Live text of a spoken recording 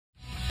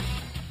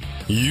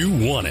You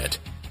want it.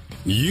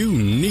 You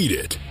need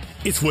it.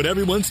 It's what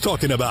everyone's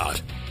talking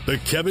about. The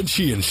Kevin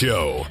Sheehan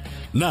Show.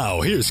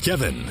 Now, here's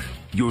Kevin.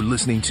 You're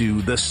listening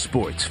to The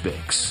Sports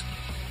Fix.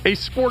 A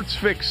Sports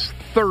Fix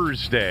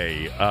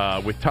Thursday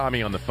with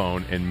Tommy on the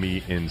phone and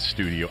me in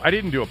studio. I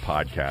didn't do a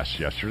podcast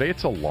yesterday.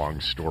 It's a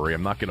long story.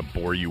 I'm not going to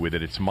bore you with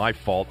it. It's my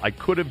fault. I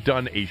could have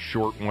done a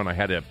short one. I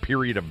had a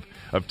period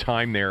of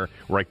time there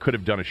where I could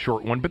have done a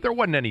short one, but there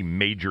wasn't any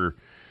major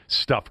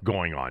stuff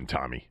going on,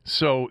 Tommy.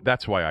 So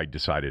that's why I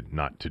decided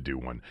not to do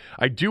one.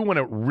 I do want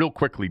to, real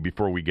quickly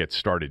before we get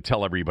started,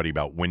 tell everybody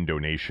about Window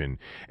Nation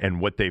and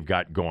what they've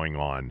got going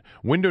on.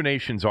 Window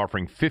Nation's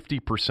offering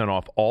 50%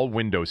 off all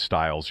window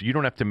styles. You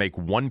don't have to make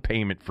one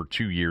payment for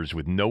 2 years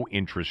with no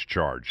interest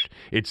charged.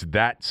 It's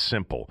that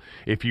simple.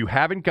 If you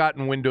haven't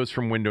gotten windows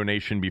from Window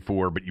Nation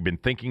before, but you've been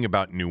thinking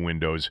about new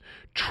windows,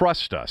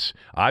 trust us.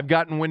 I've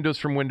gotten windows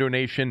from Window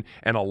Nation,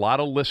 and a lot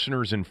of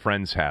listeners and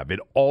friends have. It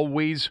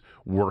always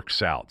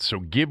works out. So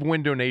give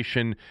Window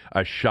Nation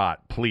a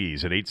shot,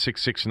 please, at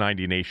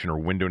 866-90-NATION or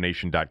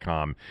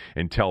windownation.com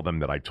and tell them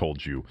that I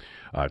told you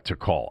to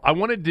call. I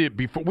wanted to,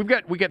 before we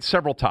got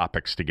several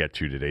topics to get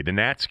to today. The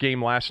Nats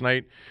game last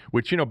night,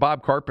 which,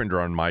 Bob Carpenter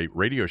on my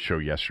radio show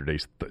yesterday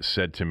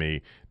said to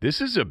me,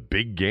 this is a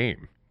big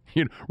game.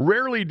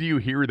 Rarely do you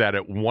hear that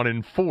at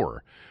 1-4,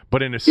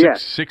 but in a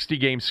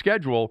 60-game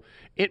schedule,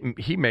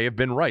 he may have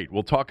been right.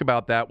 We'll talk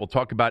about that. We'll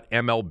talk about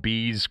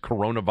MLB's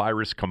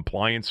coronavirus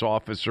compliance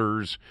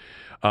officers.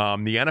 The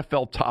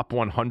NFL Top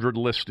 100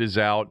 list is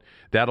out.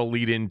 That'll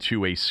lead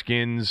into a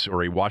Skins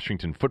or a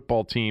Washington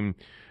football team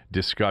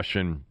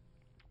discussion.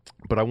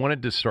 But I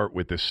wanted to start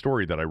with this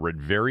story that I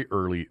read very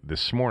early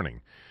this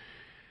morning.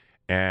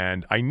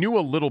 And I knew a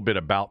little bit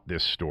about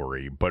this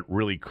story, but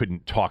really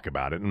couldn't talk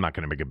about it. I'm not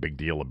going to make a big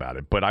deal about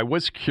it. But I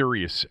was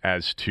curious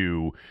as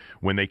to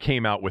when they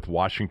came out with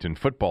Washington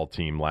football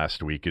team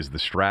last week as the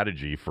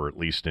strategy for at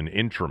least an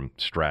interim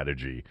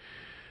strategy.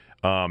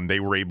 They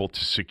were able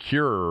to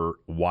secure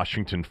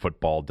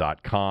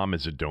WashingtonFootball.com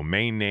as a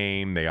domain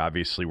name. They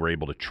obviously were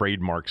able to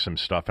trademark some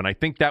stuff. And I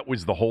think that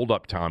was the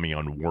holdup, Tommy,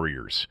 on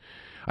Warriors.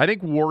 I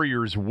think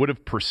Warriors would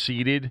have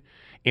proceeded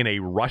in a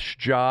rush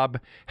job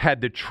had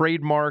the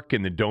trademark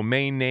and the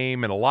domain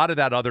name and a lot of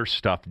that other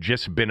stuff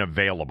just been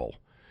available.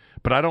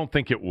 But I don't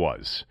think it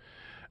was.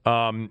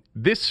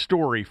 This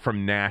story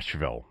from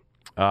Nashville.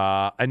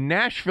 A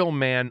Nashville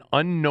man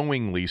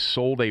unknowingly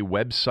sold a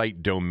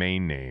website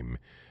domain name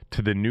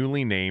to the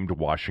newly named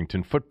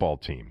Washington football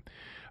team.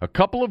 A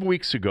couple of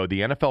weeks ago,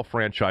 the NFL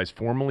franchise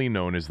formerly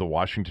known as the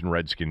Washington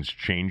Redskins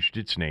changed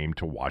its name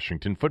to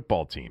Washington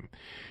Football Team.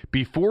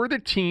 Before the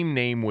team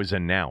name was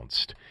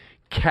announced,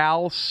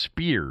 Cal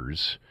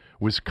Spears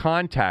was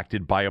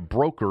contacted by a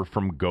broker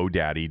from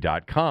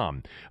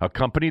GoDaddy.com, a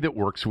company that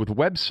works with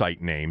website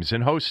names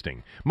and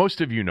hosting.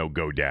 Most of you know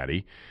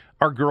GoDaddy.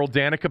 Our girl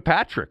Danica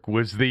Patrick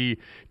was the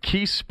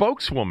key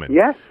spokeswoman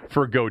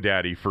for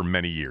GoDaddy for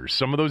many years.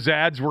 Some of those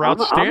ads were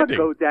outstanding.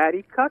 I'm a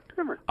GoDaddy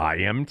customer. I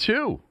am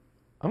too.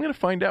 I'm going to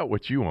find out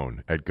what you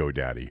own at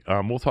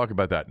GoDaddy. We'll talk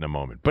about that in a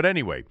moment. But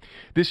anyway,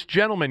 this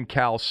gentleman,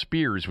 Cal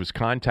Spears, was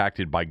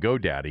contacted by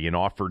GoDaddy and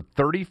offered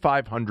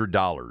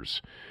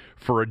 $3,500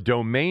 for a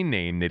domain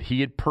name that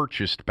he had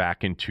purchased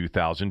back in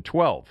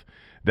 2012.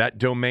 That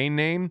domain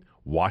name,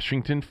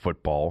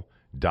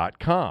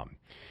 WashingtonFootball.com.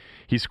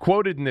 He's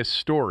quoted in this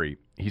story.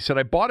 He said,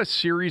 I bought a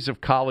series of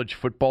college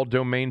football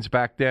domains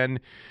back then.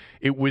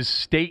 It was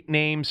state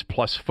names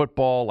plus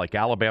football, like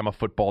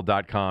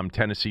AlabamaFootball.com,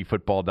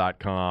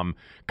 TennesseeFootball.com,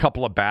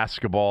 couple of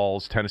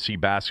basketballs, Tennessee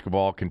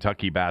basketball,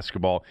 Kentucky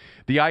basketball.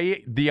 The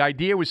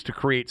idea was to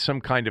create some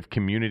kind of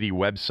community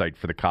website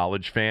for the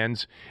college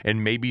fans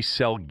and maybe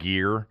sell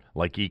gear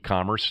like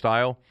e-commerce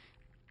style.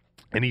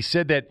 And he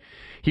said that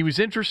he was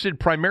interested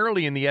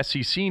primarily in the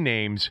SEC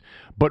names,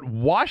 but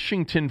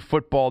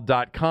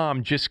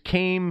WashingtonFootball.com just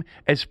came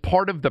as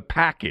part of the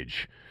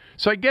package.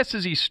 So I guess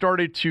as he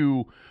started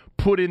to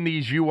put in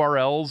these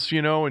URLs,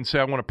 and say,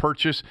 I want to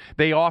purchase,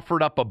 they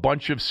offered up a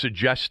bunch of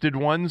suggested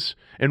ones,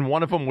 and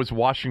one of them was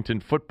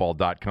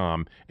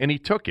WashingtonFootball.com, and he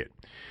took it.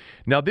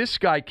 Now, this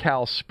guy,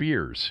 Cal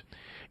Spears,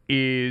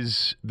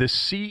 is the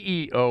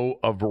CEO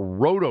of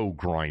Roto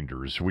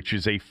Grinders, which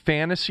is a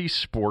fantasy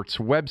sports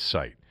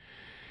website.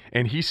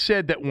 And he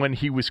said that when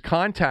he was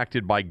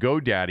contacted by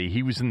GoDaddy,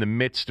 he was in the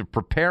midst of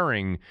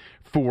preparing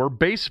for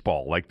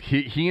baseball. Like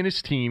he and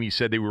his team, he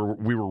said we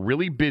were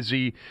really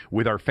busy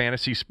with our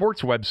fantasy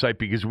sports website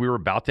because we were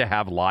about to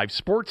have live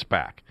sports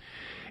back.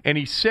 And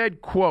he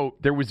said,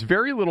 quote, there was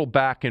very little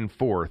back and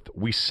forth.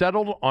 We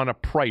settled on a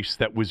price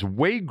that was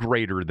way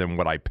greater than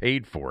what I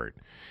paid for it.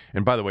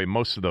 And by the way,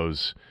 most of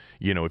those,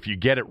 if you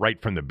get it right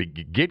from the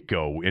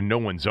get-go and no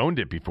one's owned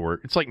it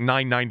before, it's like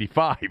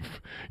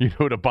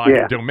 $9.95, to buy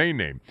a domain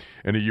name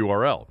and a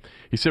URL.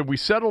 He said, we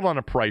settled on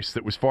a price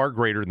that was far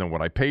greater than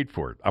what I paid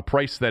for it, a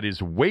price that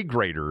is way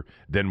greater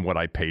than what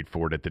I paid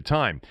for it at the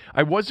time.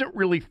 I wasn't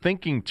really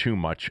thinking too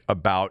much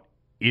about,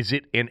 is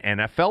it an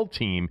NFL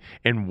team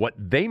and what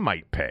they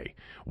might pay,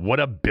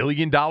 what a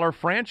billion-dollar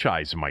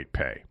franchise might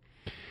pay.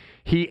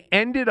 He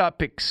ended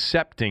up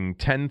accepting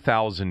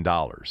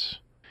 $10,000.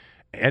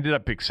 Ended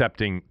up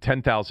accepting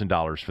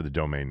 $10,000 for the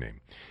domain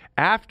name.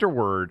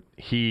 Afterward,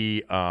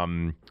 he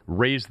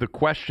raised the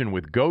question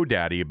with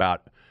GoDaddy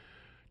about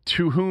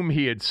to whom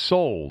he had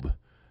sold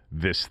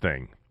this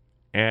thing.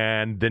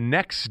 And the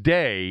next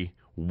day,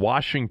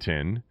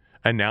 Washington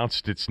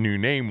announced its new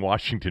name,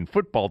 Washington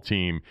Football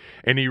Team,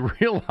 and he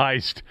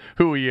realized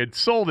who he had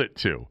sold it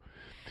to.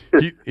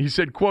 He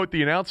said, quote,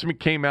 the announcement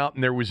came out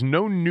and there was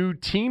no new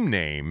team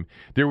name.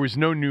 There was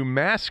no new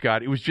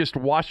mascot. It was just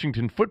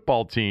Washington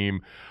Football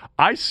Team.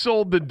 I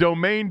sold the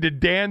domain to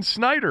Dan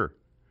Snyder.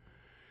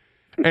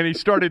 And he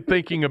started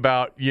thinking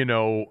about,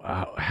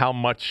 how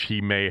much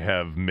he may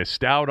have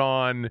missed out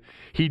on.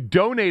 He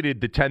donated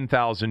the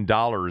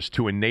 $10,000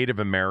 to a Native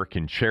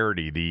American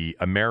charity, the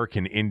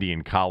American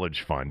Indian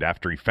College Fund,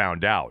 after he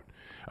found out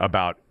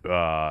about,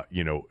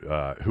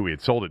 who he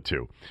had sold it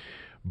to.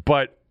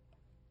 But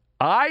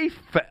I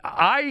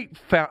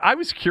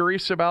was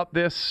curious about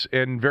this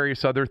and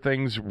various other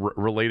things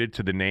related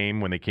to the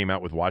name when they came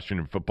out with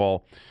Washington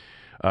Football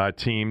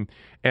Team,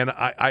 and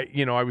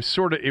it was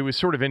sort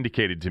of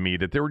indicated to me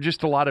that there were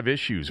just a lot of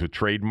issues with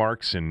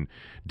trademarks and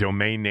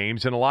domain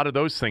names and a lot of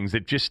those things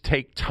that just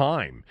take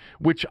time,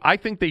 which I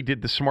think they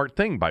did the smart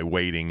thing by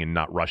waiting and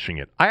not rushing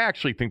it. I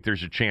actually think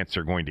there's a chance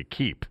they're going to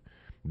keep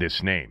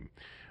this name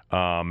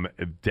down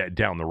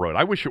the road.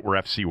 I wish it were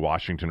FC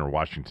Washington or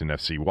Washington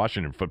FC.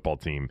 Washington Football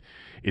Team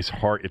is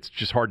hard. It's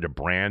just hard to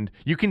brand.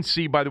 You can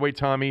see, by the way,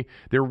 Tommy,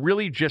 they're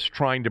really just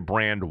trying to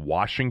brand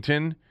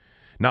Washington,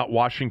 not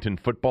Washington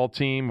Football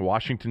Team.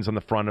 Washington's on the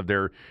front of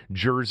their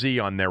jersey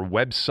on their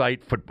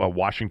website,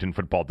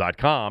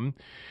 WashingtonFootball.com.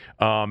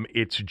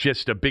 It's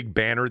just a big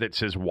banner that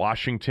says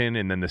Washington,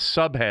 and then the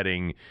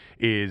subheading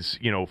is,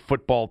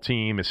 Football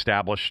Team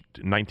established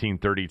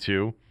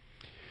 1932.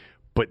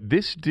 But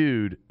this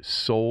dude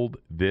sold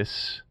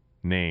this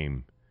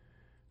name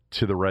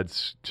to the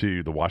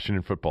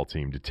Washington Football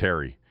Team, to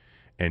Terry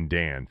and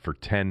Dan, for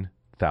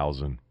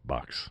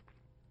 $10,000.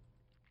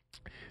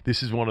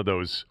 This is one of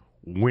those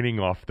winning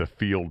off the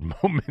field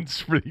moments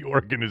for the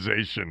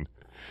organization,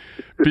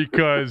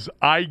 because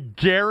I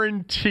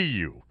guarantee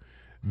you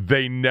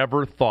they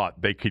never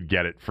thought they could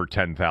get it for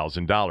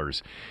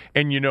 $10,000.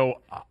 And,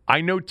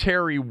 I know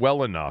Terry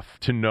well enough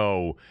to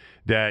know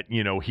that,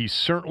 he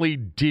certainly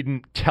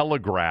didn't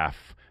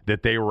telegraph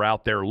that they were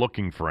out there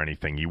looking for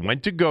anything. He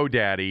went to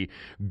GoDaddy.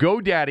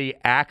 GoDaddy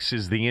acts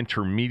as the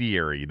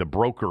intermediary, the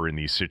broker in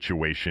these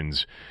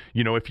situations.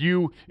 If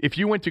you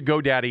went to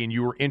GoDaddy and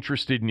you were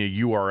interested in a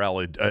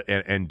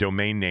URL and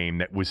domain name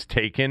that was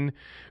taken,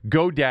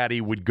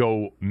 GoDaddy would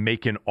go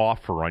make an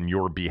offer on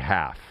your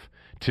behalf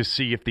to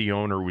see if the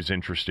owner was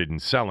interested in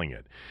selling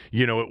it.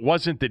 It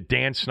wasn't that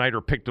Dan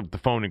Snyder picked up the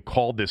phone and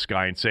called this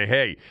guy and say,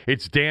 hey,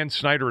 it's Dan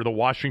Snyder of the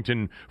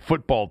Washington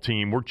Football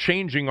Team. We're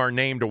changing our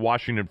name to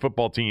Washington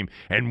Football Team,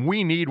 and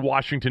we need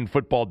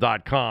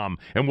WashingtonFootball.com,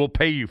 and we'll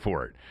pay you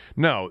for it.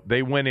 No,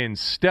 they went in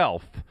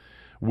stealth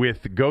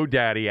with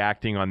GoDaddy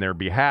acting on their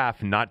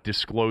behalf, not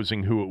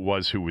disclosing who it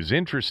was who was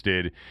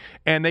interested,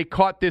 and they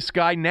caught this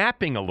guy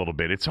napping a little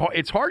bit.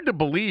 It's hard to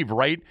believe,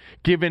 right,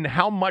 given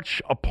how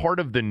much a part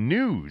of the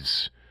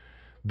news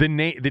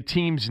the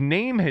team's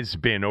name has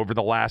been over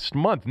the last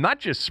month, not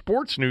just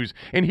sports news,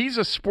 and he's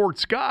a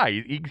sports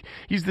guy.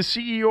 He's the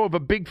CEO of a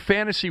big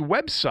fantasy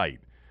website.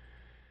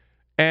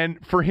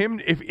 And for him,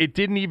 if it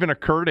didn't even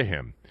occur to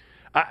him,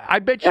 I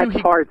bet you...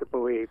 That's hard to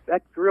believe.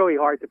 That's really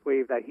hard to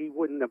believe that he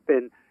wouldn't have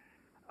been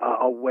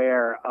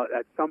aware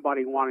that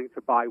somebody wanting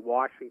to buy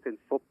Washington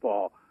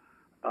football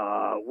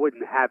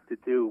wouldn't have to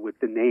do with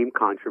the name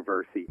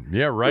controversy.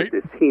 Yeah, right.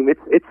 With this team,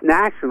 it's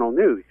national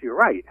news. You're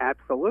right,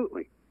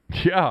 absolutely.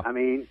 Yeah. I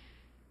mean,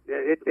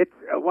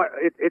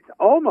 it's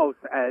almost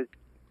as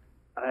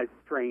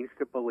strange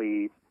to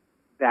believe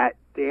that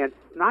Dan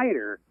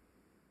Snyder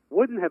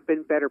wouldn't have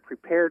been better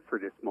prepared for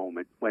this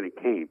moment when it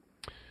came.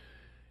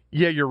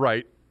 Yeah, you're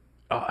right.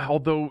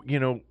 Although,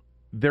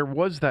 there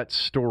was that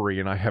story,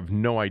 and I have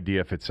no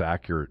idea if it's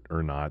accurate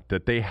or not,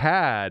 that they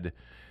had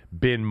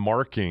been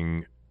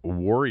marking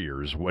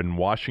Warriors and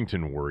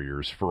Washington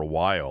Warriors for a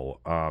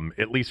while,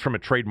 at least from a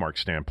trademark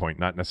standpoint,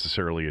 not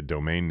necessarily a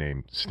domain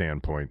name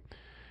standpoint.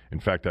 In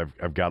fact,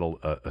 I've got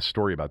a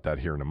story about that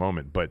here in a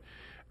moment, but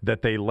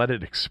that they let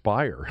it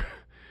expire.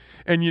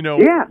 And,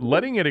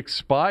 letting it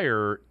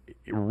expire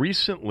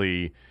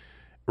recently,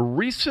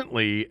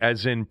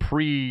 as in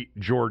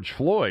pre-George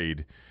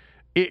Floyd,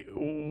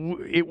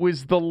 it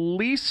was the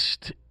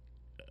least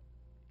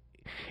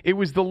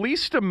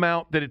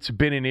amount that it's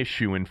been an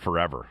issue in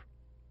forever.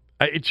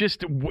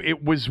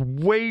 It was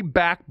way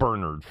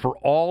backburnered for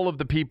all of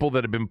the people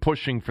that have been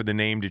pushing for the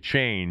name to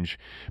change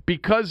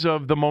because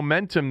of the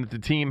momentum that the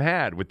team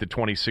had with the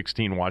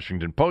 2016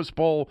 Washington Post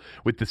poll,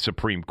 with the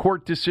Supreme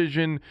Court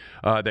decision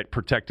that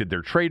protected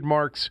their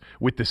trademarks,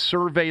 with the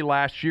survey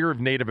last year of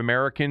Native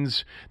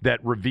Americans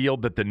that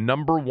revealed that the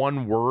number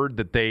one word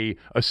that they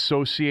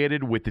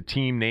associated with the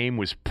team name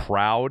was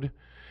proud.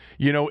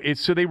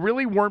 So they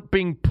really weren't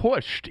being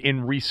pushed in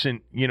the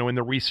recent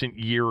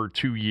year or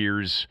 2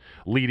 years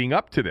leading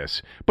up to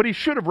this. But he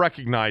should have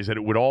recognized that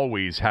it would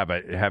always have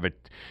a.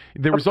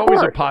 There was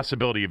always a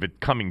possibility of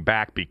it coming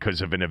back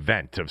because of an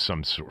event of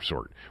some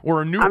sort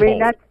or a new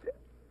poll.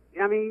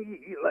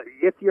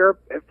 If you're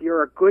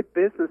a good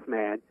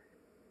businessman,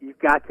 you've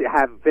got to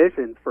have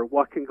vision for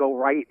what can go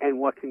right and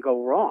what can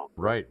go wrong.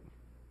 Right.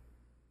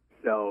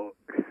 So,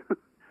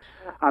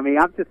 I'm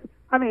not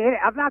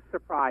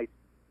surprised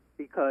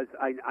because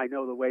I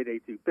know the way they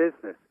do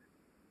business,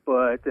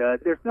 but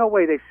there's no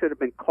way they should have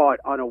been caught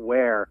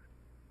unaware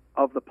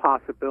of the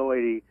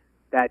possibility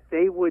that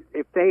they would,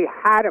 if they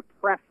had a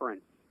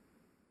preference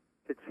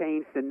to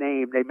change the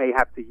name, they may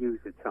have to use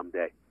it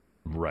someday.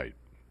 Right.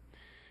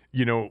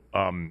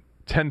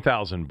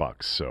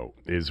 $10,000 so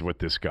is what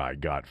this guy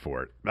got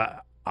for it.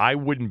 I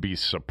wouldn't be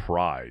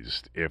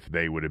surprised if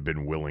they would have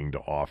been willing to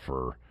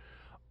offer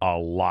a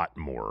lot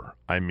more.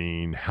 I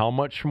mean, how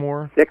much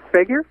more? 6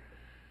 figures?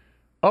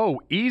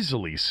 Oh,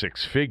 easily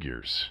 6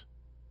 figures.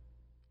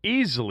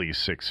 Easily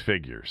 6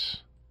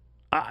 figures.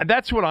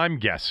 That's what I'm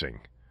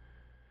guessing.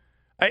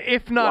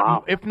 If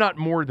not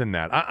more than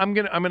that. I'm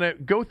gonna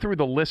go through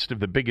the list of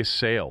the biggest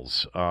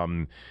sales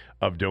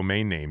of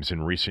domain names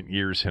in recent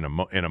years in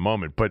a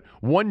moment. But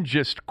one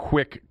just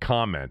quick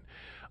comment.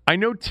 I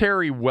know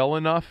Terry well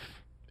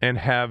enough and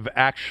have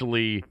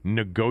actually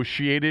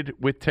negotiated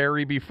with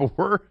Terry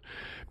before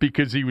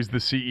because he was the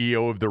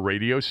CEO of the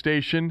radio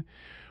station.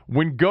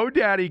 When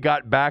GoDaddy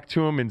got back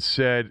to him and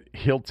said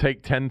he'll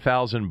take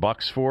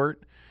 $10,000 for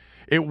it,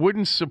 it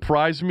wouldn't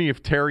surprise me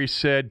if Terry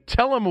said,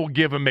 "Tell him we'll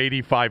give him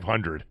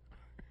 $8,500."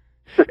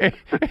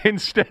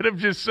 Instead of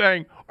just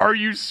saying, "Are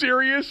you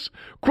serious?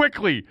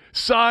 Quickly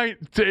sign,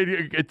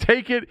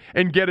 take it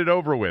and get it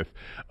over with."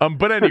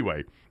 But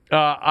anyway,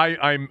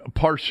 I'm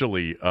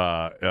partially,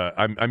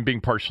 I'm being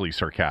partially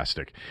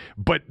sarcastic.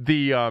 But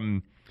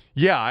I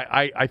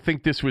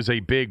think this was a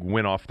big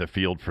win off the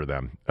field for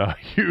them, a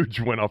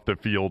huge win off the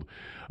field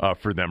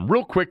for them.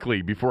 Real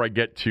quickly, before I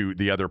get to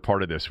the other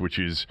part of this, which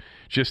is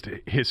just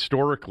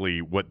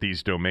historically what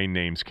these domain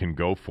names can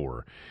go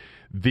for.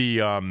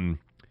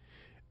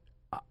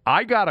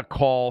 I got a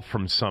call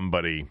from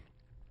somebody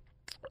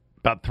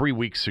about 3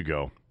 weeks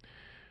ago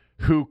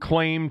who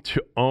claimed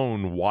to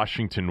own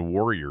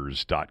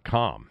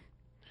WashingtonWarriors.com.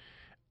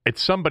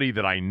 It's somebody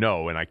that I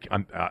know, and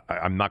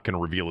I'm not going to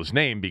reveal his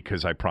name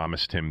because I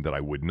promised him that I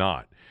would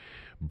not.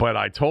 But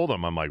I told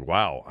him, I'm like,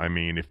 wow, I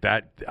mean,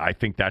 I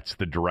think that's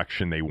the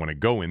direction they want to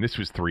go in. This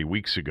was 3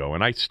 weeks ago,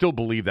 and I still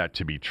believe that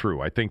to be true.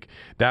 I think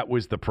that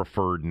was the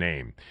preferred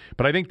name.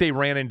 But I think they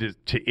ran into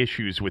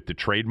issues with the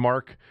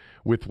trademark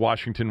with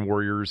Washington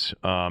Warriors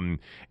and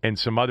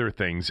some other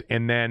things.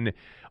 And then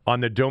on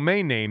the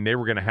domain name, they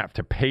were going to have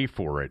to pay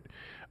for it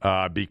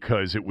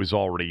because it was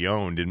already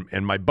owned.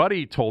 And my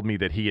buddy told me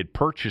that he had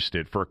purchased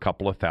it for a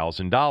couple of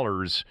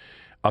 $1,000s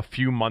a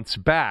few months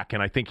back,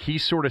 and I think he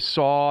sort of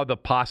saw the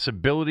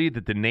possibility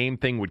that the name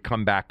thing would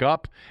come back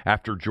up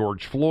after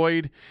George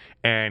Floyd,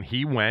 and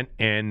he went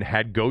and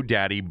had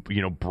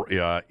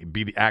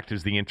GoDaddy, act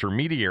as the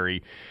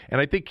intermediary,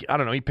 and I think,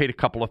 he paid a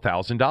couple of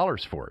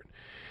 $1,000s for it.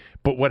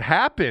 But what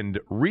happened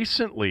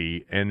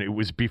recently, and it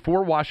was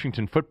before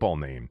Washington football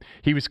name,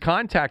 he was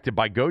contacted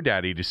by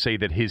GoDaddy to say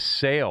that his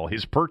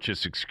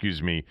purchase,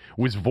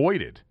 was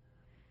voided.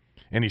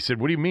 And he said,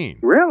 "What do you mean?"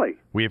 Really?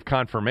 "We have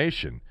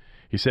confirmation."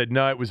 He said,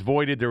 "No, it was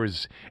voided."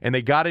 And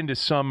they got into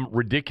some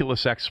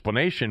ridiculous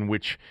explanation,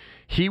 which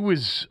he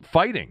was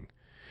fighting,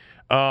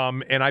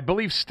 and I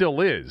believe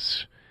still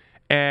is.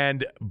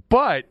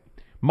 But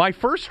my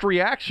first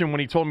reaction when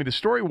he told me the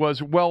story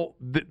was, well,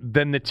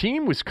 then the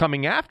team was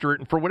coming after it,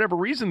 and for whatever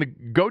reason, the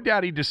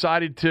GoDaddy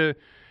decided to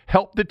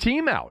help the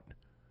team out.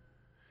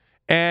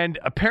 And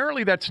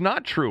apparently that's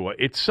not true.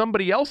 It's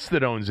somebody else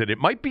that owns it. It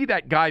might be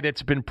that guy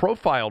that's been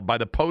profiled by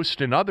the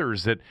Post and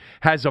others that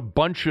has a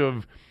bunch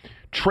of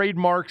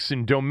trademarks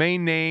and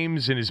domain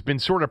names and has been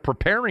sort of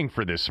preparing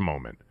for this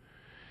moment.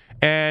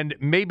 And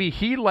maybe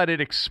he let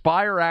it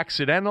expire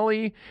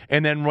accidentally,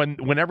 and then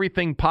when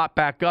everything popped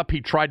back up,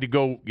 he tried to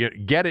go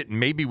get it and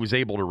maybe was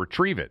able to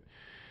retrieve it.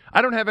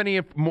 I don't have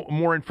any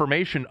more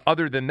information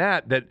other than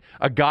that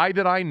a guy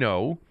that I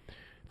know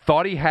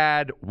thought he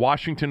had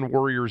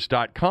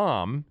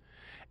WashingtonWarriors.com,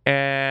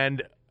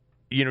 and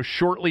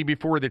shortly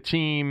before the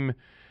team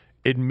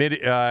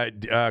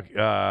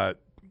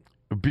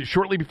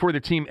shortly before the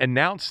team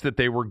announced that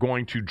they were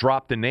going to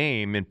drop the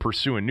name and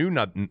pursue a new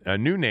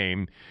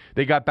name,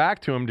 they got back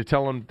to him to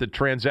tell him the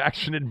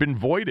transaction had been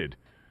voided.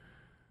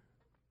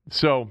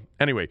 So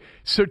anyway,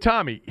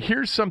 Tommy,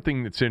 here's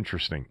something that's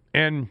interesting.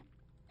 And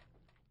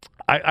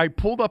I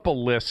pulled up a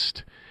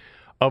list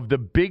of the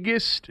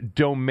biggest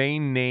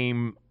domain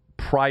name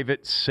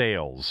private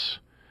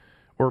sales,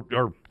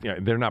 or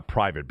they're not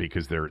private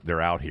because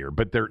they're out here,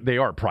 but they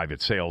are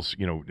private sales,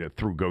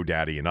 through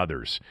GoDaddy and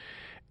others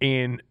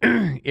in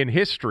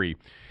history.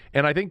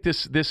 And I think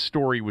this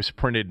story was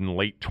printed in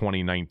late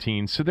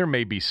 2019, so there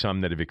may be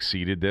some that have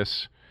exceeded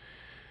this.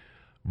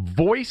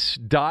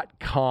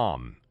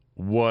 Voice.com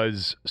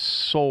was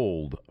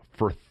sold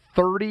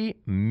 $30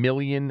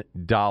 million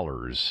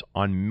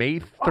on May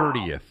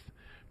 30th,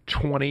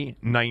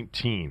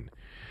 2019.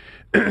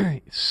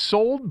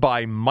 Sold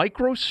by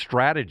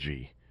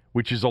MicroStrategy,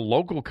 which is a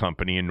local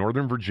company in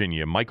Northern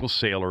Virginia. Michael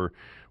Saylor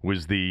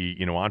was the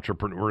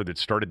entrepreneur that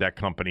started that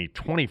company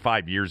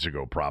 25 years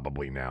ago,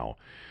 probably now,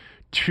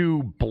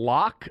 to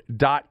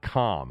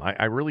Block.com.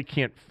 I really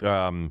can't,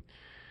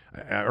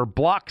 or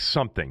Block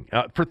something,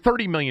 for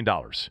 $30 million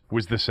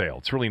was the sale.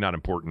 It's really not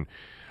important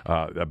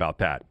about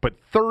that. But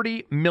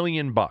 $30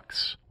 million,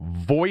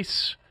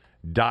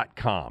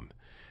 Voice.com.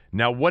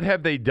 Now, what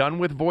have they done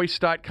with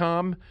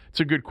Voice.com? It's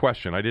a good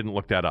question. I didn't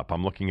look that up.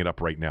 I'm looking it up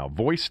right now.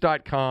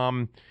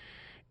 Voice.com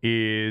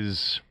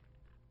is,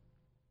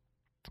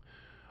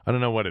 I don't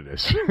know what it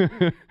is.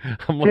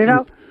 I'm looking.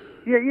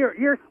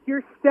 You're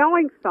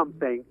selling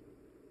something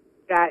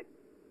that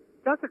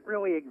doesn't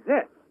really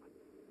exist.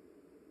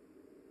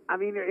 I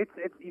mean, it's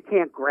you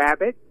can't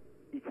grab it,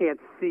 you can't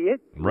see it,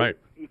 right?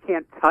 You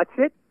can't touch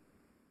it,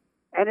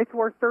 and it's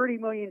worth $30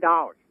 million.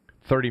 $30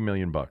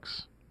 million.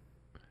 $30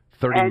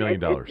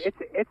 million.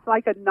 It's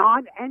like a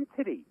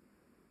non-entity.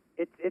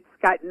 It's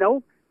got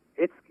no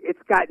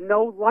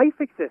life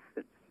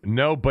existence.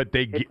 No, but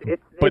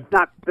it's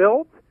not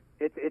built.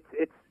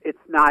 It's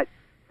not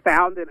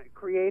found and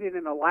created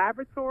in a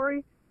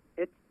laboratory.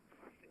 It's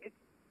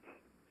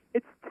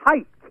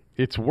typed.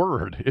 It's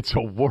word. It's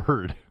a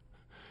word.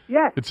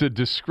 Yes. It's a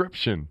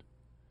description.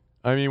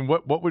 I mean,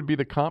 what would be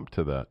the comp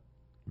to that?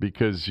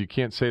 Because you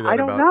can't say that I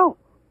don't know.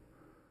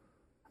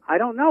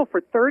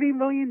 For $30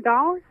 million?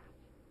 $30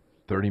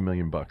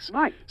 million.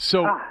 My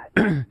so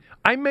God.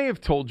 I may have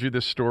told you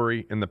this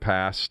story in the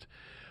past,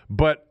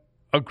 but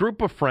a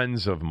group of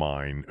friends of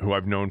mine who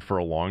I've known for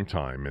a long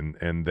time,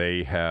 and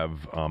they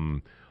have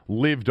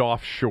lived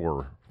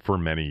offshore for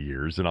many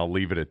years, and I'll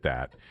leave it at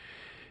that.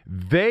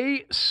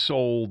 They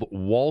sold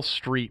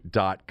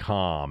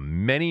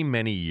wallstreet.com many,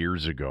 many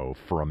years ago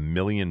for $1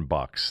 million.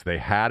 They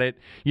had it,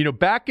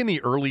 back in the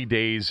early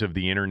days of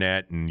the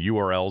internet and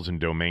URLs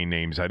and domain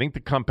names. I think the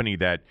company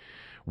that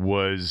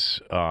was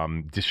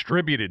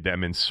distributed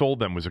them and sold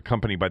them was a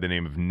company by the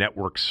name of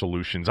Network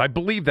Solutions. I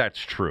believe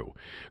that's true.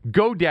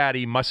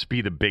 GoDaddy must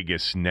be the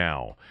biggest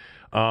now.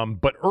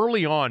 But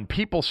early on,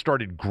 people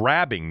started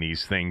grabbing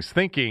these things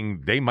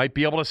thinking they might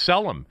be able to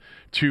sell them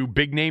to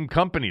big-name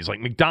companies like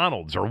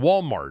McDonald's or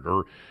Walmart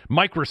or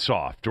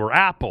Microsoft or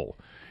Apple,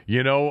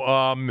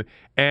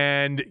 and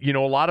a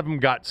lot of them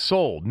got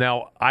sold.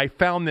 Now, I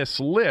found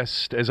this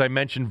list. As I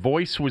mentioned,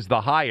 Voice was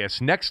the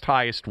highest. Next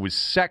highest was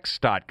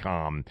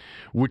Sex.com,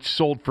 which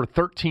sold for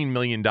 $13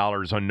 million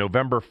on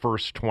November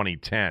 1st,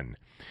 2010.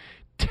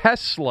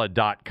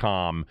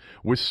 Tesla.com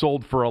was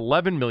sold for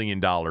 $11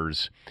 million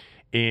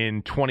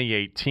in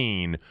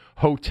 2018.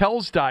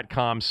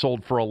 Hotels.com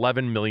sold for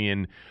 $11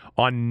 million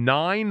on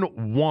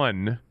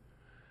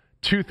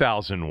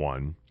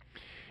 9/1/2001.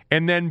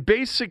 And then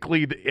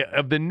basically,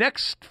 of the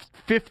next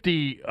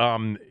 50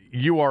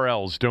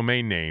 URLs,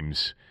 domain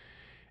names,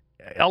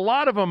 a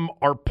lot of them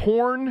are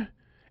porn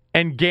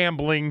and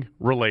gambling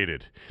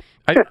related.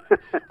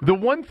 The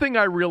one thing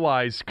I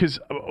realized, because,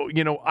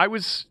 I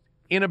was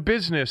in a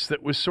business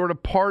that was sort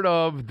of part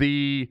of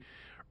the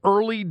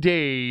early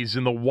days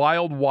in the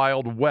wild,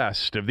 wild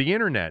west of the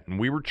internet, and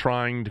we were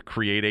trying to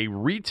create a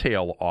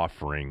retail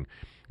offering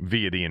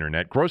via the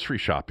internet, grocery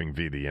shopping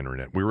via the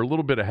internet. We were a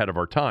little bit ahead of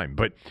our time,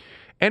 but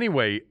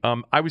anyway,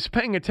 I was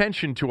paying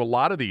attention to a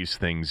lot of these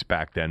things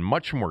back then,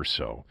 much more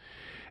so.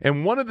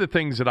 And one of the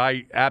things that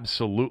I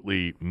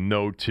absolutely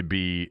know to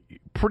be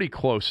pretty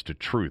close to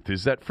truth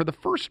is that for the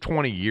first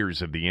 20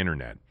 years of the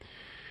internet,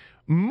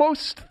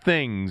 most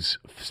things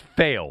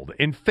failed,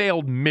 and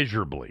failed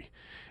miserably.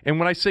 And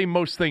when I say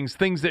most things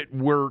that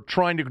were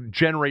trying to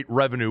generate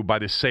revenue by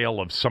the sale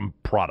of some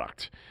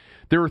product.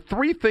 There are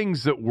three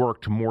things that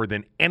worked more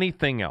than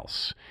anything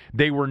else.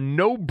 They were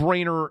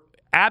no-brainer,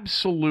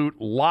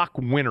 absolute lock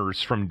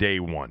winners from day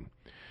one.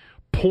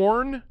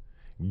 Porn,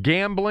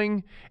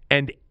 gambling,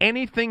 and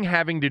anything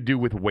having to do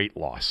with weight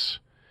loss.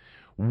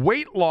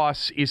 Weight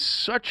loss is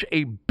such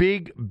a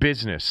big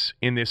business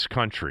in this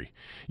country.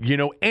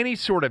 Any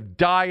sort of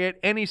diet,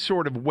 any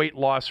sort of weight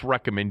loss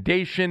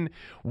recommendation,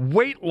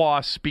 weight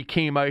loss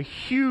became a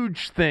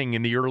huge thing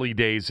in the early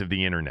days of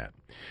the internet.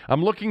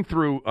 I'm looking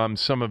through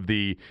some of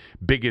the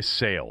biggest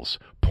sales.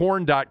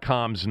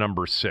 Porn.com's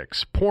number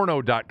 6.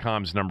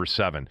 Porno.com's number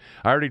 7.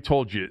 I already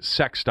told you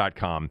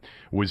Sex.com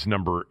was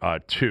number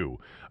 2.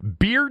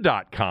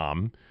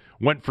 Beer.com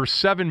went for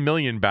 $7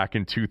 million back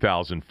in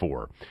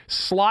 2004.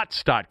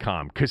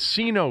 Slots.com,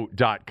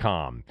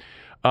 Casino.com.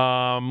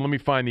 Let me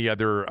find the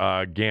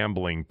other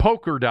gambling.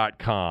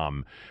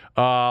 Poker.com.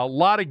 A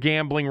lot of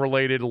gambling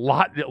related. A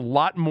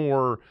lot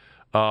more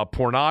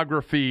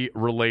pornography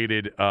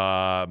related.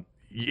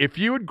 If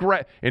you would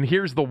and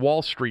here's the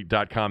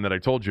wallstreet.com that I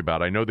told you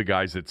about. I know the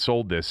guys that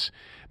sold this.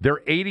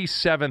 They're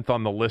 87th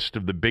on the list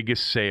of the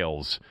biggest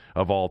sales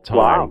of all time.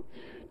 Wow.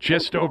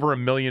 Just over $1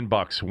 million,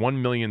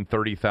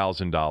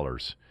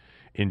 $1,030,000.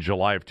 in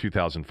July of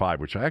 2005,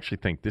 which I actually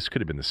think this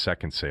could have been the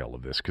second sale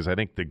of this because I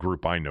think the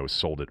group I know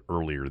sold it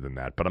earlier than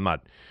that, but I'm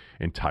not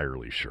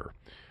entirely sure.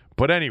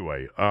 But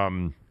anyway,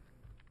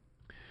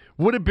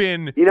 would have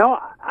been. You know,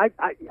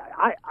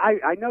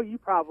 I know you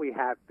probably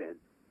have been,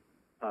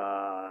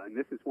 and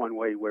this is one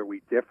way where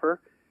we differ.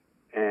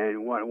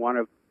 And one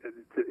of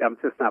I'm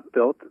just not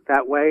built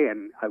that way,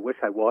 and I wish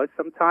I was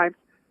sometimes.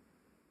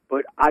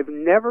 But I've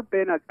never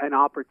been an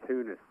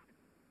opportunist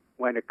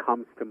when it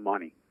comes to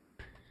money.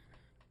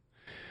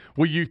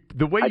 Well,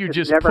 the way you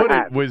just put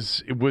it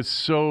was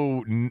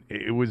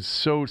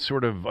so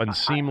sort of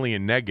unseemly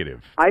and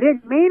negative. I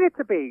didn't mean it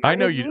to be. I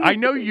know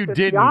you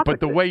didn't, but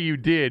the way you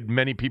did,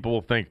 many people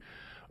will think,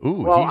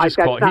 "Ooh, well, he just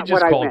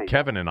called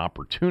Kevin an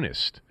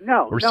opportunist."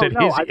 No, said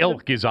his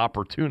ilk is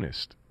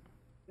opportunist.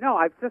 No,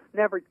 I've just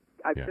never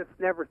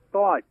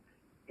thought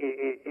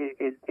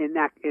in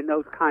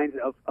those kinds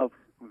of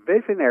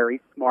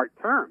visionary, smart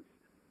terms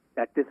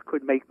that this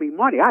could make me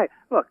money. I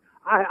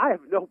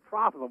have no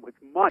problem with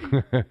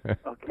money.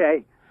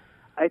 Okay,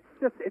 it's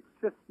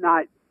just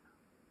not.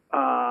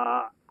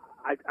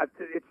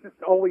 It's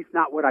just always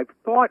not what I've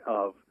thought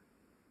of.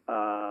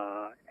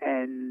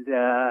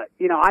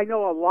 I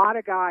know a lot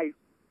of guys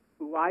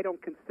who I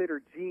don't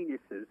consider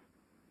geniuses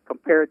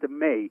compared to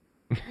me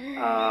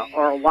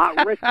are a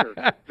lot richer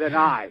than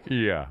I.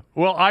 Yeah.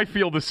 Well, I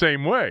feel the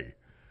same way.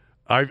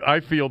 I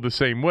feel the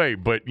same way,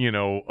 but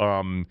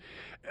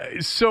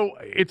so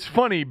it's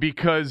funny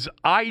because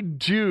I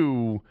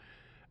don't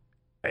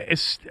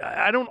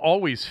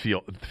always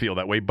feel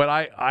that way, but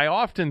I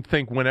often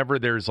think whenever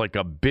there's like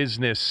a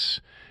business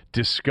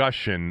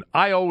discussion,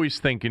 I always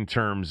think in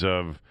terms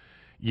of,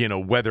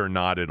 whether or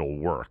not it'll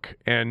work.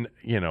 And,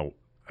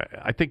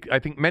 I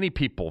think many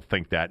people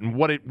think that and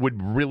what it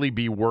would really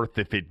be worth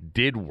if it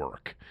did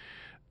work.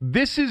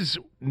 This is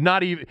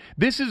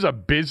a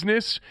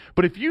business,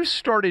 but if you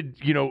started,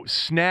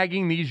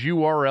 snagging these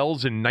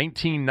URLs in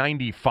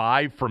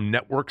 1995 from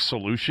Network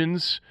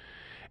Solutions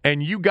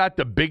and you got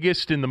the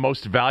biggest and the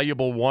most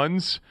valuable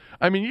ones,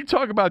 I mean, you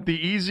talk about the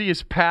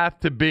easiest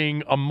path to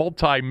being a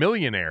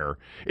multimillionaire.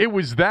 It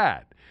was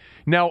that.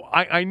 Now,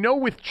 I know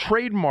with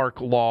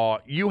trademark law,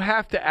 you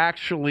have to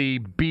actually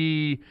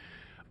be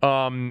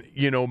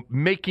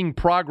making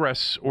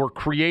progress or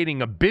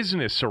creating a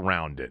business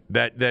around it.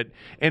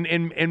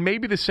 And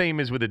maybe the same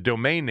is with a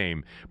domain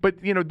name. But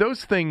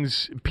those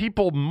things,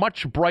 people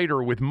much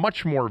brighter with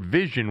much more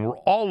vision were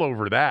all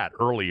over that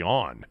early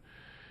on.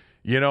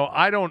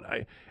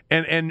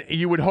 And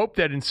you would hope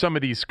that in some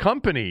of these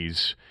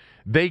companies,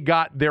 they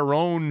got their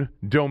own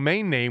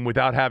domain name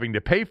without having to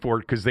pay for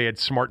it because they had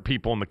smart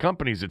people in the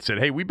companies that said,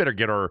 hey, we better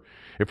get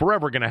if we're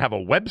ever going to have a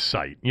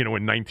website, in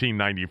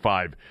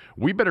 1995,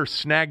 we better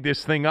snag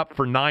this thing up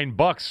for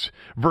 $9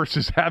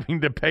 versus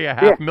having to pay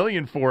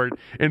 $500,000 for it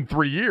in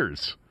 3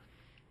 years.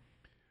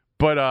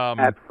 But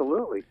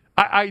absolutely.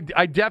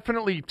 I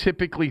definitely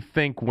typically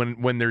think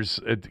when there's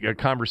a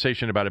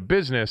conversation about a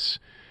business,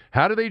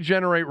 how do they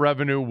generate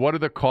revenue? What are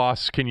the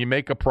costs? Can you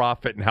make a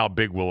profit? And how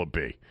big will it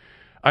be?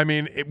 I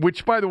mean,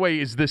 which, by the way,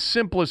 is the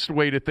simplest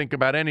way to think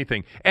about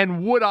anything.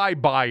 And would I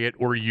buy it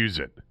or use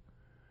it?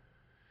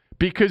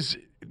 Because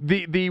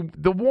the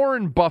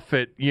Warren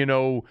Buffett,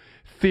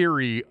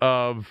 theory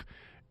of,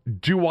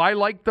 do I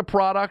like the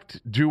product?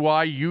 Do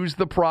I use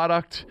the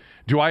product?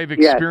 Do I have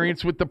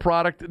experience with the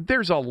product?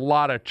 There's a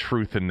lot of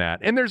truth in that.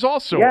 And there's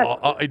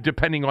also,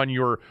 depending on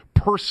your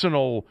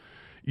personal,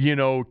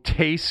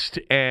 taste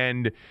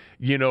and,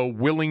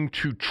 willing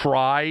to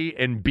try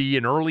and be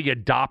an early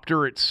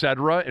adopter, et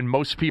cetera, and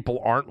most people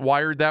aren't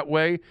wired that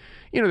way.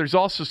 There's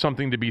also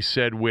something to be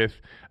said with,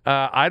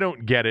 I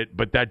don't get it,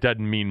 but that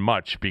doesn't mean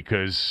much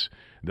because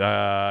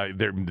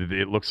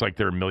it looks like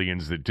there are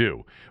millions that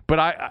do.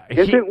 But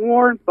Isn't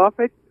Warren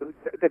Buffett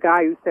the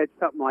guy who said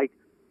something like,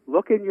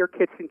 look in your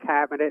kitchen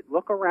cabinet,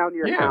 look around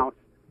your house,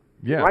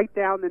 write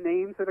down the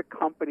names of the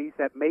companies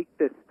that make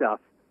this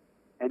stuff,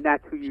 and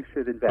that's who you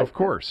should invest in? Of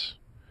course.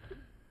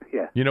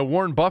 Yeah.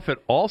 Warren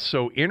Buffett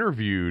also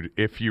interviewed,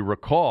 if you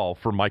recall,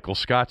 for Michael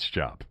Scott's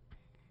job.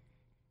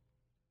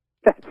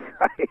 That's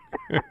right.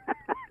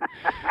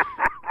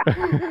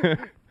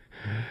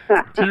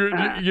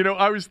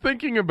 I was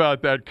thinking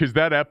about that because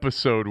that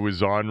episode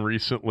was on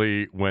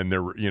recently when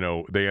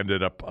they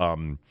ended up.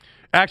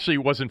 Actually,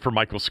 it wasn't for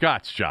Michael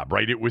Scott's job,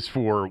 right? It was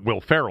for Will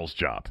Ferrell's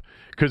job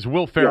because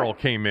Will Ferrell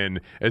came in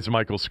as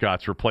Michael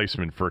Scott's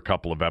replacement for a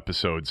couple of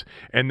episodes,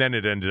 and then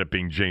it ended up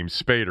being James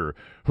Spader,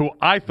 who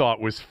I thought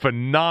was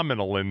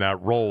phenomenal in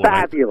that role.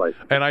 Fabulous.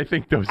 And I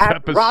think those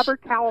episodes.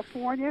 Robert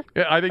California.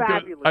 Yeah,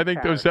 I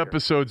think those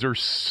episodes are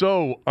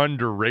so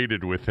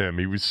underrated with him.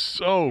 He was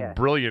so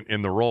brilliant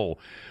in the role.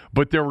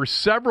 But there were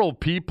several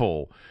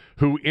people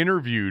who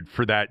interviewed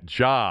for that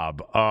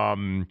job.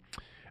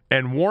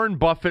 And Warren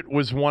Buffett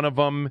was one of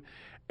them.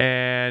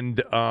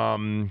 And,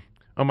 oh,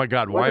 my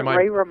God, why am I...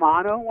 Ray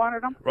Romano one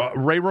of them?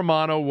 Ray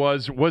Romano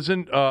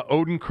wasn't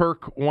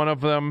Odenkirk one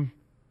of them?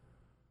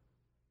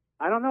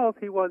 I don't know if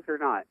he was or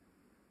not.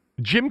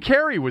 Jim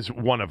Carrey was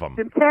one of them.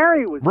 Jim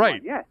Carrey was right.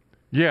 one, yes.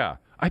 Yeah.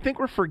 I think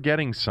we're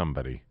forgetting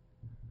somebody.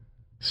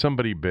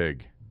 Somebody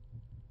big.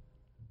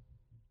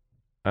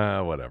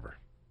 Whatever.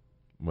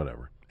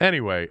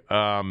 Anyway,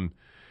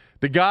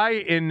 the guy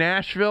in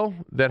Nashville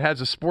that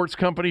has a sports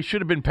company should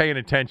have been paying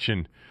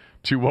attention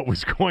to what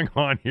was going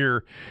on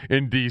here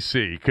in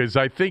D.C. because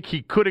I think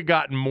he could have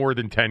gotten more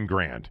than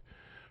 $10,000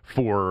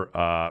 for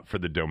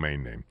the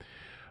domain name.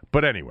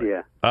 But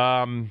anyway,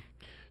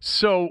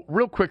 so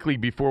real quickly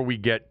before we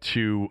get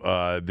to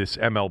this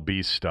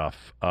MLB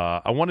stuff,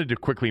 I wanted to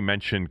quickly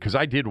mention, because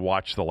I did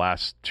watch the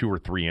last 2 or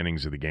 3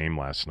 innings of the game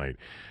last night.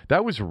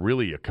 That was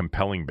really a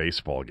compelling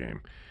baseball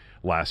game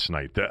last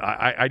night.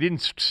 I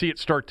didn't see it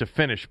start to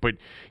finish, but,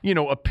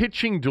 a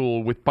pitching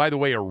duel with, by the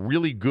way, a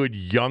really good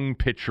young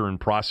pitcher and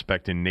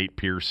prospect in Nate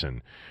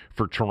Pearson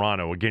for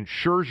Toronto against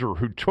Scherzer,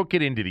 who took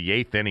it into the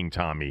 8th inning,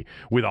 Tommy,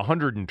 with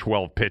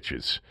 112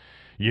 pitches.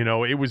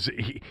 It was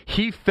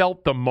he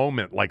felt the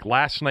moment like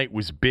last night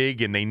was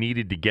big and they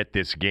needed to get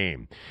this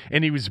game.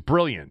 And he was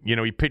brilliant.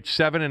 He pitched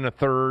 7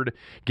 1/3,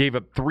 gave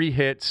up 3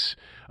 hits,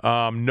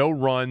 no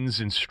runs,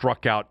 and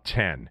struck out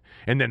 10.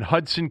 And then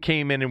Hudson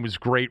came in and was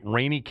great.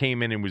 Rainey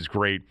came in and was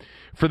great.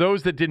 For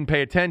those that didn't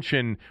pay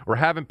attention or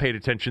haven't paid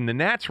attention, the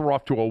Nats were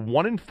off to a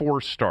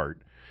 1-4 start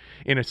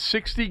in a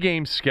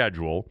 60-game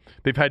schedule.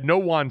 They've had no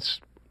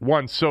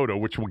Juan Soto,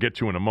 which we'll get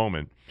to in a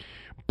moment.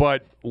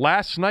 But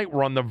last night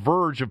we're on the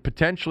verge of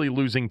potentially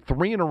losing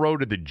 3 in a row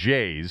to the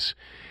Jays.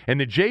 And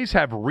the Jays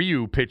have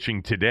Ryu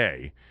pitching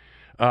today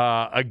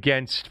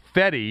against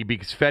Fetty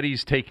because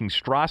Fetty's taking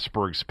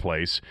Strasburg's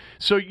place.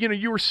 So,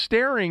 you were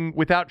staring,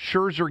 without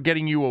Scherzer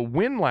getting you a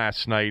win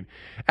last night,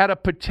 at a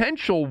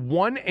potential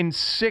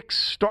 1-6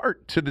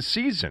 start to the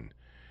season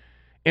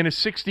in a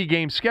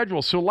 60-game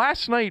schedule. So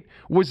last night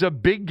was a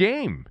big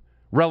game,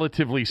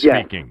 relatively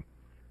speaking.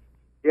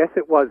 Yes,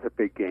 it was a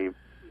big game,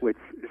 which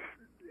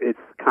it's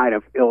kind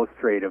of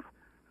illustrative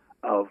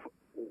of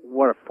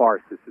what a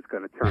farce this is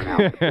going to turn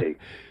out to be.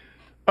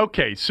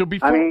 Okay, so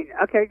before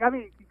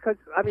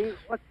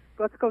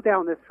let's go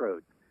down this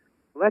road.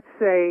 Let's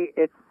say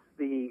it's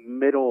the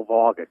middle of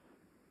August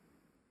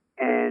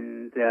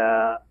and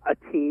a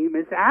team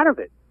is out of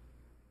it.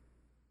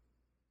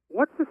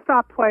 What's to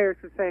stop players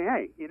from saying,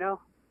 "Hey,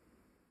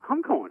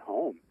 I'm going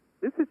home.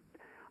 This is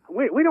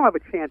we don't have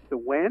a chance to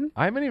win."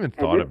 I haven't even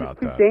thought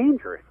about that. It's too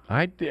dangerous.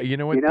 You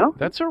know what?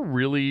 That's a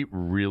really,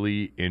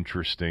 really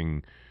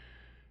interesting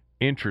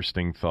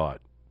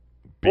thought.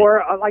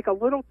 Or like a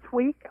little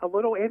tweak, a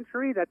little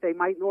injury that they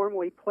might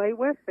normally play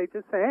with. They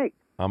just say, "Hey,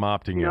 I'm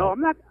opting out.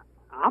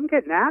 I'm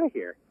getting out of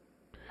here.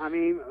 I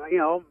mean,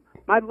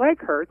 my leg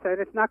hurts and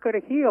it's not going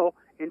to heal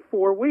in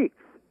 4 weeks."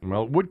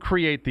 Well, it would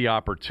create the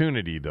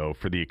opportunity, though,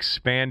 for the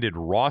expanded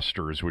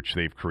rosters which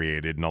they've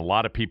created, and a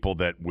lot of people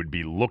that would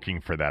be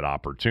looking for that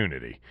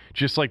opportunity,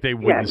 just like they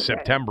would in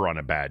September on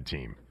a bad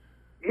team.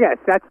 Yes,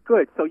 that's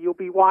good. So you'll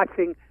be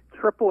watching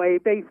AAA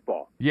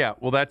baseball. Yeah,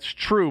 well, that's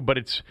true, but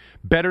it's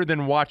better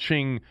than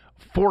watching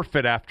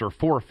forfeit after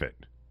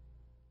forfeit.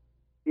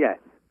 Yes.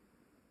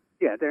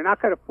 Yeah, they're not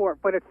going to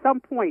forfeit, but at some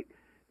point,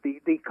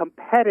 the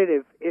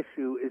competitive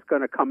issue is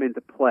going to come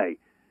into play.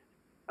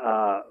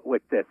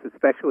 With this,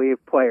 especially if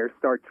players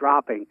start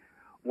dropping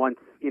once,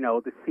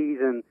 the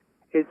season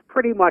is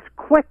pretty much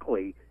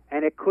quickly,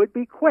 and it could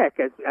be quick,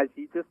 as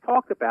you just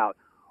talked about.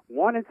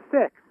 1-6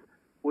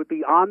 would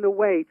be on the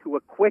way to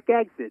a quick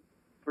exit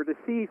for the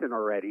season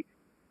already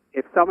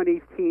if some of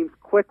these teams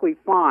quickly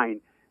find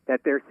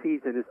that their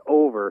season is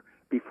over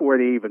before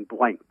they even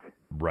blinked.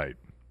 Right.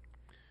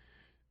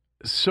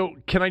 So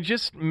can I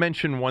just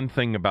mention one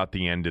thing about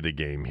the end of the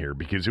game here?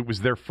 Because it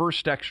was their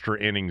first extra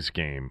innings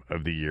game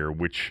of the year,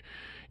 which,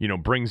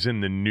 brings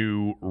in the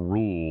new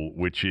rule,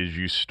 which is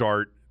you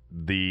start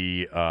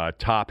the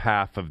top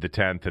half of the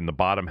 10th and the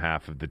bottom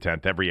half of the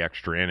 10th every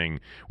extra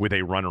inning with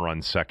a runner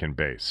on second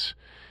base.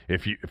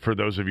 For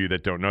those of you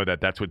that don't know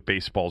that, that's what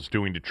baseball's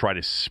doing to try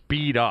to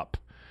speed up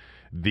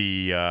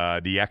the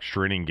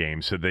extra inning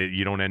game so that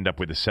you don't end up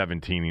with a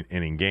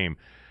 17-inning game.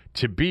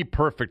 To be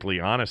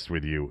perfectly honest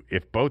with you,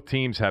 if both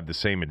teams have the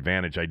same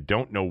advantage, I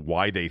don't know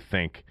why they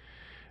think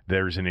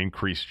there's an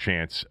increased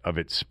chance of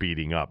it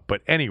speeding up.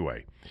 But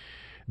anyway,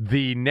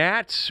 the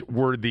Nats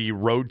were the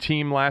road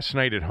team last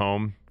night at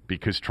home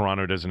because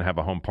Toronto doesn't have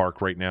a home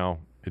park right now.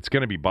 It's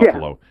going to be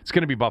Buffalo. Yeah. It's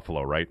going to be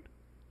Buffalo, right?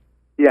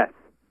 Yes.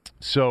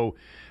 So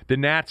the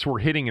Nats were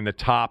hitting in the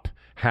top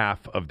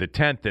half of the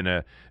 10th in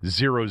a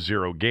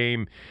 0-0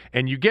 game,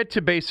 and you get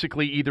to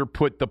basically either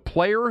put the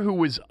player who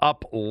was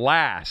up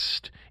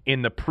last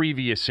in the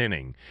previous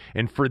inning,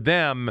 and for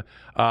them,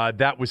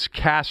 that was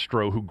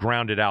Castro who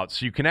grounded out.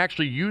 So you can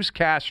actually use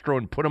Castro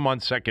and put him on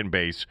second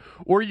base,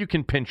 or you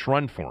can pinch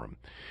run for him.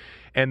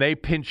 And they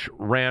pinch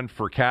ran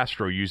for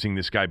Castro using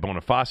this guy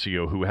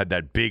Bonifacio, who had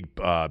that big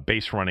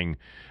base running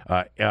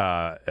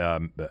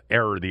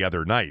error the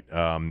other night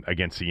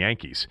against the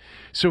Yankees.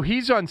 So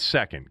he's on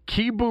second.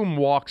 Keyboom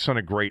walks on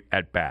a great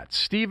at-bat.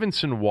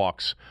 Stevenson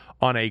walks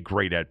on a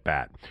great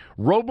at-bat.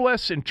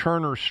 Robles and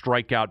Turner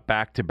strike out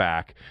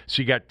back-to-back.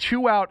 So you got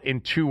 2 out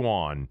and 2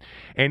 on.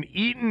 And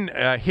Eaton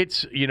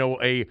hits,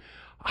 a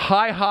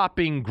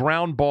high-hopping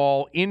ground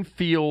ball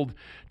infield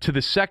to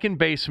the second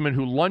baseman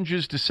who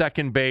lunges to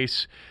second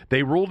base.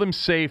 They ruled him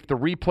safe. The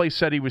replay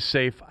said he was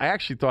safe. I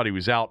actually thought he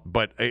was out,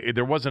 but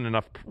there wasn't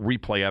enough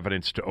replay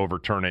evidence to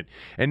overturn it.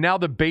 And now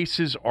the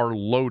bases are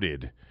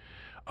loaded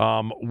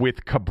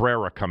with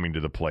Cabrera coming to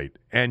the plate.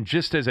 And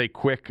just as a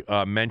quick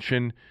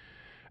mention,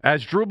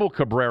 Asdrubal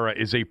Cabrera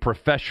is a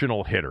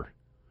professional hitter.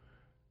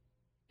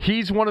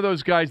 He's one of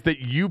those guys that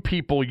you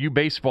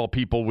baseball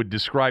people, would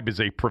describe as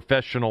a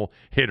professional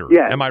hitter.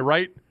 Yes. Am I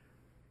right?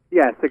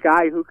 Yes, the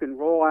guy who can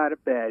roll out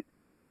of bed,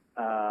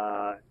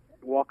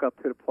 walk up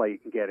to the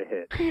plate and get a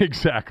hit.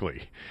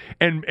 Exactly.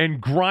 And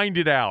grind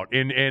it out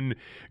and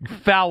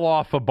foul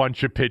off a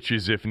bunch of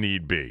pitches if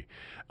need be.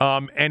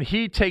 And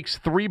he takes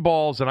 3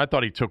 balls, and I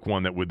thought he took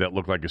one that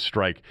looked like a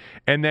strike,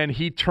 and then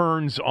he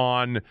turns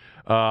on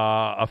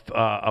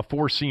a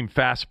four-seam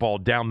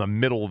fastball down the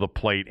middle of the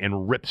plate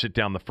and rips it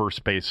down the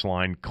first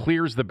baseline,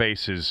 clears the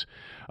bases,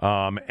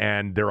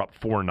 and they're up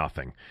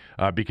 4-0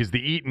 because the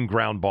Eaton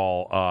ground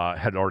ball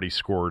had already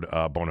scored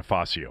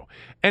Bonifacio.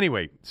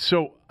 Anyway,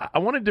 so I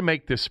wanted to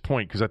make this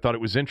point because I thought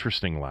it was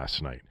interesting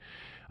last night.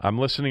 I'm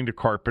listening to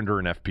Carpenter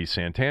and F.P.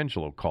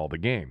 Santangelo call the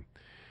game.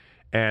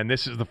 And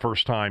this is the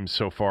first time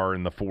so far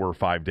in the 4 or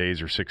 5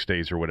 days or 6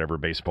 days or whatever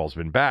baseball's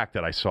been back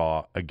that I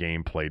saw a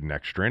game played in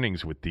extra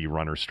innings with the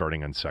runner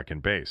starting on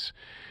second base.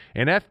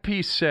 And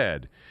FP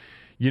said,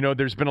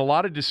 there's been a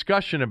lot of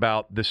discussion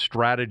about the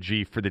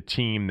strategy for the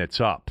team that's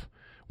up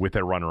with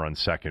a runner on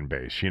second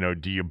base.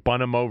 Do you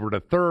bunt him over to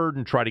third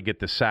and try to get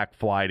the sac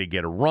fly to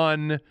get a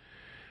run,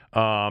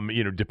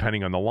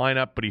 depending on the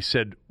lineup? But he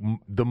said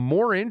the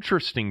more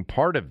interesting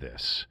part of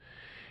this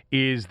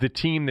is the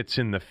team that's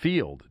in the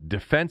field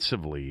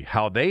defensively,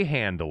 how they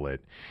handle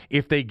it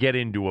if they get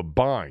into a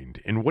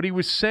bind. And what he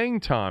was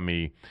saying,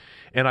 Tommy,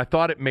 and I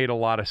thought it made a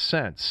lot of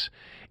sense,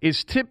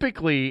 is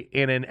typically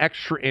in an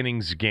extra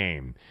innings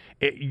game,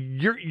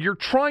 you're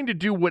trying to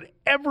do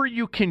whatever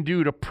you can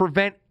do to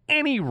prevent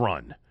any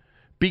run,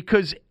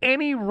 because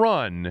any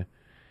run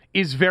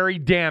is very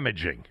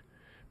damaging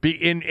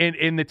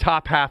in the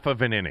top half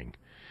of an inning.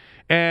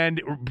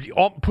 And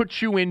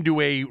puts you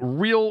into a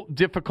real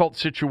difficult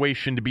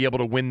situation to be able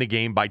to win the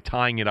game by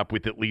tying it up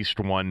with at least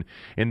one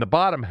in the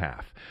bottom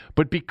half.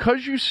 But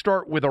because you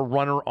start with a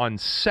runner on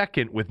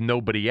second with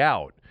nobody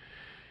out,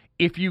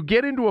 if you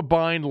get into a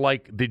bind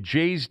like the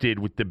Jays did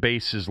with the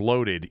bases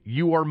loaded,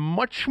 you are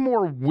much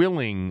more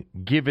willing,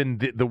 given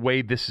the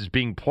way this is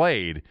being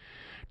played,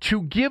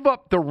 to give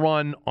up the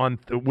run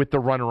with the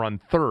runner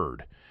on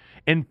third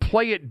and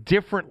play it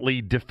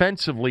differently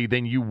defensively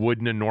than you would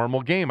in a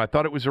normal game. I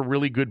thought it was a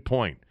really good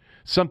point.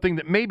 Something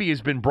that maybe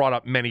has been brought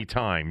up many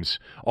times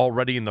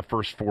already in the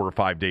first 4 or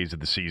 5 days of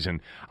the season.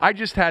 I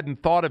just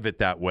hadn't thought of it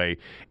that way.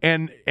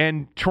 And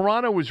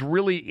Toronto was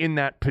really in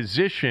that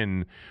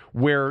position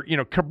where,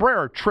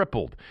 Cabrera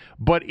tripled.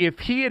 But if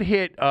he had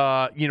hit,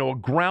 a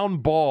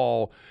ground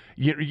ball,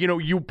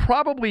 you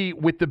probably,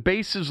 with the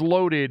bases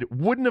loaded,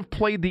 wouldn't have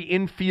played the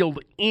infield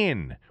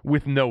in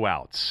with no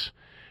outs,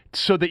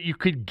 so that you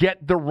could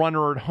get the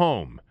runner at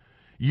home.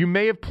 You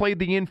may have played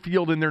the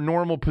infield in their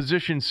normal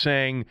position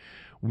saying,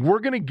 we're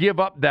going to give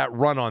up that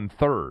run on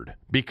third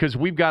because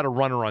we've got a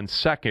runner on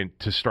second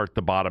to start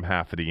the bottom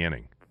half of the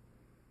inning.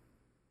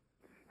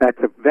 That's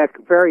a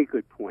very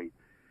good point,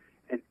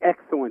 an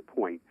excellent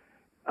point.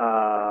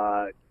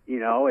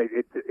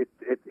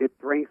 It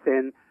brings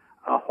in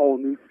a whole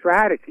new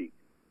strategy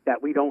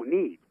that we don't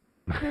need.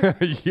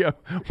 Yeah,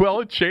 well,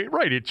 it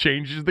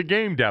changes the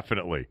game,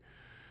 definitely.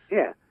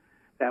 Yeah.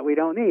 That we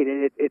don't need,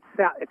 and it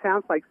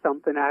sounds like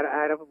something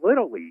out of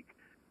Little League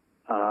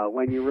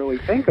when you really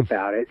think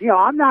about it.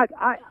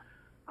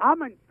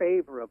 I'm in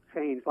favor of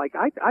change. Like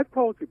I've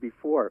told you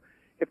before,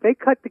 if they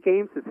cut the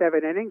games to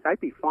 7 innings, I'd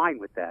be fine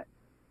with that.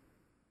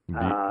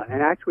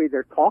 And actually,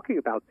 they're talking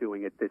about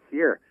doing it this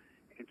year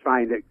and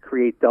trying to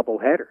create double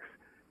headers.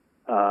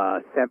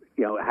 Have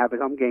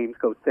some games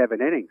go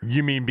 7 innings.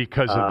 You mean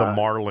because of the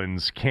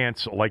Marlins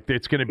cancel? Like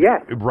it's going to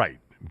be right.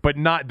 But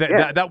not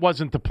that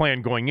wasn't the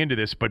plan going into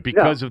this, but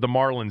because of the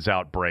Marlins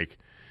outbreak,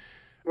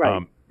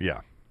 right?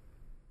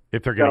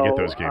 If they're going to get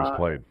those games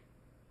played.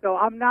 So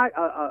I'm not,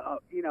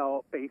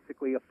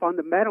 basically a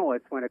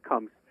fundamentalist when it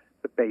comes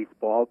to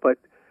baseball, but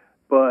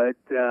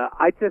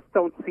I just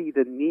don't see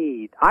the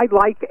need. I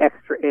like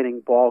extra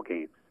inning ball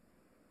games.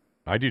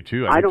 I do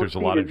too. I think there's a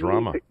lot of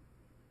drama.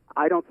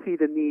 I don't see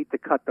the need to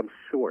cut them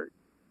short.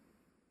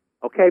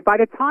 Okay, by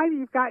the time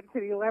you've gotten to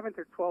the 11th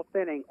or 12th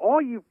inning,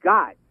 all you've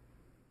got,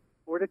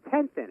 or the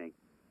 10th inning,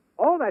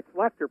 all that's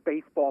left are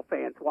baseball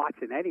fans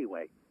watching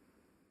anyway.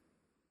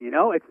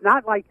 It's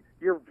not like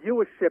your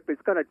viewership is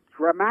going to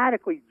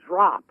dramatically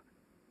drop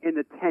in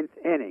the 10th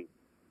inning.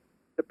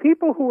 The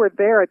people who are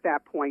there at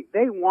that point,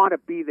 they want to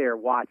be there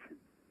watching.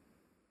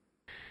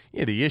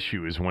 Yeah, the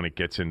issue is when it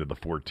gets into the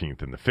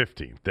 14th and the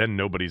 15th. Then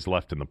nobody's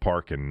left in the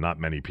park and not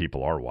many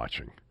people are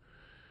watching.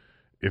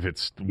 If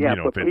it's, but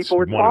if it's people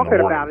were 1 in the talking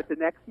morning. about it the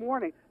next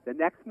morning. The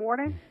next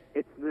morning,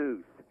 it's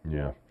news.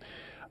 Yeah.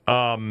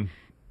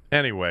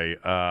 Anyway,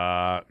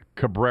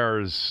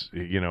 Cabrera's,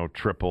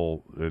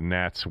 triple. The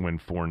Nats win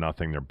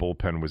 4-0. Their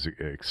bullpen was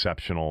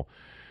exceptional.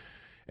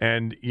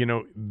 And,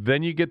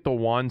 then you get the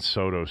Juan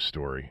Soto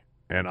story.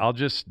 And I'll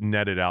just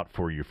net it out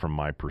for you from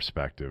my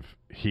perspective.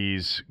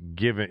 He's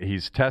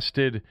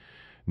tested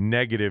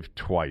negative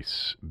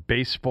twice.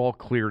 Baseball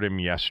cleared him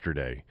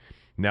yesterday.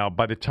 Now,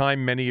 by the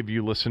time many of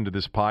you listen to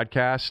this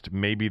podcast,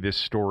 maybe this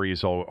story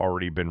has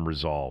already been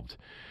resolved.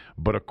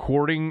 But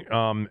according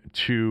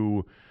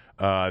to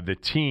the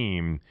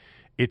team,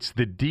 it's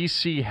the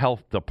D.C.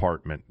 Health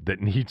Department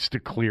that needs to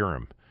clear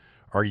him.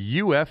 Are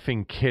you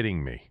effing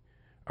kidding me?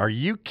 Are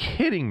you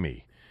kidding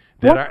me?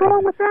 What's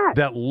wrong with that?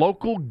 That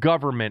local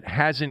government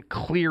hasn't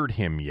cleared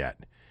him yet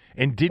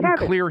and didn't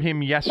clear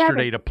him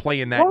yesterday to play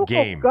in that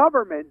game. Local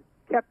government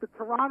kept the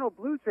Toronto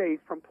Blue Jays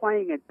from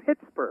playing in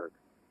Pittsburgh.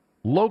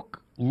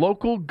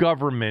 Local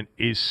government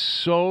is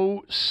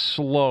so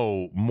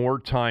slow more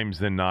times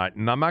than not,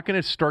 and I'm not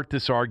going to start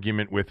this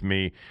argument with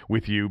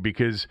you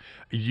because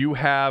you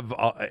have.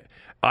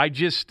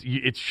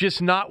 It's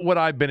just not what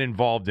I've been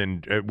involved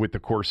in with the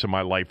course of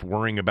my life,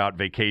 worrying about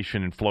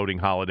vacation and floating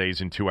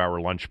holidays and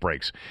 2-hour lunch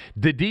breaks.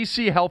 The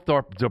D.C. Health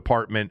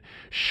Department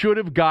should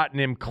have gotten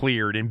him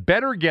cleared and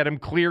better get him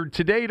cleared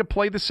today to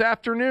play this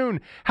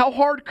afternoon. How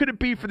hard could it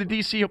be for the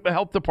D.C.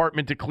 Health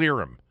Department to clear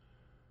him?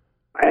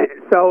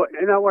 So,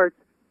 in other words,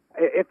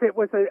 if it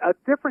was a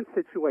different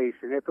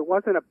situation, if it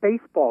wasn't a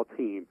baseball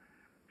team,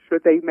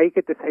 should they make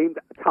it the same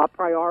top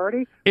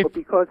priority? But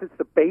because it's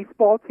the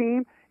baseball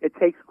team, it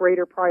takes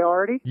greater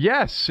priority?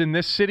 Yes, in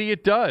this city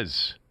it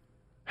does.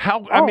 How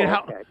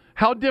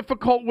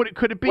difficult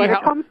could it be? When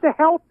it comes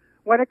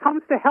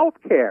to health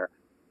care,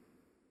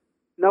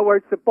 in other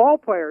words, the ball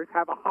players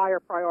have a higher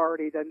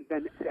priority than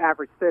the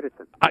average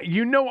citizen.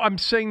 I'm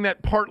saying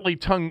that partly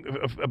tongue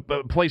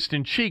placed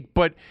in cheek,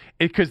 but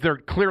because they're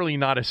clearly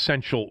not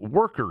essential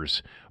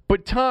workers.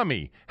 But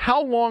Tommy,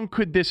 how long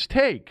could this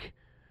take?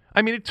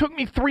 I mean, it took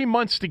me 3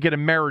 months to get a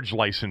marriage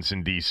license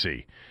in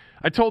D.C.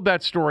 I told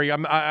that story.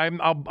 I'm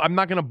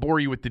not going to bore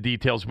you with the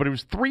details, but it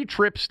was 3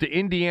 trips to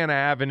Indiana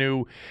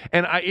Avenue,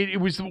 and it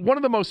was one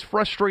of the most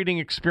frustrating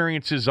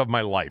experiences of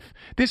my life.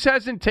 This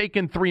hasn't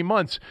taken 3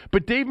 months,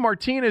 but Dave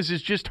Martinez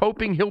is just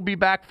hoping he'll be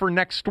back for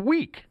next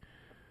week.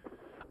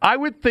 I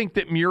would think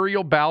that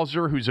Muriel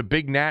Bowser, who's a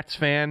big Nats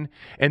fan,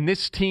 and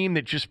this team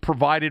that just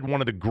provided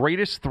one of the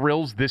greatest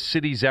thrills this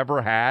city's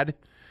ever had,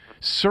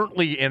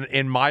 certainly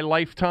in my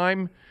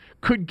lifetime,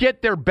 could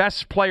get their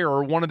best player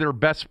or one of their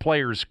best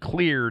players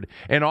cleared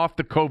and off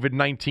the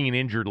COVID-19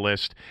 injured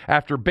list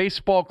after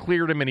baseball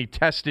cleared him and he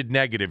tested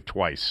negative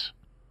twice.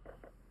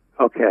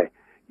 Okay.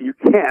 You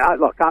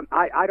can't. Look,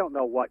 I don't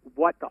know what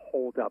the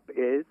holdup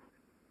is,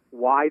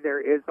 why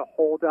there is a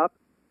holdup,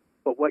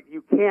 but what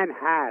you can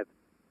have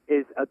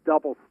is a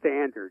double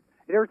standard.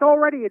 There's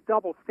already a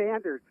double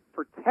standard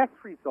for test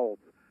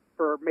results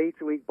for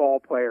Major League ball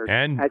players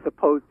as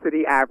opposed to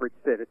the average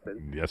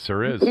citizen. Yes,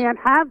 there is. You can't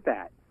have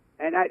that.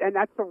 And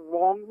that's a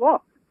wrong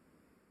look.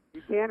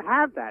 You can't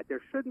have that.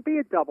 There shouldn't be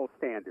a double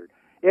standard.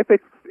 If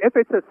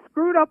it's a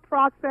screwed up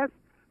process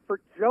for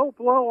Joe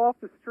Blow off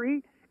the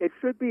street, it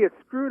should be a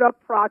screwed up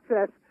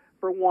process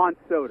for Juan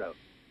Soto.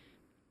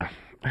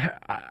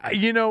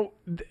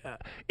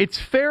 It's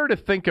fair to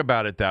think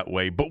about it that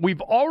way, but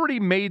we've already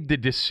made the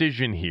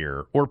decision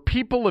here, or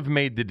people have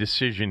made the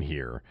decision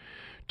here,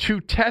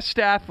 to test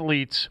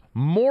athletes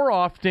more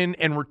often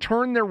and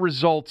return their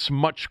results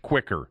much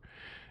quicker.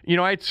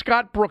 I had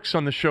Scott Brooks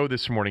on the show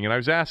this morning, and I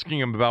was asking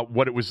him about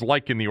what it was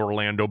like in the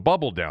Orlando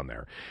bubble down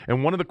there.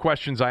 And one of the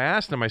questions I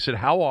asked him, I said,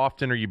 how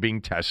often are you being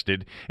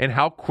tested, and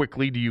how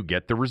quickly do you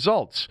get the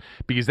results?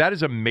 Because that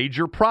is a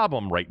major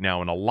problem right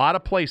now in a lot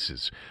of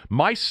places.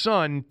 My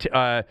son took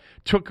a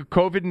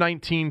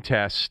COVID-19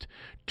 test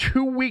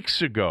 2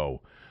 weeks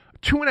ago,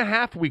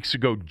 2.5 weeks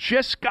ago,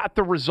 just got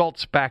the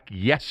results back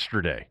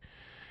yesterday.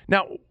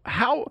 Now,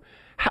 how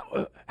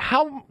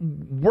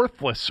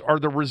worthless are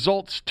the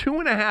results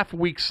 2.5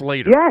 weeks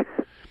later?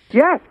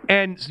 Yes.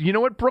 And you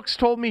know what Brooks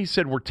told me? He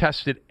said, we're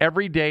tested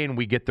every day and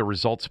we get the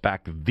results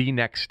back the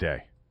next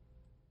day.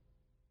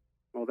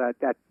 Well,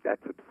 that's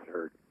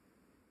absurd.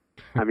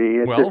 I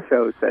mean, it just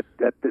shows that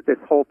this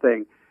whole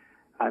thing,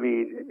 I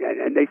mean,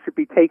 and they should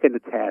be taking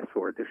the task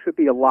for it. There should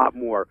be a lot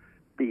more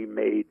being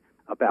made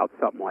about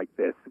something like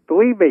this.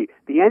 Believe me,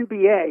 the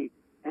NBA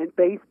and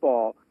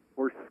baseball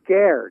were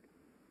scared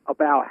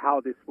about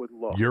how this would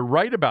look. You're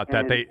right about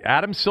that.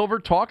 Adam Silver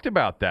talked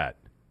about that.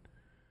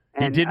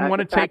 He didn't want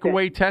to take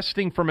away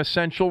testing from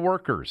essential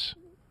workers.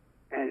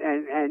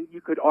 And you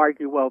could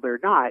argue, well,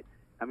 they're not.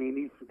 I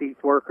mean, these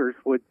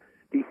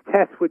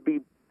tests would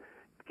be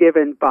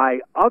given by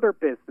other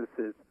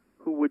businesses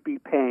who would be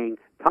paying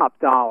top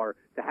dollar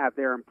to have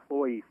their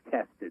employees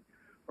tested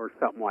or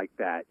something like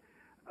that.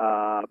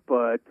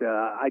 But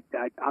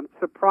I'm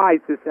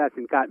surprised this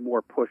hasn't gotten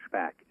more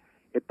pushback.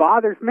 It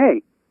bothers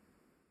me.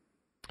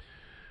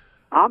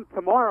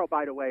 Tomorrow,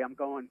 by the way, I'm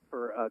going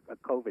for a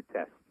COVID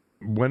test.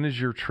 When is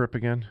your trip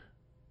again?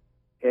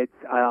 It's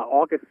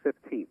August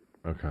 15th.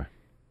 Okay.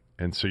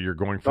 And so you're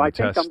going for the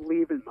test? I think I'm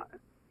leaving.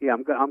 Yeah,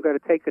 I'm going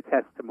to take a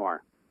test tomorrow.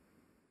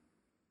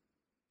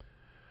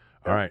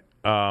 All right.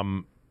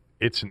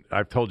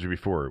 I've told you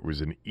before, it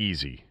was an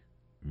easy,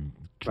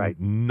 right,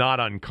 not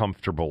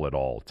uncomfortable at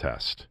all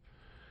test.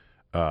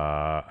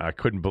 I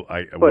couldn't. But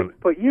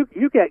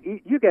you get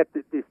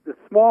the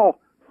small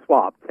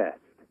swab test.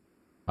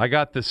 I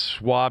got the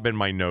swab in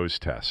my nose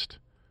test.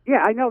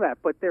 Yeah, I know that,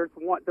 but there's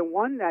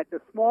the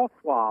small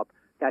swab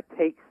that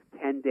takes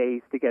 10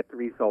 days to get the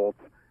results.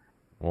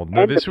 Well,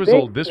 no, this was a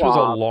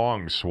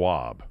long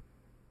swab.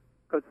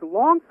 Because the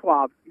long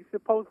swab, you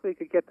supposedly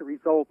could get the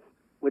results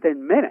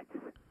within minutes.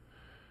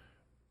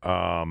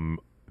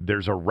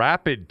 There's a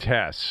rapid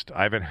test.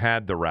 I haven't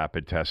had the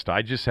rapid test.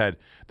 I just had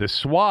the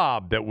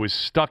swab that was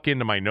stuck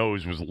into my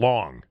nose was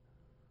long.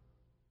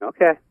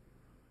 Okay.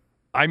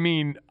 I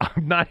mean,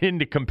 I'm not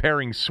into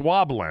comparing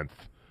swab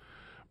length,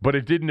 but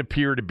it didn't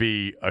appear to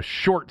be a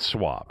short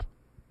swab.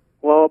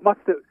 Well, it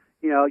must have.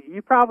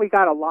 You probably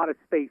got a lot of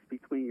space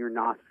between your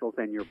nostrils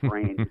and your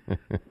brain.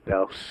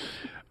 So,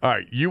 all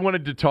right, you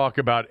wanted to talk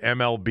about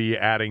MLB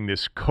adding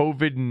this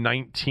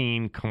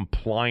COVID-19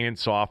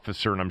 compliance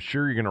officer, and I'm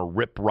sure you're going to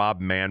rip Rob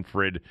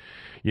Manfred.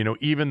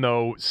 Even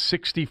though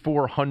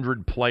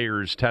 6,400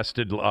 players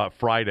tested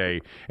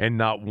Friday and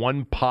not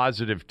one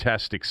positive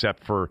test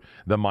except for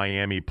the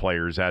Miami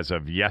players as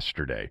of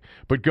yesterday.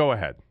 But go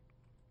ahead.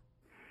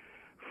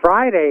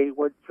 Friday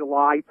was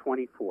July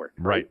 24th.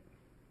 Right.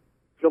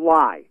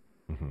 July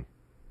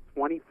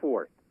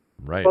 24th.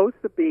 Right.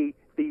 Supposed to be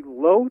the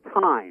low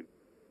time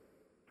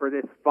for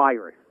this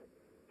virus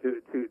to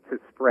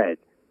spread.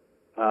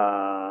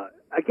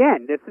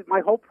 Again, this is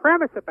my whole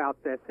premise about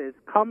this is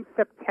come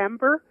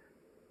September,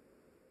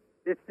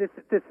 this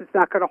is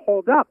not going to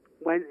hold up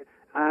when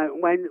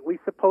we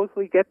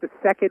supposedly get the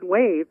second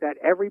wave that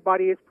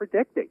everybody is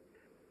predicting.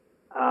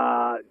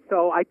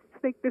 So I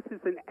think this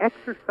is an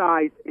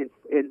exercise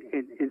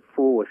in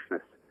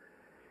foolishness.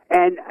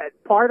 And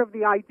part of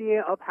the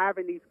idea of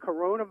having these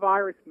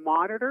coronavirus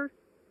monitors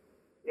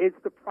is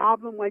the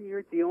problem when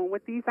you're dealing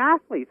with these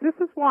athletes. This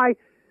is why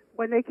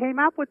when they came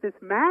up with this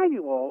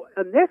manual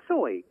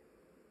initially,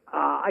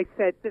 I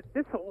said that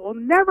this will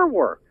never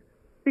work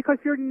because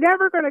you're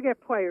never going to get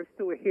players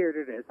to adhere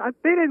to this.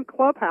 I've been in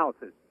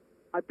clubhouses.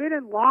 I've been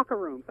in locker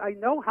rooms. I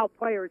know how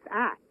players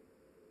act.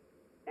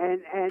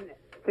 And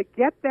to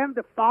get them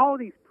to follow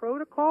these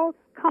protocols,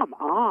 come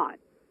on.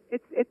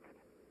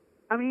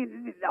 I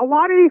mean, a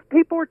lot of these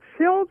people are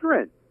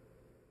children.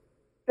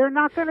 They're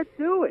not going to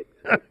do it.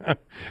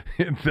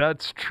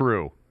 That's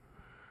true.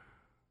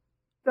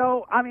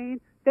 So, I mean,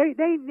 they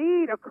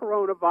need a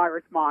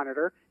coronavirus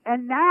monitor.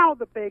 And now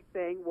the big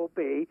thing will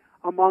be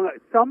among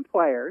some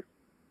players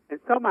and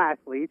some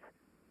athletes,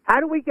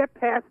 how do we get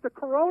past the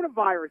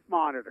coronavirus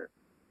monitor?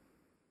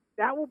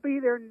 That will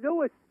be their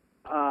newest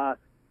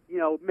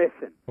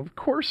mission. Of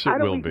course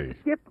it will be.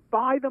 Skip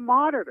by the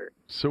monitor.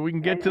 So we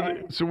can get to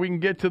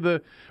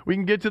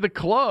the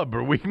club,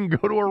 or we can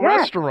go to a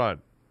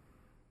restaurant.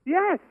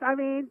 Yes, I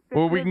mean,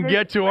 or we can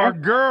get to our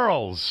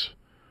girls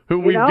who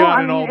we've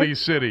got in all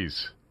these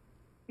cities.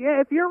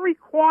 Yeah, if you're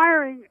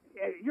requiring,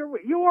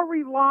 you are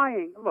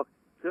relying. Look,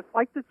 just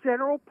like the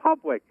general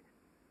public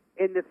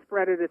in the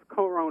spread of this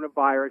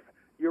coronavirus,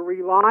 you're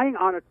relying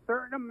on a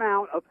certain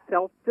amount of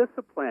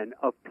self-discipline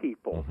of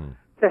people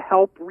to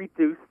help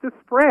reduce the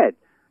spread.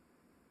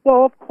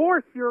 Well, of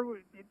course,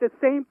 the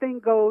same thing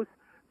goes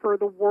for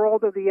the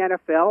world of the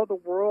NFL, the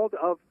world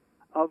of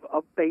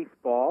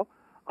baseball,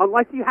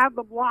 unless you have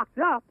them locked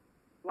up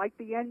like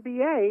the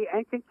NBA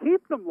and can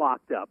keep them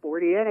locked up, or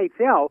the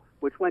NHL,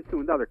 which went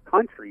to another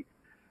country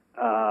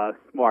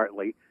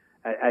smartly,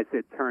 as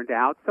it turned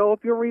out. So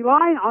if you're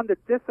relying on the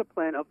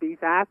discipline of these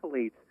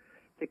athletes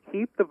to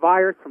keep the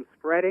virus from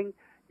spreading,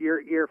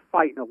 you're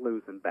fighting a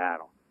losing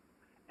battle.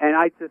 And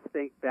I just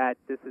think that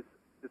this is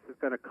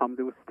going to come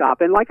to a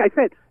stop. And like I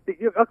said,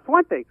 that's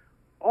one thing.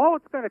 All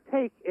it's going to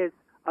take is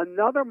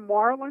another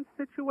Marlins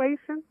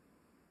situation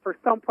for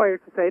some players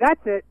to say,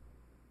 that's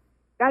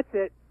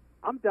it,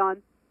 I'm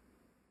done.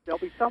 There'll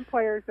be some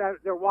players that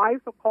their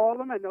wives will call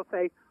them and they'll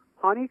say,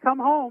 honey, come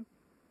home.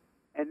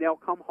 And they'll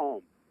come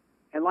home.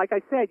 And like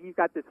I said, you've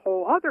got this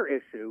whole other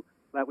issue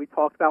that we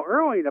talked about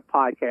earlier in the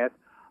podcast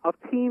of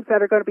teams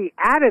that are going to be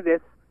out of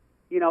this,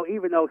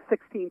 even though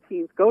 16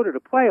 teams go to the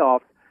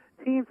playoffs,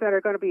 teams that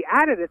are going to be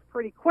out of this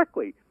pretty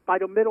quickly by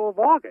the middle of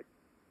August.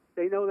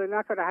 They know they're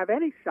not going to have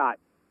any shot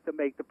to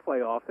make the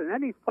playoffs. And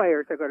then these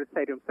players are going to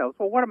say to themselves,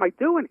 well, what am I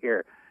doing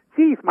here?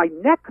 Geez, my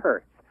neck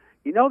hurts.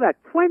 That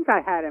twinge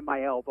I had in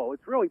my elbow,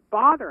 it's really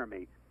bothering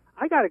me.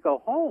 I got to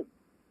go home.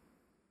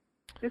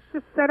 It's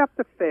just set up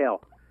to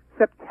fail.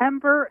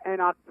 September and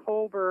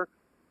October,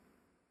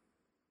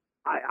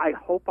 I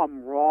hope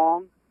I'm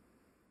wrong,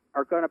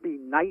 are going to be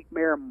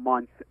nightmare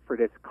months for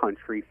this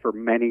country for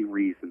many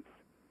reasons.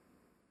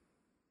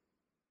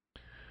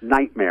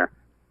 Nightmare.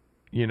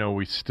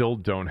 We still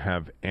don't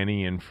have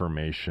any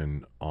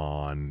information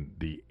on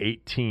the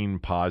 18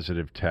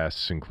 positive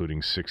tests,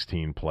 including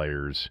 16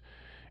 players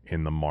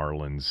in the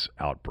Marlins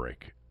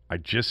outbreak. I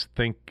just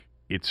think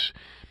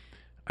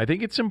I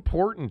think it's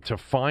important to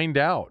find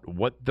out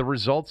what the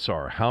results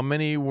are. How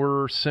many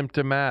were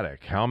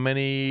symptomatic? How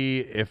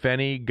many, if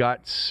any,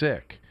 got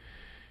sick?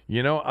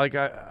 You know, like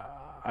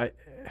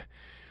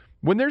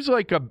when there's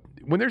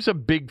a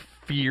big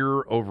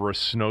fear over a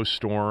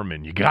snowstorm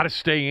and you got to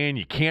stay in,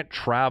 you can't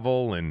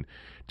travel, and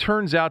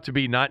turns out to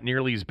be not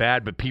nearly as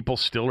bad, but people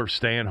still are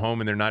staying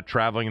home and they're not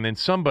traveling, and then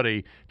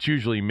somebody, it's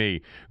usually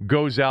me,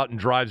 goes out and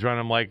drives around.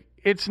 I'm like,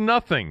 it's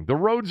nothing. The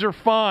roads are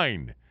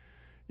fine.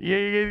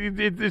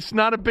 It's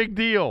not a big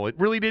deal. It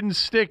really didn't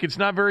stick. It's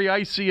not very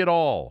icy at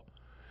all.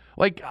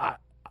 Like,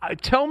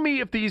 tell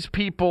me if these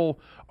people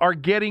are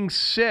getting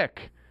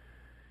sick,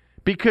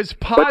 because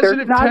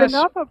positive tests.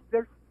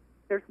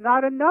 There's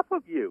not enough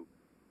of you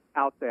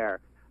out there.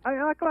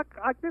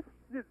 This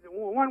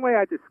one way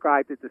I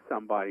described it to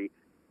somebody.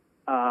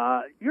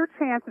 Your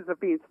chances of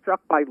being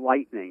struck by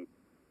lightning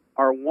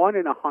are 1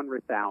 in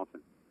 100,000.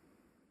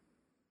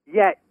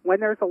 Yet,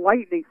 when there's a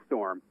lightning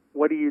storm,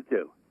 what do?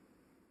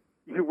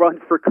 You run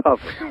for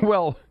cover.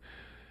 Well,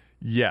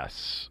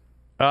 yes.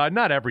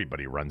 Not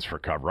everybody runs for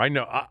cover. I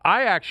know.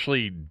 I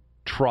actually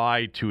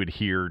try to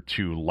adhere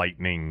to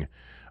lightning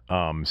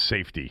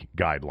safety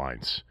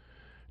guidelines.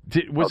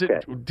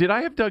 Did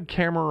I have Doug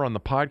Kammerer on the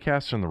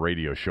podcast or on the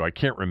radio show? I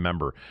can't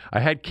remember. I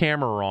had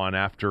Kammerer on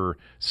after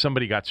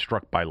somebody got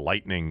struck by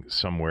lightning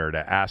somewhere to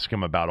ask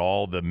him about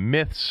all the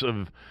myths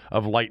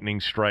of lightning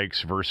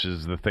strikes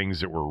versus the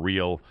things that were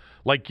real.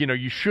 Like, you know,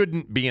 you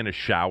shouldn't be in a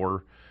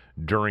shower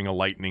during a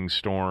lightning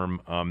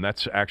storm.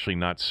 That's actually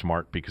not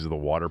smart because of the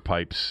water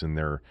pipes and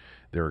their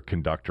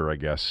conductor, I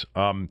guess.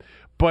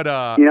 But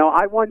I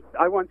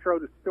once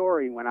wrote a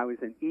story when I was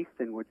in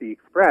Easton with the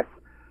Express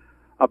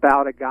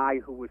about a guy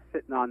who was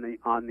sitting on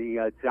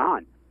the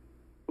John,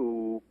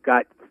 who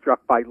got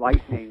struck by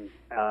lightning,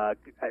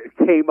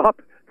 came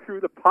up through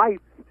the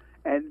pipes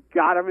and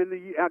got him in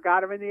the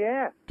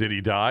ass. Did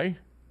he die?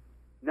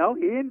 No,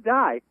 he didn't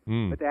die,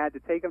 but they had to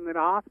take him to the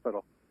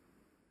hospital.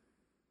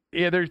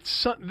 Yeah, there's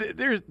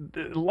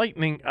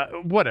lightning.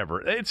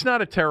 Whatever. It's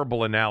not a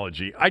terrible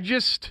analogy.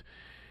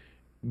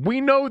 We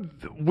know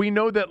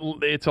that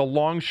it's a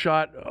long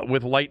shot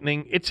with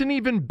lightning. It's an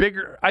even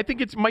bigger. I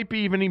think it might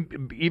be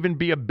even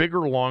be a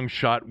bigger long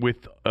shot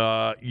with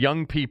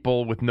young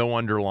people with no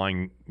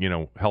underlying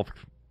health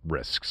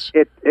risks.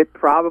 It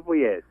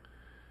probably is,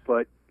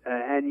 but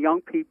and young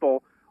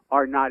people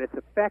are not as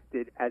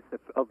affected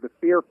of the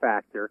fear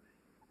factor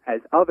as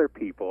other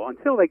people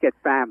until they get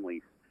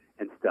families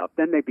and stuff.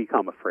 Then they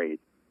become afraid.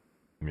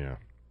 Yeah.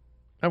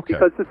 Okay.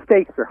 Because the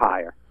stakes are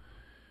higher.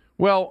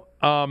 Well,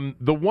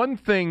 the one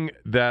thing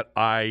that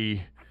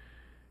I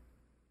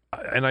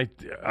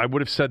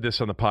would have said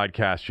this on the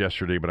podcast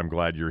yesterday, but I'm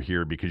glad you're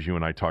here because you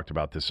and I talked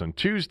about this on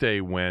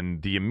Tuesday, when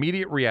the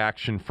immediate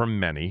reaction from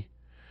many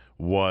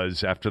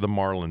was after the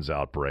Marlins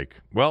outbreak.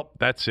 Well,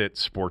 that's it.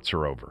 Sports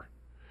are over.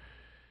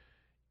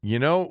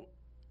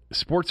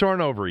 Sports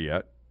aren't over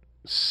yet.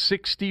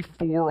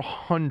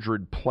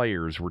 6,400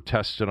 players were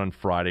tested on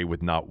Friday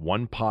with not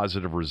one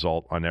positive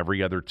result on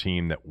every other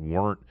team that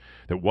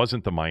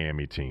wasn't the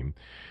Miami team.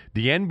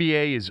 The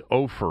NBA is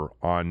over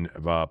on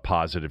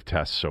positive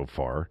tests so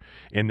far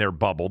in their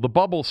bubble. The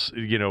bubble,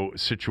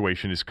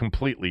 situation is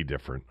completely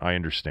different. I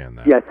understand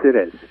that. Yes, it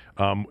is.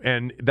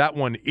 And that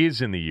one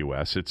is in the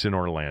U.S. It's in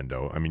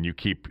Orlando. I mean, you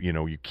keep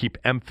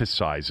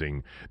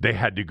emphasizing they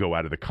had to go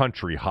out of the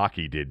country.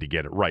 Hockey did to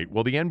get it right.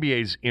 Well, the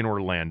NBA's in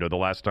Orlando. The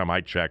last time I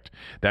checked,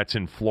 that's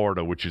in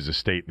Florida, which is a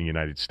state in the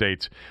United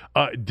States.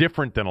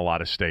 Different than a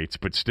lot of states,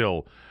 but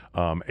still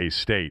a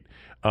state.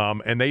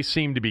 And they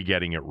seem to be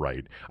getting it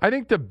right. I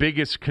think the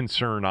biggest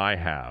concern I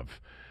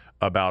have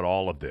about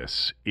all of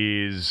this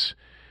is,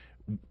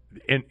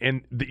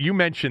 and you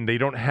mentioned they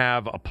don't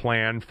have a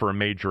plan for a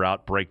major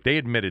outbreak. They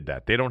admitted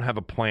that. They don't have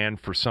a plan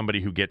for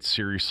somebody who gets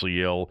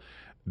seriously ill.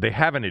 They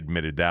haven't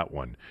admitted that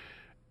one.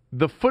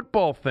 The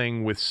football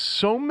thing, with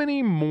so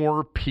many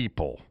more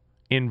people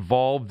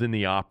involved in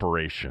the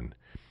operation,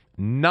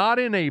 not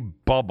in a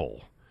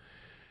bubble,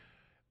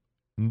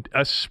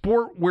 a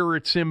sport where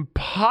it's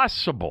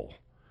impossible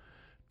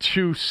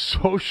to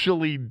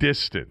socially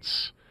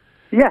distance.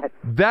 Yes.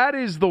 That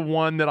is the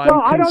one that I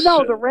don't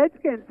know. The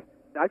Redskins,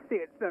 I see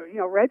it. So,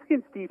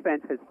 Redskins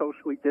defense has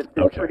socially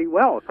distanced pretty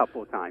well a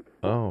couple of times.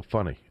 Oh,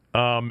 funny.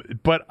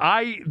 But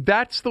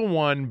that's the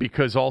one,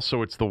 because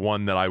also it's the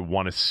one that I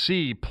want to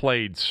see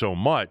played so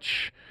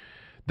much.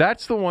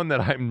 That's the one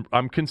that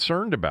I'm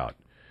concerned about.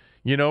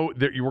 We're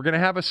going to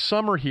have a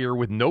summer here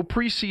with no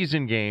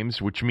preseason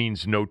games, which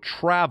means no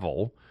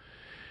travel.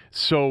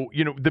 So,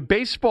 the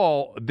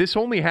baseball, this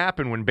only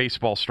happened when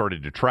baseball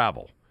started to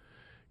travel,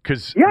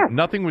 because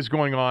nothing was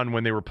going on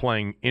when they were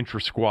playing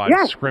intra-squad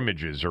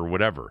scrimmages or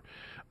whatever.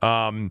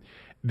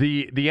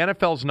 The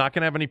NFL's not going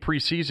to have any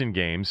preseason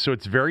games, so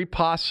it's very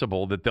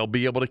possible that they'll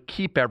be able to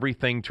keep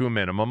everything to a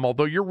minimum,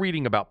 although you're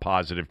reading about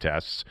positive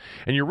tests,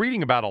 and you're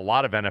reading about a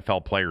lot of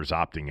NFL players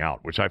opting out,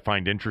 which I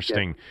find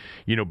interesting.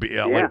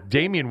 Like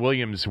Damian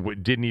Williams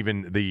didn't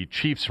even – the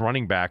Chiefs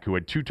running back who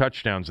had 2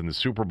 touchdowns in the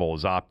Super Bowl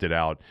has opted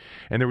out,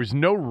 and there was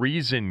no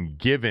reason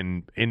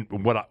given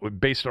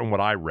based on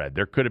what I read.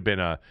 There could have been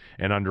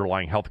an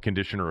underlying health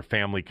condition or a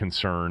family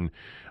concern.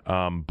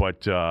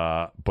 But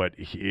the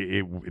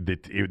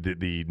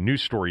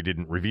news story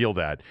didn't reveal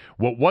that.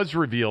 What was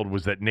revealed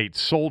was that Nate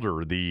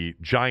Solder, the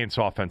Giants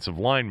offensive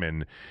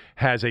lineman,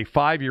 has a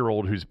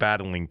 5-year-old who's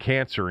battling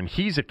cancer, and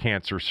he's a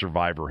cancer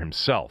survivor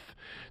himself.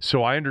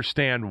 So I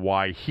understand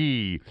why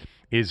he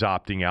is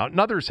opting out, and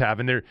others have.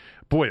 And a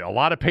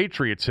lot of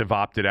Patriots have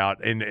opted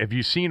out. And have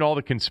you seen all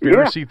the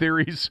conspiracy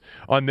theories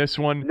on this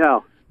one?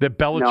 No. That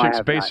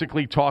Belichick's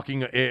basically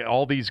talking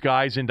all these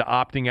guys into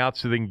opting out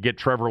so they can get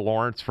Trevor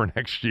Lawrence for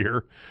next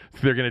year.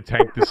 So they're going to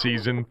tank the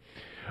season.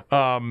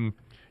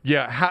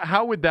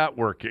 How would that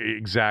work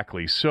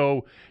exactly?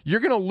 So you're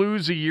going to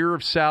lose a year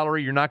of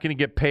salary. You're not going to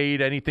get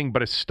paid anything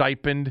but a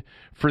stipend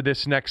for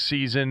this next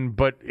season,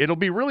 but it'll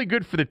be really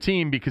good for the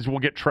team because we'll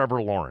get Trevor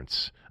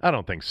Lawrence. I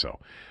don't think so.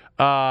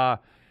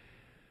 But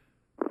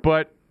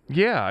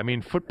yeah, I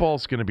mean,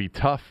 football's going to be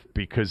tough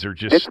because they're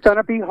just... It's going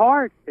to be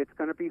hard. It's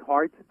going to be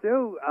hard to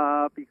do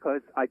because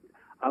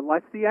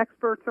unless the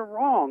experts are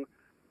wrong,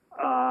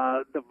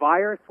 the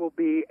virus will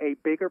be a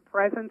bigger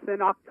presence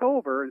in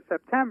October and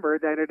September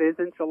than it is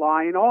in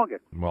July and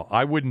August. Well,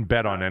 I wouldn't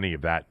bet on any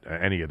of that,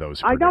 any of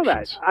those predictions. I know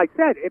that. I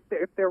said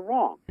if they're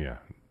wrong. Yeah,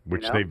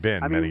 which they've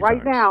been many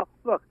times.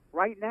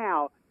 Right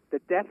now, the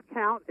death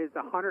count is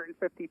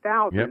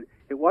 150,000. Yep.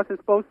 It wasn't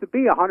supposed to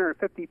be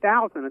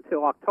 150,000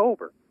 until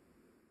October.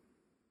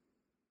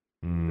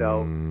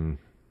 So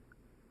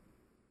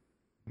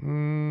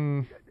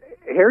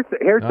here's the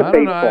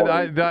baseball.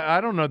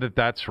 I don't know that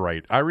that's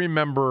right. I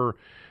remember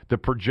the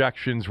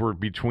projections were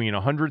between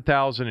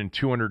 100,000 and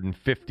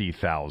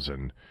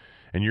 250,000,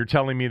 and you're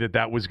telling me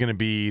that was going to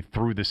be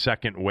through the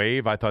second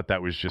wave? I thought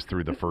that was just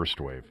through the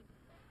first wave.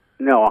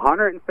 No,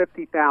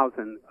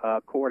 150,000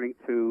 according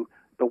to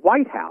the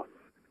White House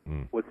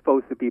was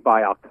supposed to be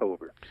by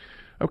October.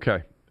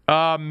 Okay.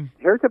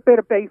 Here's a bit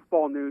of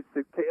baseball news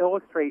to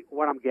illustrate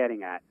what I'm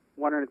getting at.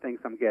 One of the things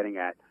I'm getting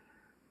at,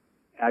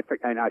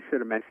 and I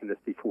should have mentioned this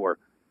before,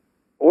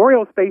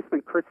 Orioles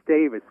baseman Chris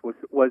Davis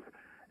was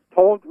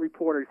told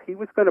reporters he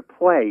was going to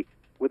play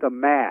with a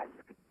mask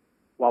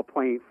while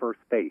playing first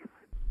base.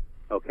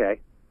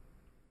 Okay?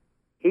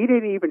 He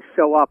didn't even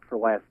show up for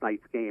last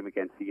night's game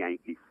against the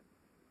Yankees.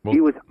 Well, he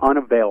was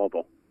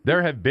unavailable.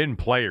 There have been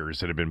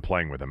players that have been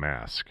playing with a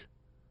mask.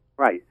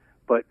 Right.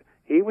 But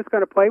he was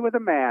going to play with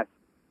a mask.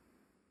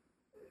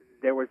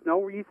 There was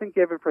no reason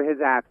given for his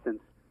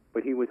absence,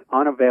 but he was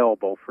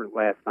unavailable for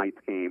last night's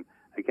game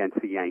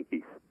against the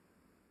Yankees.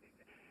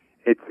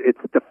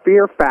 It's the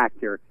fear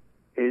factor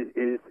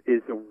is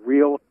a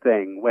real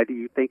thing, whether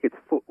you think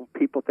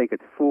people think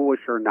it's foolish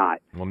or not.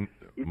 Well,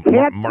 you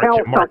can't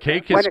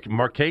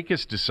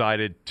Markakis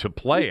decided to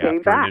play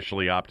after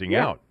initially opting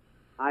out.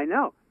 I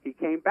know. He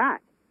came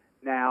back.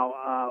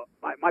 Now,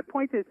 my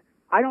point is,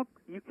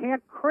 you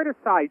can't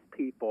criticize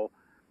people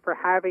for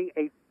having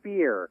a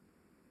fear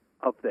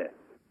of this.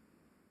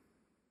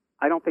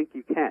 I don't think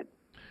you can.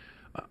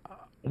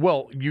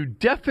 Well, you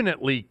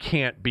definitely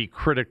can't be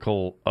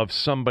critical of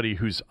somebody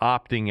who's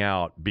opting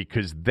out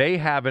because they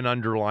have an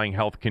underlying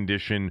health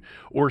condition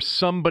or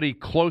somebody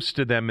close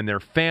to them in their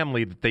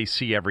family that they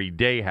see every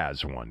day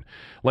has one.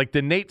 Like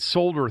the Nate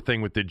Solder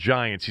thing with the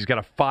Giants, he's got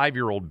a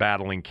 5-year-old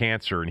battling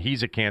cancer, and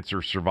he's a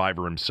cancer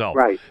survivor himself.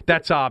 Right.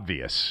 That's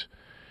obvious.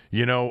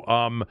 You know,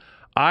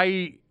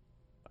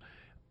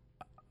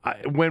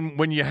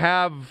 when you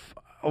have,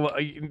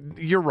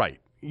 you're right.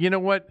 You know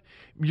what?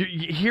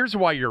 Here's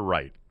why you're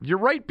right. You're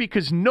right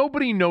because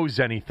nobody knows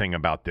anything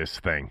about this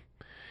thing.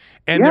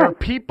 And there are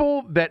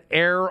people that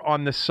err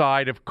on the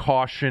side of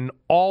caution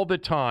all the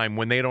time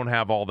when they don't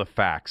have all the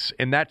facts.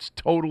 And that's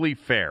totally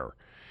fair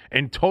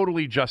and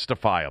totally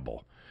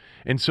justifiable.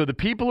 And so the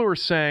people who are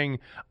saying,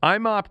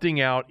 I'm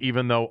opting out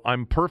even though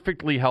I'm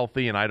perfectly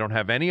healthy and I don't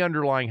have any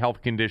underlying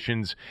health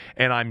conditions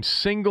and I'm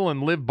single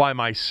and live by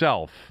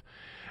myself,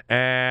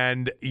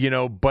 and,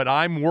 but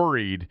I'm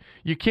worried.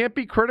 You can't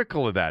be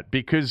critical of that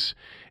because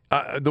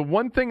the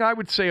one thing I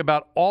would say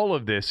about all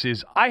of this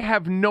is I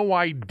have no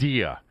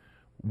idea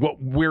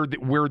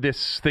where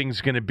this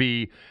thing's going to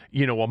be,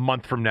 a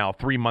month from now,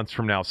 3 months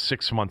from now,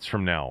 6 months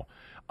from now.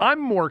 I'm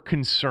more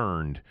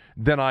concerned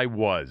than I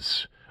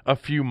was a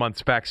few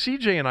months back.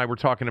 CJ and I were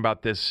talking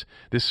about this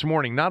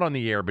morning, not on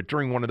the air, but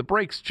during one of the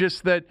breaks,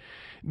 just that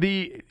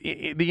the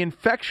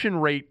infection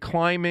rate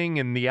climbing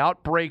and the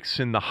outbreaks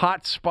and the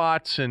hot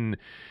spots and,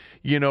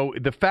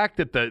 the fact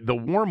that the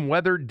warm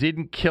weather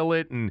didn't kill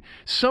it and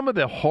some of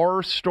the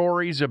horror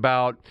stories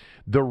about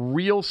the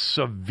real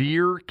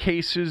severe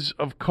cases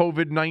of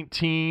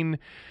COVID-19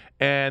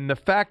 and the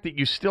fact that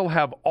you still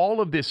have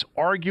all of this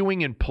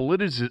arguing and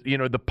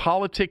the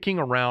politicking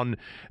around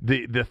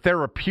the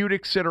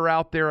therapeutics that are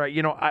out there.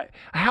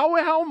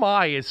 How am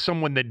I, as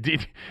someone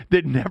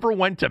that never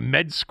went to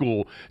med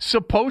school,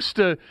 supposed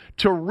to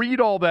read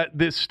all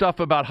this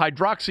stuff about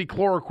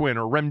hydroxychloroquine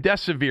or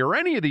remdesivir or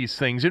any of these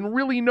things and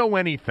really know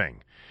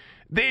anything?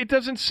 It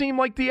doesn't seem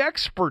like the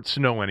experts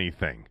know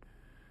anything.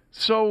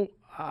 So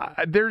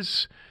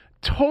there's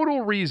total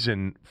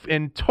reason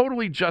and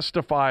totally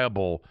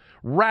justifiable,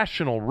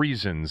 rational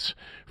reasons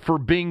for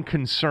being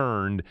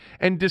concerned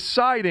and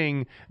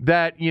deciding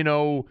that,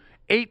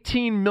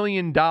 $18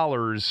 million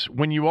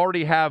when you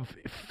already have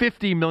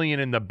 $50 million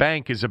in the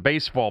bank as a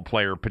baseball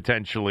player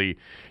potentially,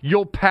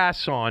 you'll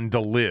pass on to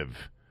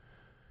live.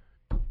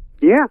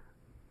 Yeah,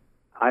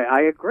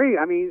 I agree.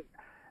 I mean,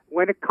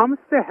 when it comes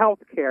to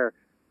healthcare,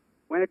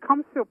 when it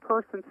comes to a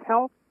person's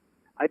health,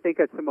 I think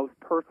it's the most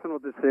personal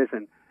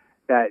decision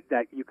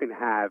that you can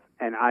have,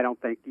 and I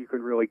don't think you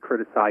can really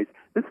criticize.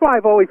 This is why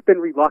I've always been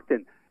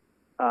reluctant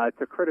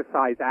to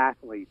criticize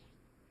athletes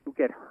who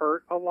get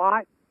hurt a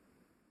lot,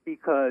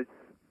 because,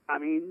 I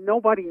mean,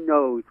 nobody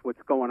knows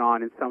what's going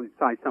on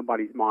inside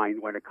somebody's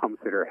mind when it comes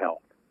to their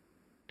health.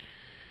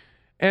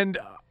 And,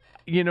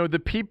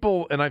 the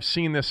people, and I've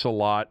seen this a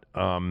lot,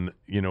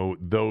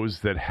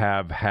 those that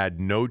have had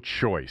no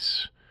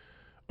choice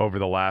over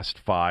the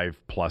last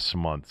 5+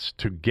 months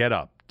to get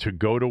up, to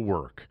go to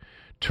work,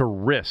 to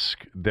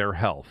risk their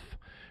health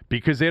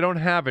because they don't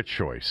have a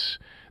choice.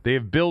 They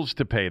have bills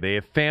to pay. They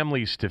have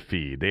families to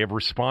feed. They have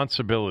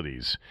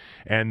responsibilities.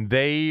 And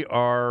they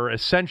are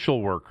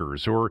essential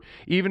workers. Or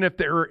even if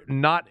they're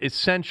not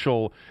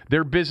essential,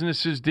 their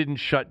businesses didn't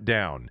shut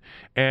down.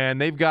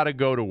 And they've got to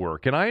go to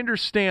work. And I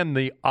understand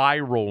the eye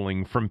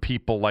rolling from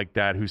people like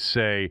that who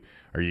say,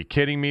 are you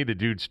kidding me? The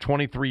dude's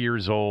 23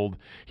 years old.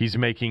 He's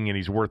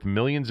worth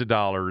millions of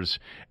dollars,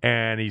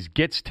 and he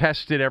gets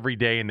tested every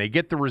day, and they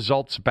get the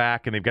results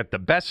back, and they've got the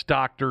best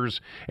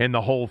doctors and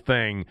the whole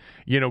thing.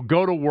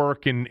 Go to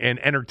work and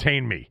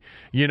entertain me.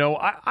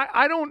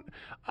 I'm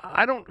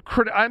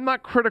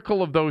not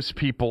critical of those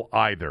people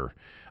either.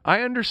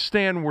 I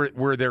understand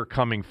where they're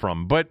coming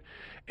from, but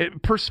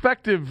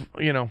perspective,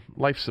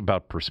 life's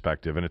about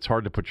perspective, and it's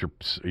hard to put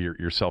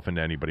yourself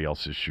into anybody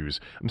else's shoes.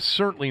 I'm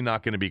certainly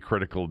not going to be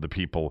critical of the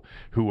people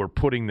who are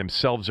putting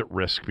themselves at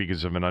risk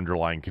because of an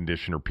underlying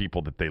condition or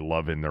people that they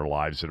love in their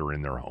lives that are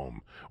in their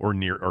home or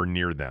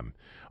near them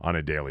on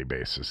a daily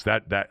basis.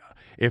 That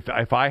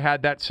if I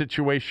had that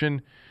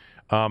situation,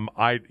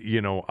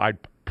 I'd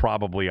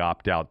probably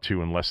opt out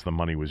too, unless the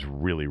money was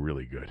really,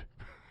 really good.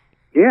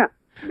 Yeah,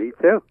 me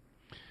too.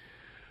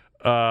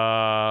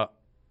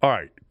 All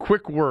right,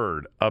 quick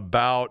word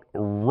about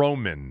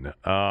Roman.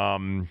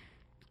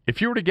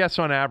 If you were to guess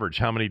on average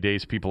how many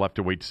days people have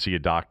to wait to see a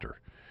doctor,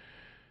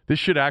 this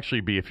should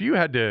actually be, if you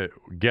had to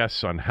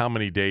guess on how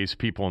many days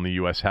people in the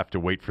U.S. have to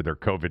wait for their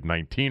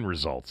COVID-19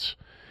 results,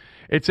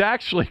 it's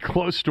actually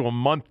close to a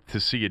month to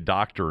see a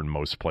doctor in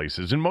most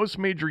places. In most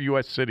major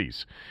U.S.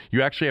 cities,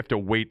 you actually have to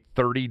wait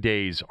 30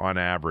 days on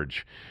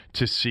average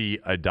to see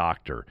a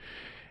doctor.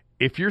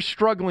 If you're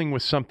struggling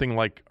with something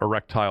like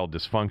erectile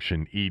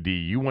dysfunction, ED,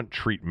 you want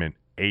treatment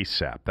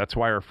ASAP. That's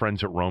why our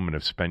friends at Roman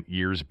have spent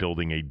years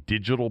building a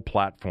digital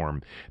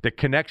platform that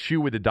connects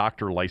you with a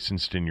doctor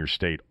licensed in your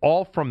state,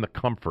 all from the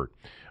comfort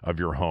of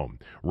your home.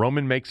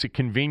 Roman makes it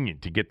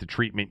convenient to get the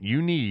treatment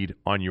you need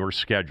on your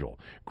schedule.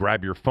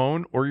 Grab your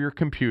phone or your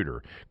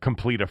computer.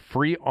 Complete a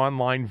free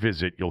online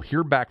visit. You'll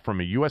hear back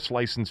from a U.S.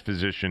 licensed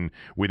physician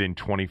within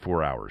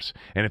 24 hours.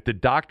 And if the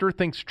doctor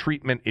thinks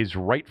treatment is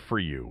right for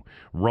you,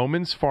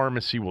 Roman's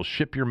Pharmacy will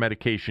ship your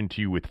medication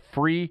to you with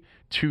free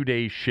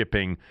 2-day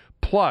shipping.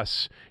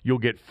 Plus, you'll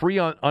get free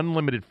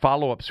unlimited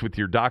follow-ups with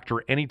your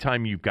doctor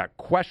anytime you've got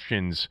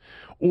questions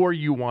or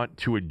you want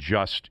to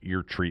adjust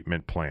your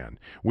treatment plan.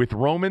 With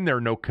Roman, there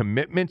are no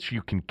commitments.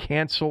 You can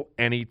cancel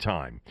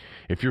anytime.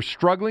 If you're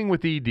struggling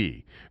with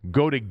ED,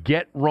 go to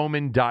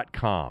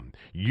GetRoman.com.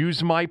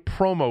 Use my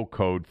promo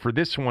code. For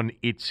this one,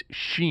 it's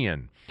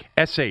Sheehan,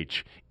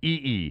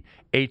 SHEEHAN,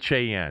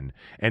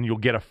 and you'll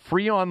get a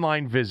free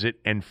online visit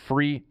and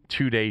free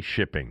 2-day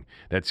shipping.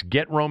 That's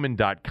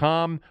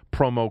GetRoman.com,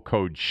 promo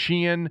code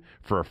Sheehan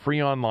for a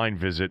free online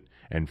visit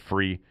and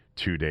free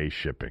 2-day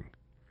shipping.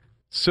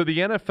 So the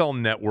NFL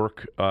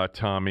Network,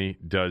 Tommy,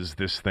 does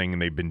this thing,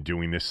 and they've been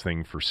doing this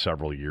thing for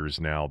several years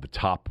now. The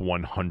top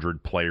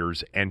 100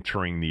 players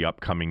entering the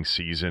upcoming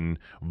season,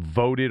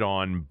 voted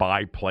on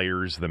by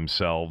players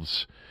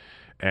themselves.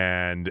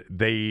 And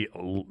they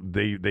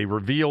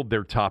revealed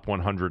their top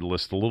 100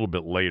 list a little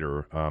bit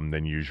later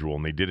than usual,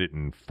 and they did it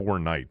in 4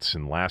 nights.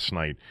 And last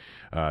night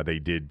they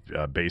did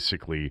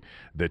basically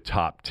the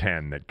top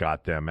 10 that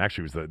got them.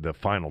 Actually, it was the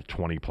final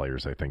 20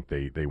 players I think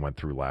they went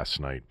through last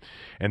night.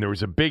 And there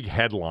was a big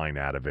headline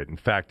out of it. In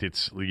fact,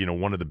 it's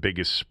one of the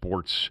biggest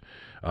sports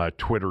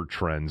Twitter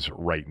trends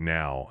right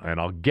now.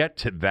 And I'll get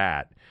to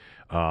that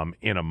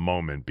in a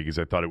moment because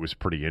I thought it was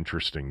pretty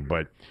interesting.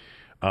 But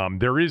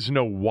There is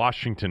no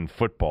Washington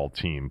football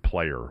team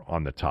player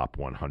on the top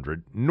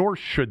 100, nor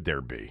should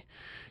there be.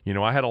 You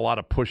know, I had a lot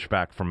of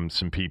pushback from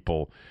some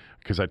people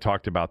because I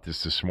talked about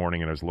this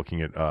morning, and I was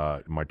looking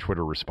at my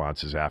Twitter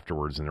responses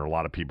afterwards, and there are a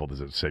lot of people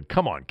that said,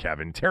 come on,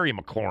 Kevin, Terry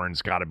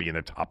McLaurin's got to be in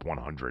the top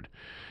 100.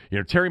 You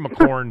know, Terry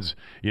McLaurin's,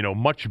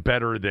 much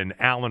better than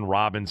Allen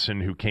Robinson,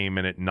 who came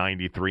in at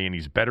 93, and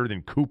he's better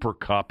than Cooper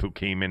Kupp, who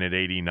came in at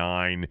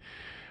 89.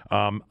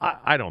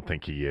 I don't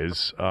think he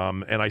is,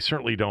 and I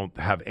certainly don't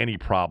have any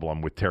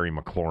problem with Terry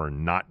McLaurin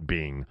not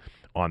being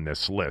on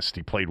this list.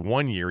 He played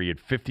 1 year. He had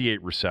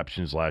 58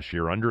 receptions last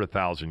year, under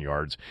 1,000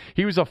 yards.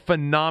 He was a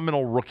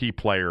phenomenal rookie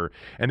player,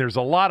 and there's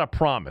a lot of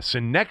promise.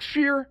 And next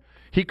year,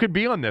 he could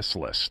be on this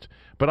list.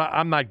 But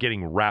I'm not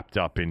getting wrapped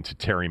up into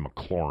Terry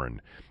McLaurin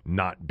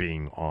not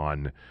being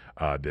on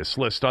this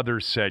list.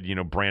 Others said,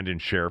 Brandon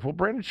Sheriff. Well,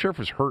 Brandon Sheriff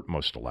was hurt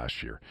most of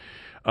last year.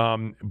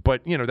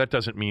 But, that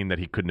doesn't mean that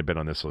he couldn't have been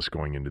on this list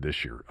going into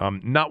this year.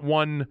 Not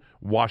one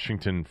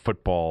Washington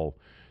football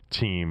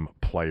team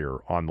player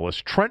on the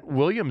list. Trent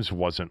Williams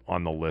wasn't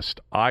on the list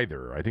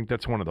either. I think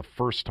that's one of the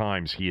first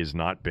times he has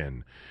not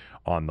been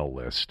on the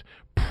list.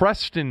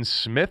 Preston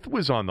Smith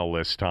was on the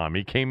list, Tom.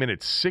 He came in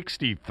at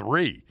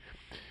 63.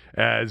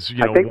 I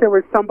think there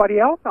was somebody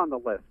else on the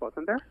list,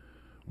 wasn't there?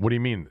 What do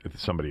you mean,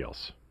 somebody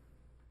else?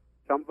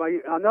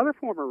 Another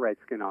former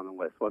Redskin on the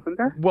list, wasn't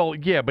there? Well,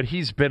 yeah, but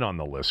he's been on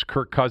the list.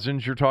 Kirk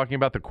Cousins, you're talking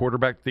about, the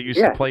quarterback that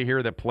used to play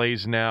here that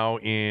plays now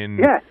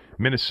in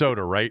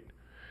Minnesota, right?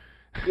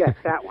 Yes,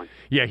 that one.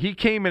 Yeah, he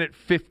came in at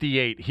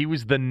 58. He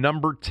was the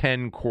number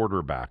 10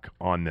 quarterback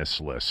on this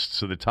list.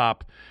 So the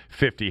top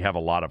 50 have a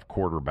lot of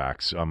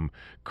quarterbacks.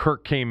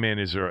 Kirk came in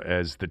as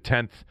the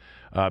 10th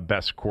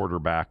best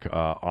quarterback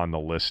on the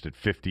list at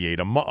 58,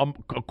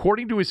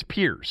 according to his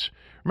peers.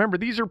 Remember,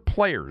 these are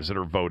players that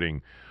are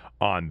voting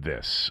on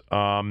this.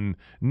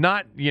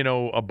 Not,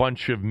 a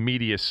bunch of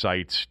media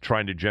sites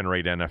trying to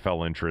generate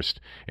NFL interest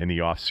in the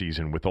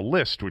offseason with a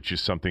list, which is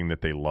something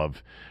that they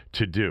love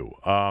to do.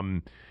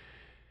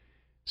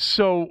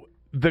 So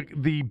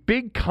the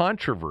big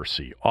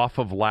controversy off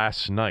of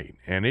last night,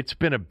 and it's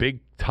been a big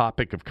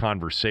topic of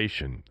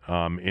conversation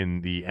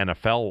in the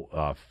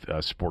NFL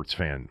sports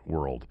fan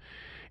world,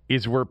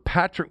 is where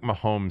Patrick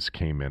Mahomes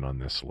came in on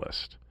this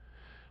list.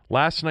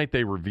 Last night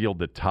they revealed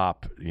the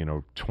top,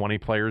 20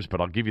 players, but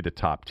I'll give you the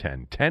top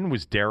 10. 10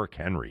 was Derrick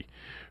Henry,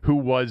 who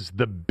was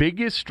the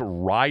biggest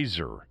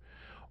riser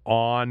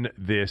on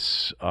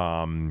this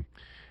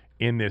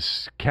in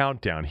this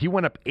countdown. He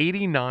went up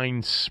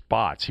 89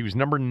 spots. He was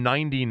number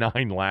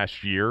 99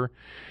 last year,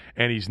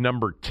 and he's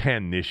number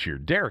 10 this year.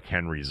 Derrick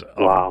Henry's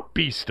a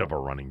beast of a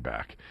running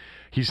back.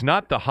 He's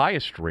not the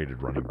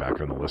highest-rated running back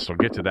on the list. I'll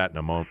get to that in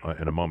a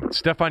moment.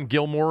 Stephon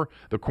Gilmore,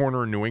 the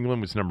corner in New England,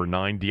 was number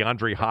 9.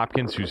 DeAndre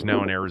Hopkins, who's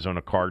now an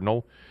Arizona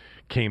Cardinal,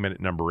 came in at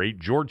number 8.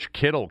 George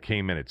Kittle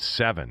came in at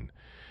 7.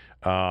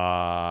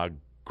 Gronk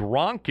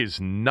is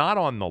not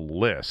on the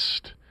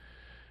list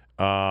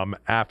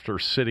after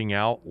sitting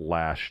out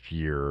last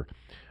year.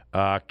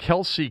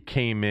 Kelsey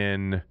came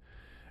in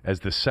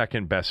as the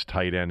second best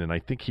tight end, and I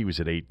think he was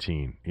at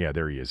 18. Yeah,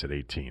 there he is at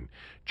 18.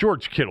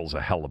 George Kittle's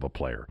a hell of a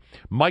player.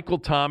 Michael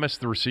Thomas,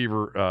 the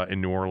receiver in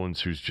New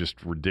Orleans, who's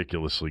just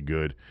ridiculously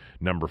good,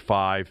 number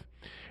 5.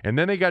 And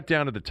then they got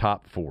down to the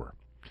top 4.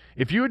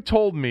 If you had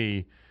told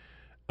me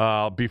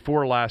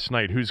before last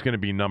night who's going to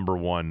be number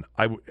 1,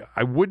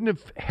 I wouldn't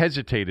have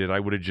hesitated.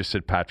 I would have just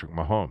said Patrick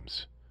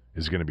Mahomes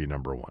is going to be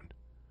number 1.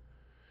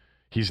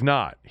 He's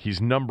not. He's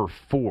number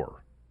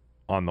 4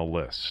 on the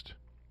list.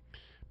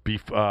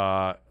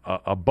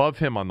 Above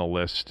him on the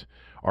list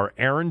are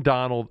Aaron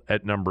Donald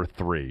at number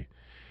 3.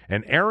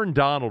 And Aaron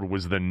Donald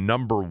was the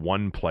number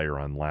 1 player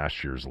on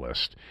last year's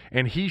list.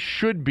 And he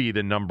should be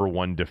the number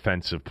 1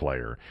 defensive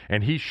player.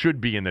 And he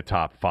should be in the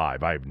top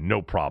 5. I have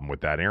no problem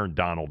with that. Aaron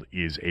Donald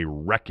is a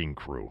wrecking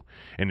crew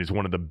and is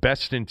one of the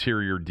best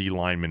interior D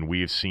linemen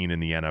we have seen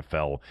in the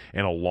NFL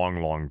in a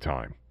long, long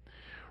time.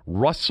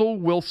 Russell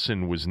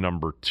Wilson was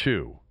number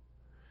 2.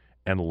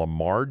 And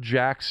Lamar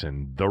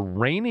Jackson, the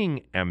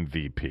reigning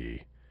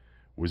MVP,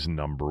 was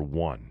number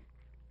 1.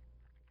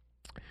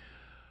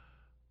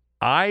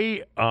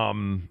 I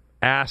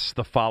asked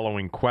the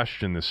following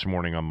question this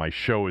morning on my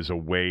show as a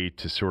way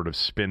to sort of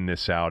spin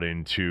this out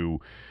into,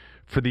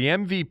 for the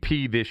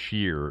MVP this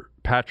year,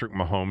 Patrick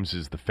Mahomes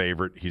is the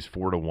favorite. He's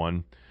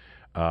 4-1.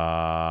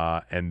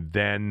 And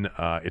then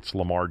it's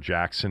Lamar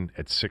Jackson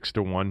at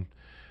 6-1.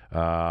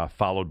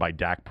 Followed by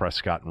Dak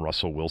Prescott and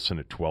Russell Wilson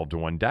at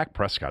 12-1. Dak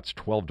Prescott's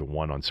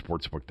 12-1 on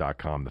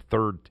Sportsbook.com,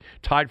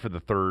 tied for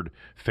the third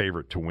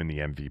favorite to win the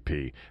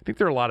MVP. I think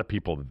there are a lot of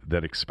people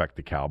that expect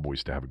the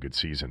Cowboys to have a good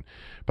season.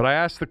 But I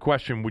asked the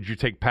question, would you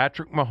take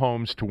Patrick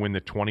Mahomes to win the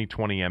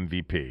 2020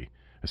 MVP,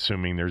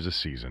 assuming there's a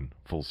season,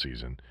 full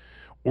season,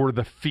 or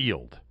the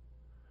field?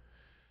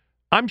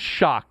 I'm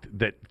shocked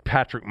that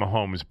Patrick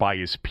Mahomes, by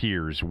his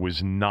peers,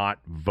 was not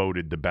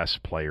voted the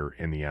best player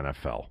in the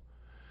NFL.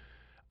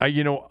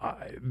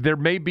 There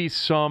may be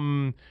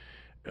some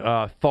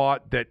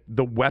thought that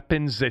the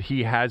weapons that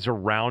he has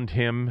around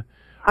him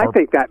I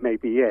think that may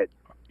be it.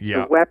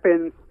 Yeah. The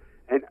weapons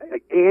and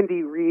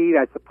Andy Reid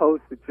as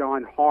opposed to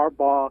John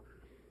Harbaugh.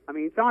 I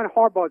mean, John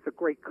Harbaugh is a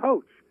great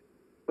coach,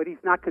 but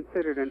he's not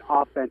considered an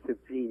offensive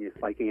genius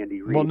like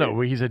Andy Reid. Well, no,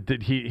 he's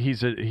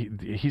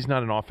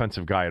not an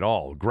offensive guy at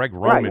all. Greg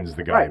Roman's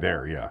the guy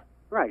there, yeah.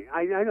 Right,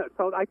 I know.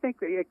 So I think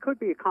it could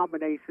be a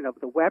combination of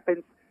the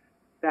weapons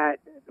that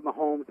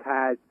Mahomes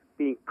has,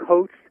 being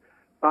coached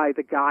by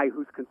the guy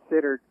who's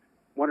considered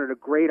one of the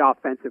great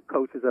offensive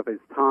coaches of his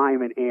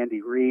time, and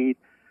Andy Reid.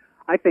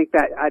 I think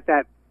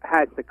that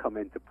has to come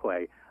into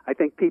play. I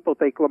think people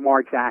think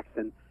Lamar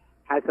Jackson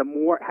has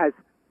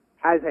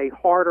a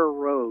harder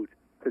road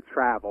to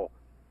travel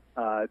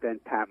than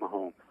Pat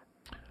Mahomes.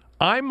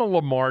 I'm a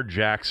Lamar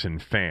Jackson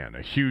fan,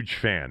 a huge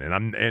fan,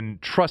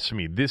 and trust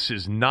me, this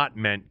is not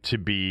meant to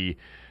be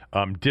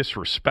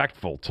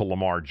disrespectful to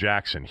Lamar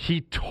Jackson.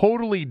 He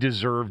totally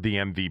deserved the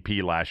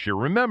MVP last year.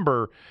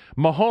 Remember,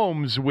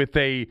 Mahomes with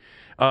a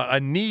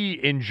knee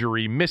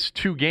injury missed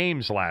 2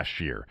 games last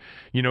year.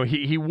 You know,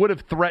 he would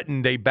have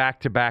threatened a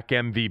back-to-back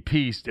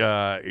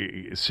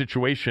MVP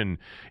situation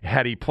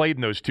had he played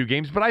in those 2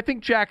 games. But I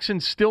think Jackson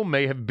still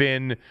may have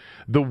been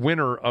the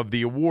winner of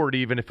the award,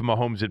 even if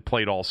Mahomes had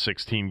played all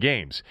 16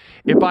 games.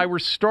 If I were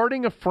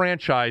starting a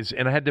franchise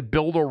and I had to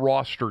build a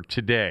roster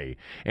today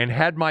and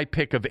had my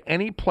pick of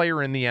any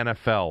player in the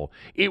NFL,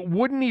 it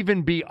wouldn't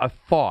even be a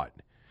thought.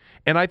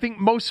 And I think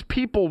most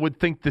people would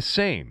think the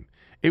same.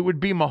 It would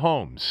be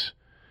Mahomes.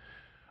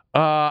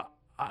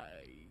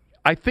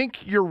 I think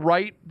you're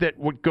right that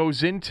what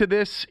goes into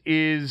this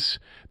is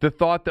the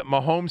thought that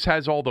Mahomes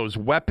has all those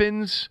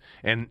weapons,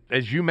 and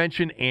as you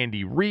mentioned,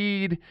 Andy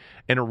Reid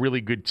and a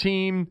really good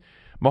team.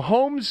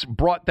 Mahomes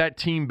brought that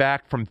team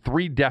back from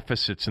 3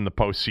 deficits in the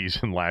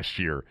postseason last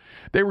year.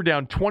 They were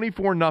down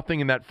 24-0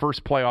 in that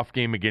first playoff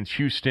game against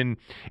Houston,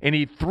 and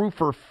he threw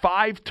for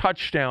 5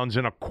 touchdowns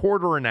in a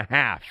quarter and a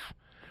half.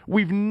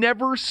 We've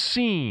never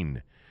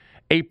seen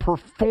a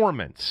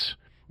performance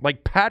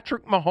like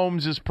Patrick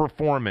Mahomes'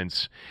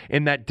 performance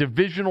in that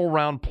divisional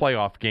round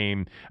playoff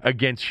game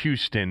against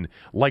Houston,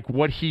 like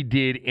what he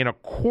did in a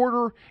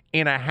quarter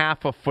and a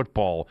half of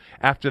football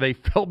after they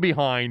fell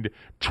behind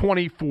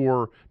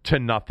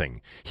 24-0.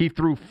 He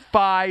threw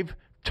 5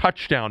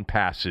 touchdown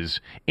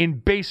passes in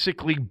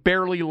basically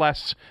barely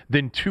less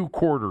than 2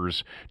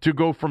 quarters to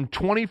go from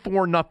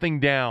 24-0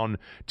 down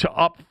to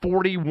up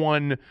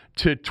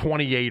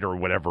 41-28 or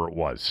whatever it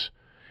was.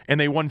 And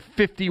they won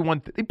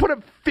 51. They put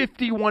up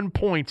 51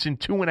 points in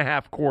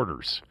 2.5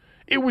 quarters.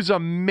 It was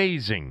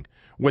amazing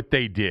what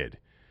they did.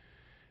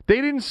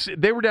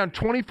 They were down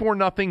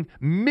 24-0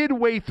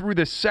 midway through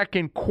the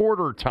second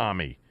quarter,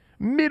 Tommy.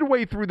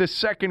 Midway through the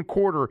second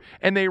quarter,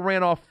 and they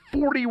ran off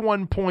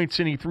 41 points,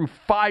 and he threw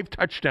 5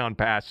 touchdown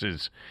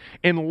passes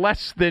in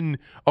less than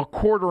a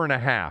quarter and a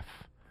half.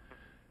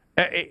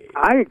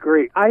 I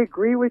agree. I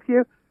agree with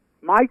you.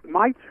 My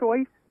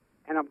choice,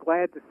 and I'm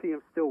glad to see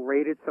him still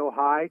rated so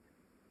high,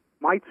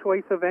 my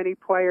choice of any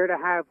player to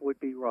have would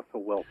be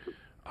Russell Wilson.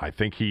 I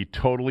think he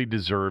totally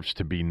deserves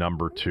to be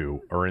number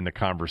 2 or in the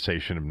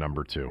conversation of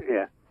number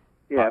 2.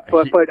 Yeah.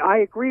 But I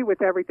agree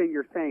with everything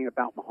you're saying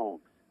about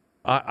Mahomes.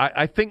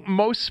 I think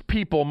most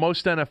people,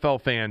 most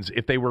NFL fans,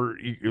 if they were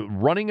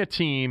running a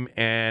team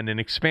and an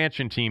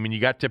expansion team and you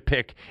got to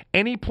pick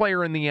any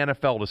player in the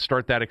NFL to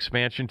start that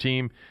expansion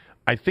team,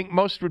 I think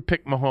most would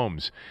pick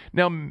Mahomes.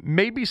 Now,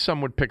 maybe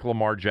some would pick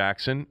Lamar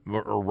Jackson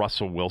or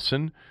Russell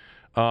Wilson.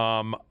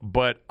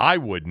 But I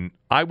wouldn't.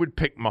 I would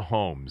pick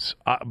Mahomes.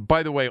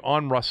 By the way,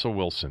 on Russell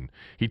Wilson,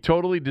 he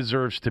totally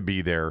deserves to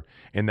be there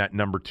in that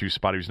number 2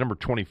 spot. He was number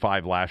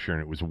 25 last year,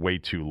 and it was way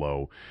too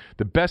low.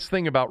 The best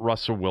thing about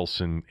Russell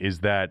Wilson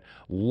is that,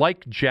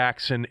 like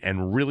Jackson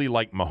and really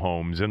like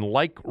Mahomes, and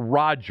like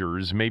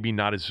Rodgers, maybe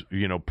not as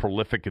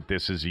prolific at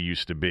this as he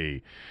used to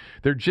be,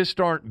 there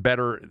just aren't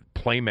better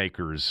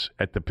playmakers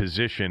at the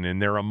position,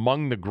 and they're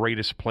among the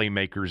greatest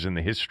playmakers in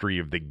the history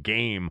of the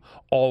game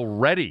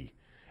already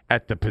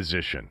at the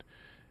position.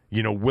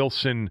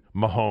 Wilson,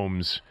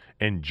 Mahomes,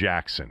 and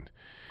Jackson.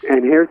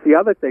 And here's the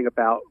other thing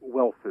about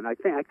Wilson. I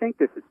think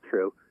this is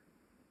true.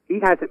 He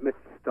hasn't missed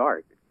a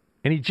start.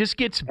 And he just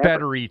gets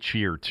better each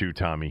year, too,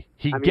 Tommy.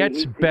 He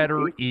gets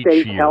better each year.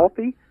 He stays year.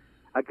 Healthy.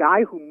 A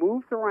guy who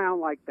moves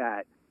around like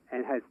that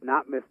and has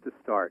not missed a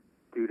start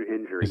due to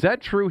injury. Is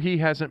that true? He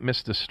hasn't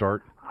missed a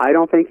start? I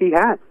don't think he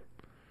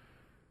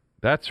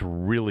That's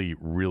really,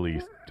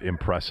 really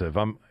impressive.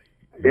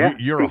 Yeah,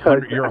 you're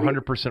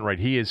 100% right.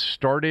 He has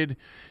started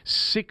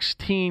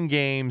 16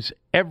 games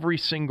every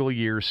single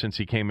year since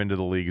he came into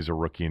the league as a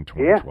rookie in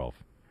 2012.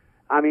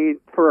 Yeah.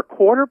 For a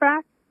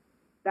quarterback,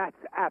 that's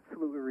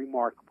absolutely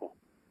remarkable.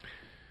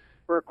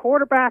 For a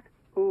quarterback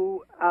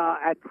who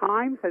at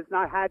times has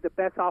not had the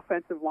best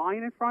offensive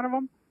line in front of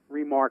him,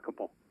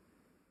 remarkable.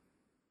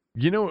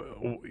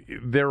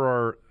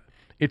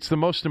 It's the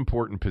most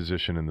important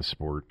position in the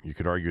sport. You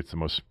could argue it's the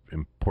most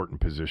important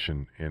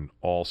position in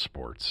all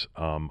sports.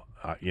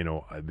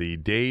 The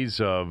days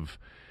of,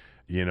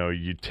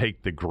 you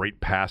take the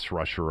great pass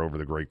rusher over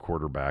the great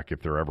quarterback,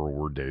 if there ever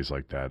were days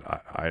like that,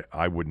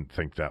 I wouldn't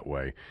think that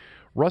way.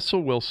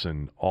 Russell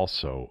Wilson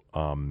also,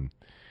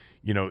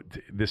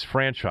 this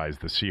franchise,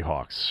 the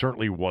Seahawks,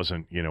 certainly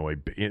wasn't,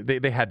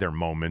 they had their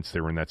moments.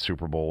 They were in that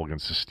Super Bowl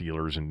against the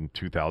Steelers in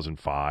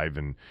 2005.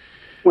 And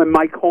when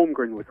Mike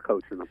Holmgren was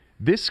coaching them.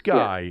 This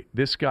guy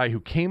who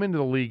came into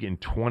the league in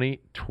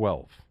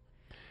 2012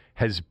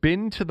 has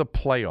been to the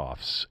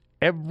playoffs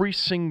every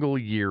single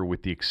year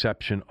with the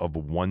exception of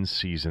one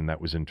season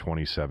that was in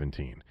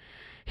 2017.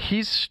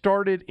 He's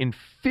started in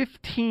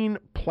 15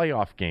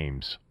 playoff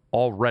games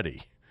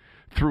already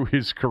through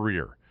his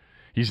career.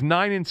 He's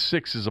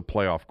 9-6 as a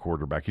playoff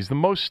quarterback. He's the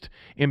most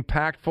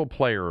impactful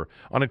player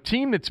on a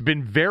team that's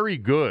been very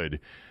good,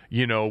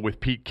 with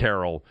Pete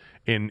Carroll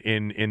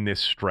in this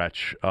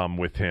stretch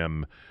with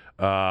him.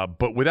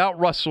 But without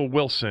Russell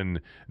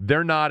Wilson,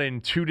 they're not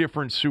in two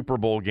different Super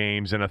Bowl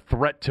games and a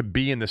threat to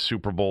be in the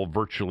Super Bowl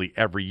virtually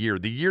every year.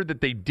 The year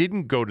that they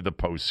didn't go to the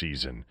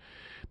postseason,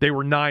 they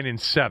were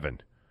 9-7.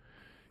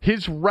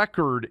 His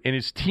record and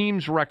his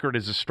team's record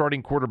as a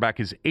starting quarterback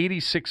is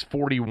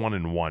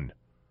 86-41-1.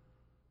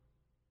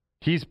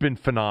 He's been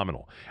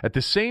phenomenal. At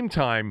the same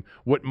time,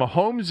 what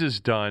Mahomes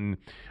has done,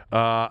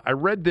 I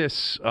read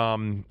this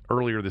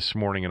earlier this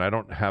morning, and I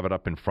don't have it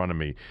up in front of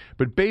me.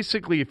 But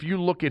basically, if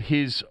you look at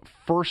his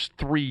first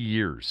 3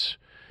 years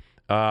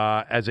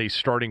as a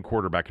starting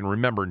quarterback, and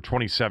remember in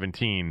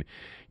 2017,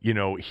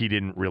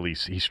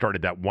 he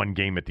started that one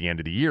game at the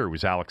end of the year. It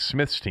was Alex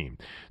Smith's team.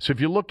 So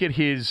if you look at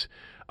his,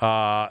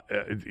 call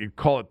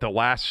it the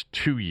last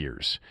 2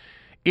 years,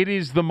 it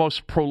is the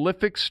most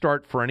prolific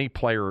start for any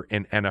player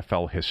in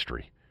NFL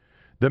history.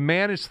 The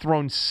man has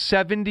thrown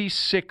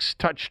 76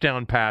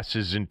 touchdown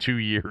passes in 2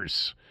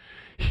 years.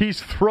 He's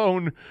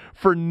thrown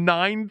for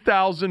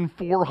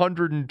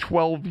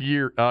 9,412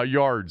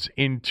 yards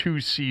in 2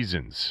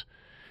 seasons.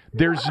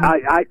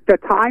 The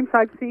times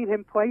I've seen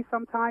him play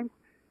sometimes,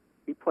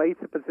 he plays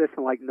a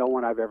position like no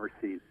one I've ever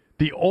seen.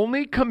 The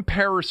only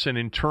comparison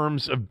in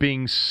terms of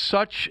being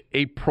such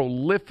a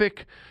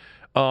prolific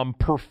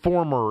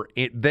performer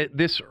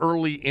this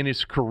early in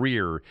his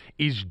career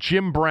is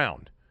Jim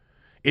Brown.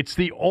 It's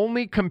the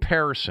only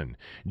comparison.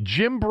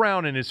 Jim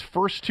Brown in his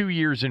first 2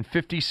 years in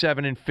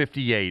 57 and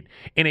 58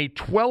 in a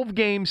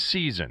 12-game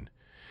season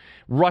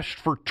rushed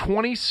for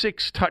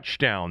 26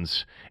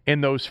 touchdowns in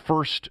those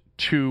first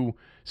 2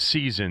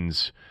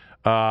 seasons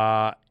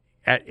as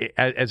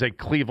a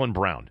Cleveland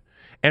Brown,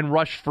 and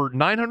rushed for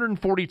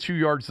 942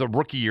 yards the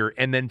rookie year,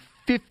 and then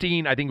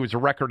 15, I think it was a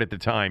record at the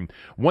time,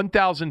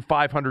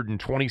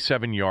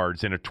 1,527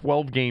 yards in a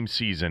 12-game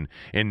season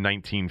in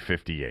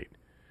 1958.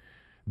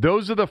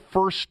 Those are the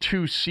first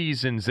 2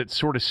 seasons that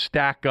sort of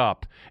stack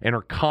up and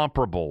are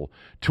comparable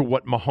to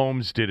what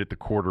Mahomes did at the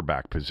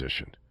quarterback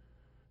position.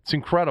 It's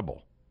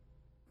incredible.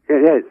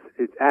 It is.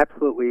 It's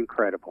absolutely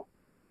incredible.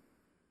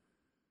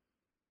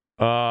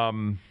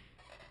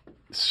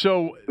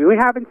 So we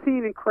haven't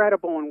seen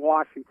incredible in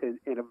Washington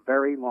in a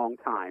very long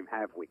time,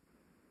 have we?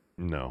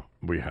 No,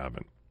 we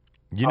haven't.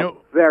 A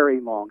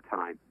very long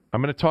time.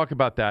 I'm going to talk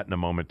about that in a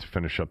moment to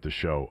finish up the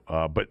show.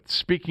 But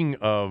speaking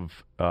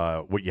of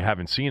what you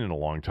haven't seen in a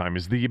long time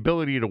is the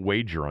ability to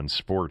wager on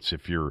sports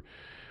if you're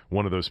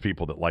one of those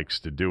people that likes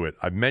to do it.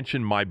 I've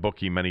mentioned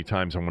MyBookie many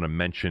times. I want to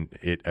mention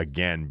it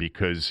again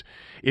because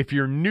if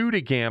you're new to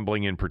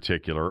gambling in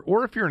particular,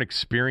 or if you're an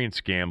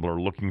experienced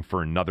gambler looking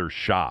for another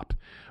shop,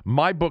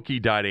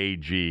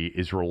 MyBookie.ag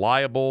is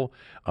reliable.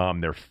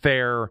 They're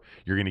fair.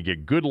 You're going to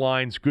get good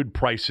lines, good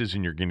prices,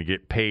 and you're going to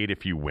get paid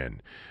if you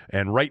win.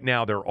 And right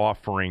now they're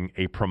offering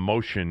a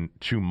promotion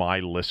to my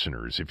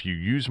listeners. If you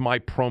use my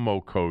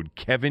promo code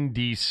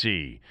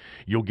KevinDC,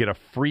 you'll get a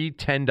free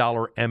 $10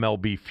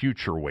 MLB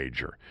future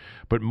wager.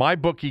 But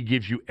MyBookie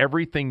gives you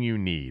everything you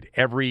need.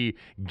 Every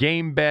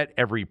game bet,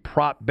 every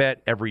prop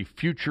bet, every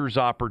futures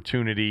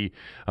opportunity,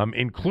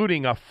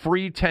 including a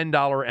free $10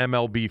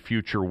 MLB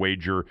future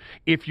wager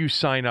if you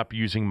sign up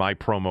using my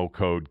promo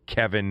code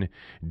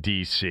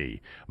KevinDC.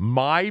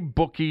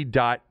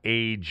 MyBookie.ag.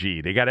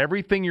 They got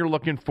everything you're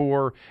looking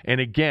for. And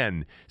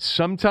again,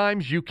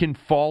 sometimes you can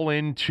fall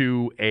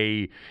into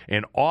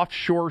an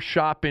offshore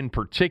shop in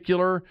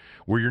particular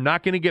where you're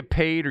not going to get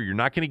paid, or you're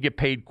not going to get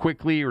paid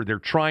quickly, or they're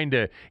trying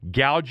to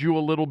gouge you a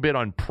little bit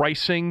on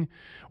pricing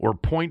or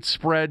point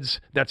spreads.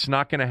 That's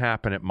not going to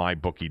happen at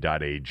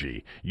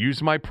MyBookie.ag.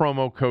 Use my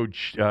promo code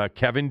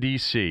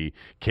KevinDC,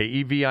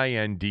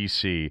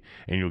 KEVINDC,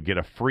 and you'll get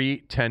a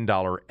free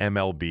 $10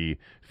 MLB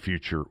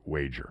future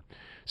wager.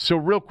 So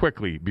real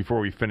quickly, before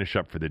we finish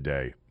up for the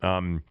day,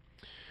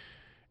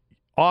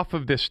 off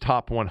of this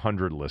top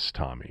 100 list,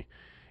 Tommy,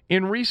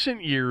 in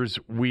recent years,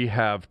 we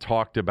have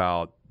talked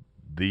about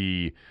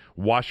the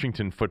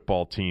Washington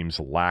football team's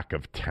lack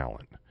of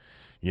talent.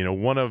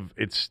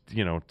 It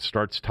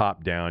starts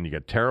top down. You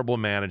got terrible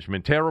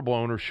management, terrible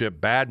ownership,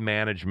 bad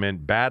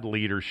management, bad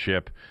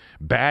leadership,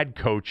 bad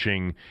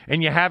coaching,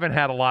 and you haven't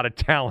had a lot of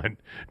talent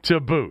to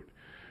boot.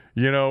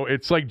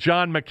 It's like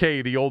John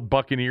McKay, the old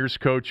Buccaneers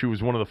coach, who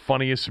was one of the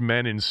funniest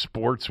men in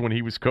sports when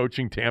he was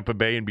coaching Tampa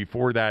Bay, and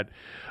before that,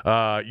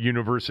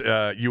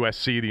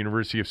 USC, the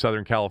University of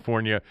Southern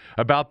California,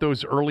 about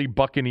those early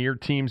Buccaneer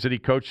teams that he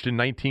coached in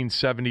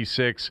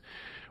 1976.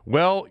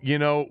 Well,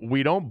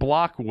 we don't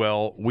block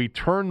well. We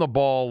turn the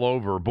ball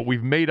over, but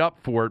we've made up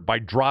for it by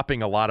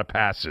dropping a lot of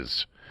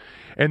passes.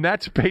 And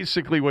that's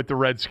basically what the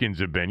Redskins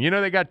have been.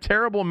 They got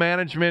terrible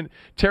management,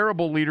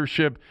 terrible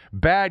leadership,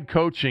 bad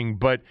coaching,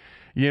 but,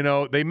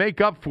 they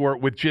make up for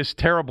it with just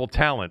terrible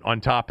talent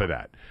on top of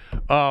that.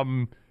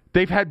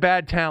 They've had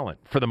bad talent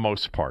for the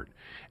most part.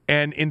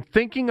 And in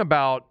thinking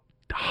about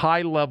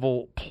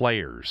high-level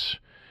players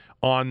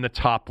on the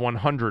top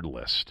 100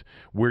 list,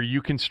 where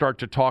you can start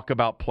to talk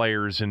about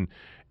players, and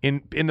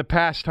in the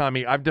past,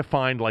 Tommy, I've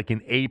defined like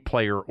an A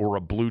player or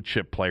a blue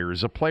chip player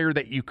as a player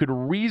that you could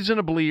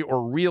reasonably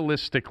or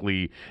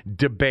realistically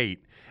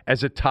debate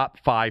as a top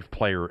 5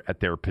 player at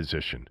their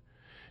position.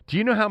 Do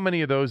you know how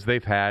many of those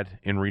they've had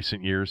in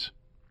recent years?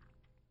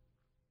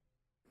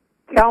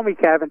 Tell me,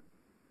 Kevin.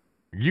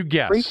 You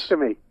guess. Preach to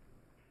me.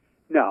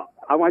 No,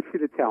 I want you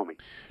to tell me.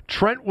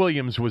 Trent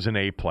Williams was an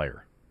A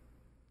player.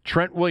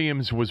 Trent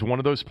Williams was one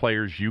of those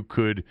players you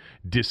could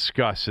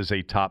discuss as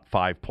a top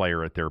 5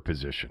 player at their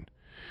position.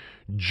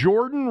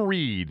 Jordan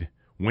Reed,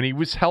 when he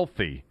was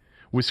healthy,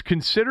 was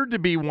considered to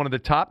be one of the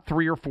top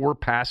 3 or 4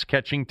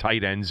 pass-catching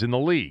tight ends in the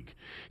league.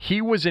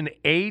 He was an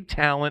A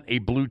talent, a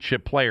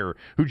blue-chip player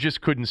who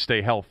just couldn't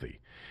stay healthy.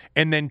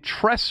 And then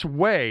Tress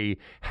Way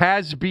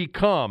has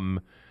become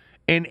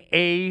an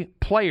A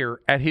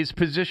player at his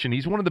position.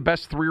 He's one of the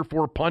best 3 or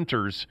 4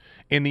 punters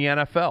in the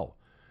NFL.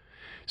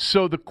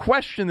 So the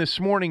question this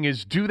morning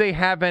is, do they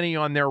have any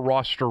on their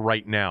roster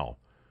right now?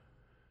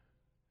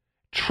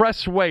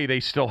 Tress Way they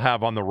still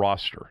have on the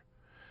roster.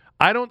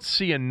 I don't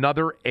see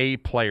another A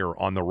player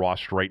on the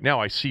roster right now.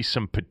 I see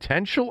some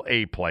potential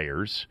A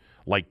players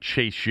like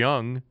Chase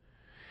Young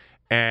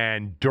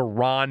and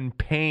Daron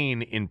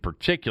Payne in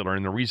particular.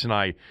 And the reason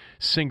I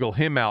single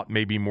him out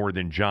maybe more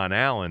than John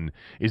Allen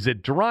is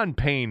that Daron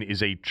Payne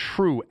is a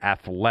true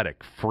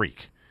athletic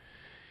freak.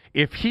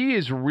 If he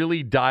is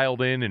really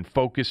dialed in and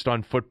focused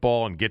on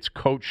football and gets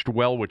coached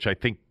well, which I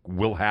think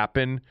will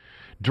happen,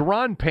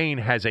 Daron Payne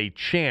has a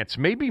chance,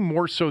 maybe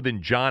more so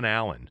than John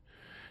Allen,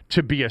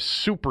 to be a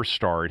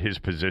superstar at his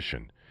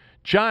position.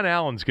 John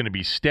Allen's going to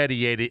be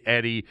steady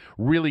Eddie,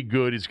 really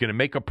good. He's going to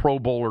make a Pro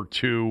Bowl or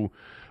 2,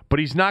 but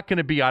he's not going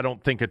to be, I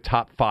don't think, a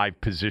top 5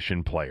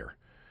 position player.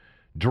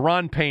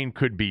 Daron Payne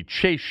could be.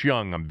 Chase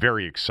Young, I'm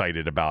very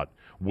excited about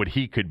what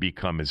he could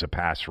become as a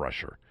pass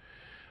rusher.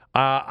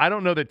 I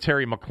don't know that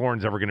Terry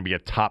McLaurin's ever going to be a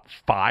top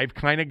 5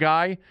 kind of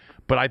guy,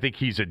 but I think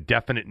he's a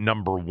definite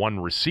number 1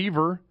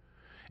 receiver.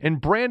 And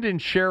Brandon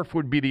Sheriff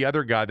would be the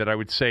other guy that I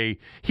would say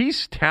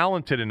he's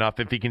talented enough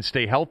if he can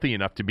stay healthy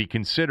enough to be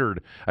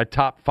considered a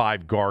top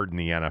 5 guard in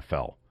the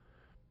NFL.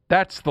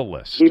 That's the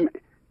list.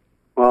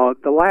 Well,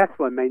 the last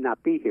one may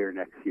not be here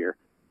next year.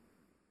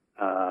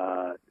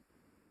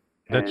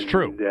 That's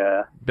true.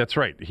 That's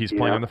right. He's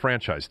playing on the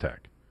franchise tag.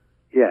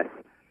 Yes.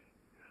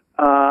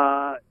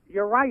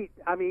 You're right.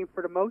 I mean,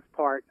 for the most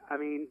part,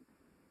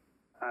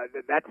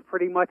 that's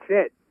pretty much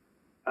it.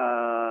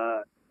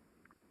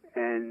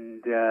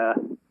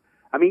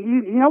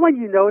 You know when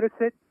you notice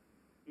it,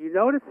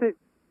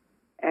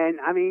 and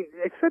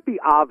it should be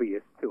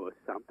obvious to us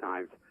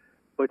sometimes,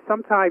 but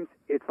sometimes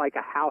it's like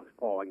a house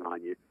falling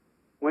on you.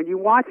 When you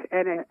watch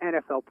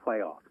NFL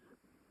playoffs,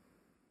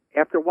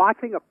 after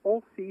watching a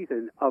full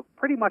season of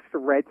pretty much the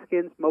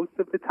Redskins most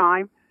of the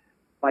time,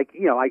 I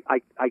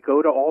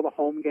go to all the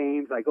home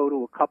games, I go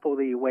to a couple of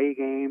the away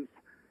games,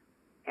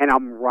 and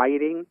I'm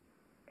writing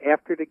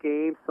after the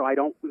game, so I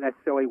don't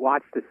necessarily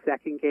watch the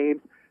second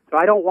games. So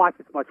I don't watch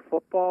as much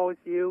football as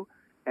you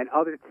and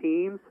other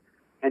teams.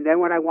 And then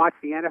when I watch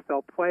the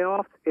NFL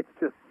playoffs, it's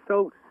just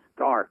so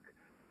stark,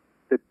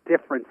 the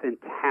difference in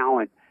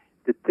talent,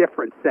 the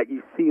difference that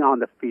you see on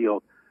the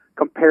field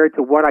compared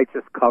to what I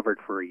just covered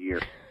for a year.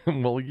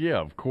 Well, yeah,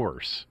 of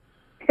course.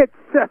 It's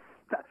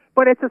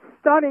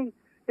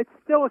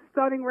still a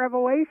stunning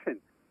revelation.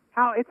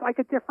 How it's like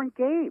a different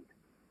game.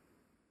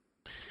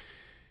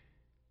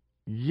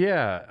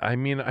 Yeah,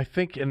 I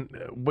think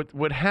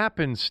what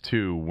happens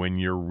too when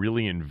you're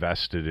really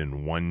invested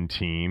in one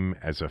team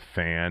as a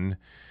fan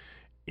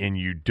and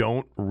you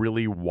don't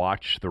really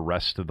watch the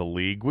rest of the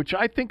league, which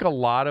I think a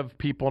lot of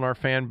people in our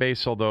fan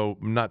base, although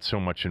not so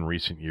much in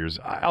recent years.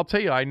 I'll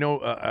tell you, I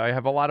know I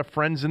have a lot of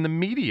friends in the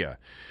media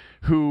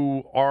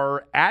who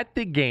are at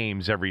the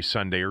games every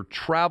Sunday or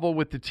travel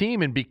with the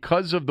team, and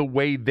because of the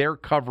way they're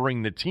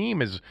covering the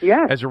team as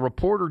a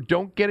reporter,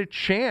 don't get a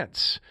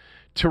chance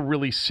to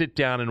really sit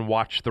down and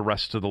watch the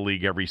rest of the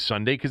league every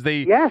Sunday because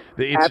they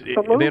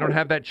don't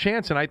have that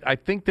chance. And I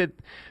think that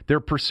their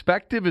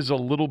perspective is a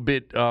little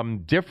bit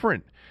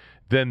different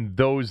than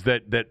those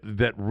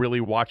that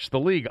really watch the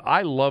league.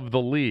 I love the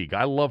league.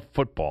 I love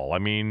football.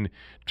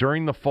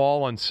 During the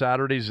fall on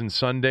Saturdays and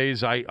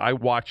Sundays, I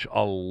watch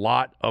a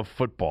lot of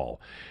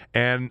football.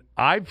 And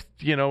I've,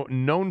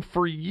 known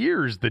for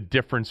years the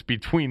difference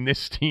between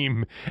this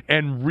team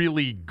and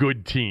really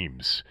good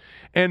teams.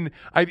 And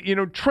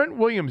Trent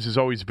Williams has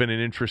always been an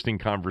interesting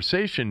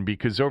conversation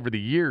because over the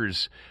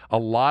years, a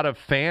lot of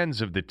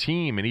fans of the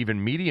team and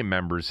even media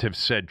members have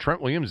said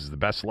Trent Williams is the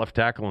best left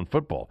tackle in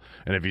football.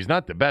 And if he's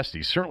not the best,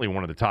 he's certainly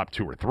one of the top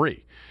 2 or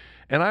 3.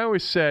 And I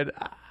always said,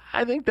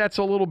 I think that's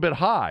a little bit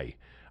high.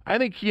 I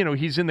think,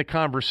 he's in the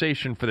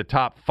conversation for the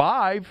top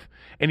 5,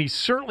 and he's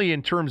certainly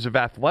in terms of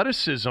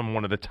athleticism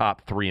one of the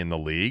top 3 in the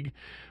league.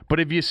 But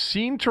have you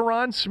seen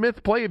Tyron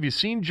Smith play? Have you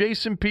seen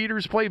Jason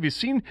Peters play? Have you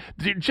seen,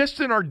 just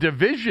in our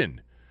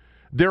division,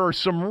 there are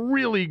some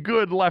really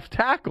good left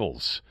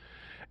tackles.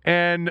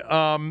 And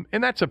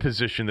that's a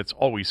position that's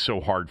always so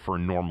hard for a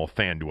normal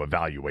fan to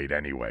evaluate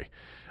anyway.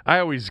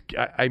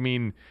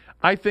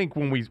 I think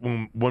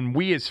when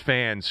we as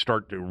fans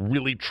start to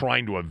really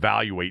trying to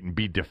evaluate and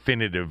be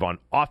definitive on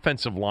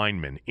offensive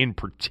linemen in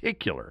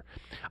particular,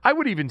 I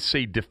would even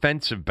say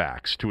defensive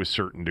backs to a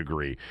certain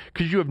degree,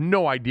 because you have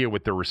no idea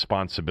what their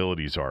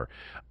responsibilities are.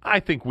 I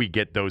think we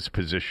get those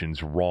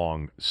positions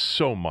wrong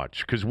so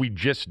much because we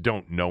just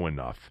don't know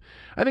enough.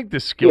 I think the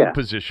skilled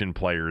position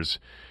players,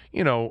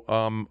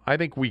 I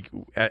think we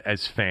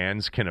as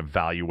fans can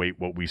evaluate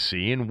what we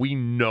see, and we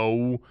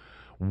know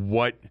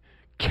what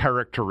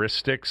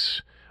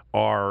characteristics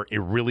are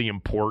really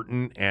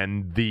important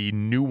and the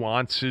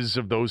nuances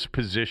of those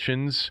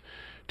positions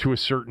to a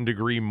certain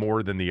degree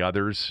more than the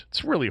others.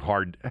 It's really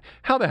hard.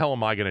 How the hell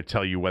am I going to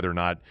tell you whether or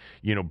not,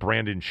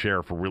 Brandon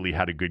Sheriff really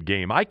had a good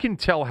game? I can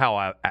tell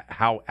how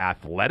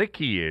athletic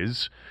he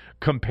is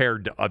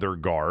compared to other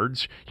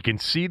guards. You can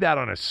see that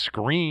on a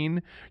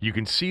screen. You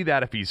can see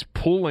that if he's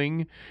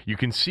pulling. You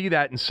can see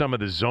that in some of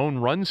the zone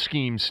run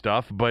scheme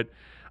stuff, but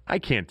I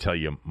can't tell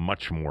you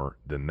much more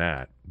than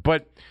that.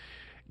 But,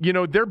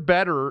 they're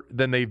better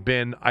than they've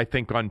been, I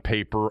think, on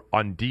paper,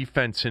 on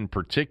defense in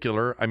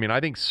particular. I mean, I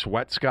think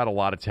Sweat's got a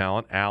lot of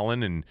talent,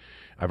 Allen, and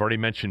I've already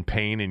mentioned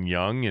Payne and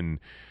Young, and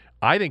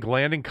I think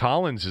Landon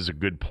Collins is a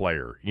good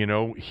player.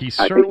 He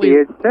certainly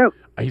is too.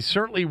 He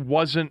certainly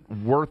wasn't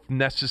worth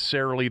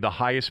necessarily the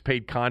highest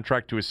paid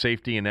contract to a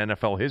safety in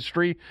NFL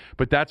history,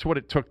 but that's what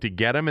it took to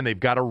get him, and they've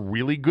got a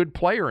really good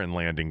player in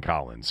Landon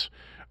Collins.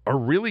 A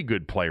really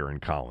good player in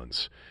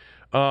Collins.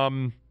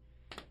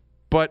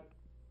 But,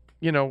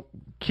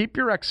 keep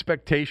your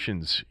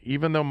expectations,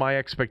 even though my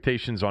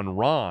expectations on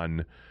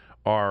Ron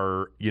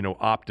are,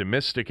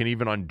 optimistic, and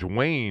even on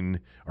Dwayne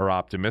are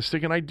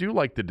optimistic, and I do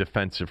like the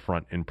defensive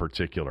front in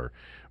particular.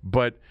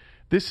 But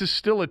this is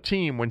still a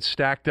team, when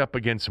stacked up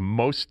against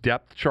most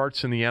depth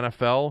charts in the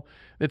NFL,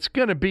 it's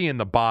going to be in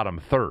the bottom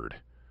third.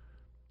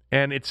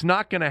 And it's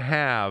not going to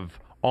have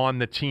on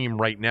the team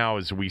right now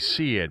as we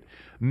see it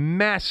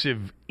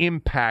massive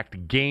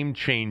impact,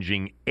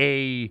 game-changing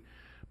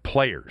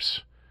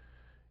players.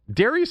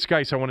 Darius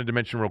Geis, I wanted to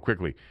mention real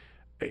quickly.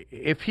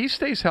 If he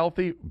stays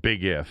healthy,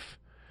 big if,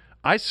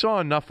 I saw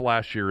enough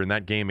last year in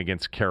that game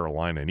against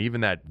Carolina, and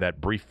even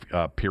that brief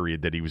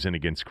period that he was in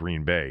against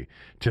Green Bay,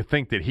 to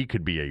think that he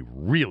could be a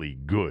really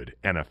good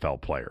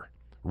NFL player.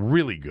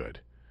 Really good.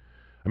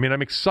 I mean,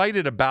 I'm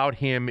excited about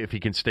him if he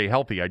can stay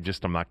healthy.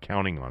 I'm not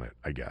counting on it,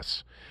 I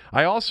guess.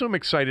 I also am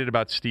excited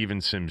about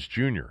Steven Sims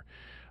Jr.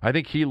 I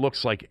think he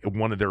looks like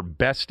one of their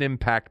best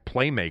impact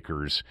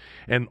playmakers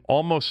and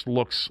almost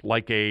looks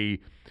like a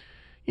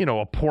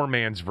poor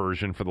man's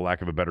version, for the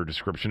lack of a better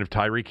description, of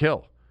Tyreek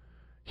Hill.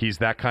 He's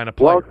that kind of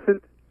player. Well,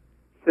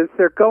 since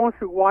they're going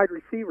through wide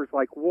receivers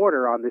like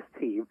water on this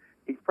team,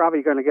 he's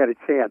probably going to get a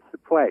chance to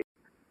play.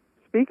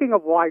 Speaking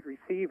of wide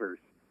receivers,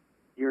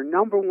 your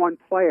number one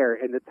player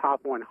in the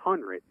top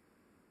 100,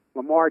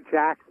 Lamar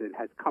Jackson,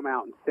 has come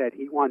out and said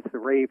he wants the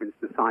Ravens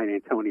to sign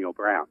Antonio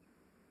Brown.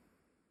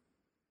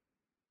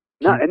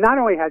 And not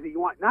only does he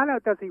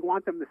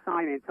want them to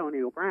sign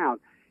Antonio Brown,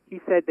 he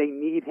said they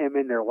need him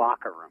in their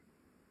locker room.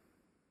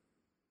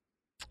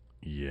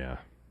 Yeah.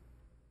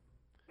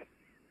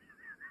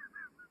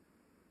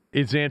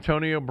 Is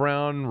Antonio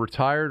Brown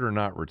retired or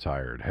not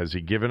retired? Has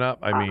he given up?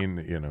 I mean,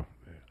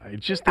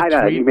 it's just the I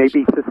don't know.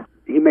 tweet.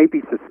 He may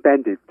be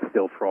suspended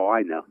still, for all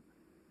I know.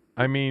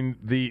 I mean,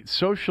 the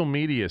social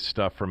media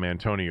stuff from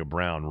Antonio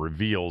Brown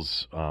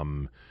reveals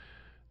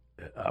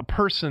a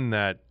person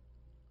that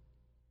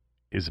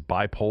is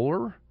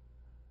bipolar.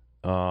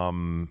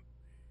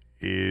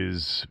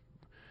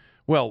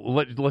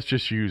 Let's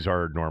just use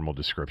our normal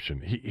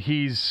description.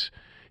 He's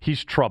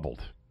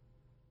troubled.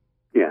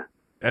 Yeah.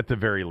 At the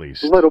very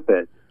least. A little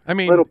bit. I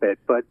mean, a little bit,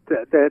 but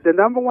the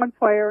number one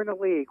player in the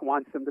league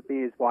wants him to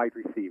be his wide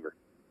receiver.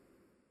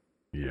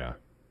 Yeah.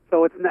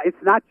 So it's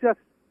not just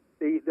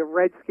the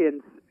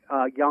Redskins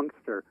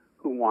youngster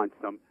who wants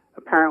him.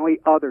 Apparently,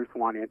 others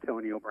want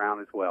Antonio Brown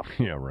as well.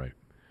 Yeah, right.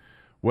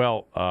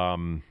 Well,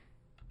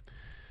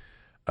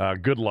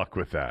 good luck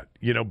with that.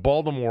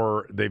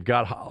 Baltimore, they've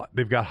got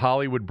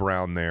Hollywood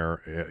Brown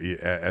there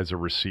as a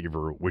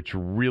receiver, which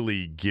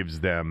really gives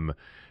them,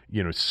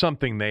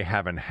 something they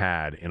haven't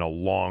had in a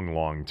long,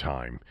 long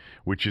time,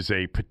 which is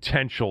a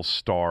potential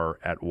star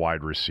at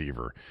wide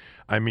receiver.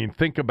 I mean,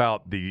 think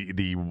about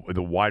the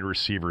wide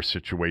receiver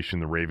situation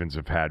the Ravens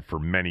have had for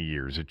many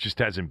years. It just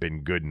hasn't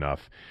been good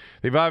enough.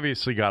 They've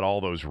obviously got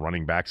all those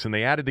running backs, and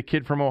they added the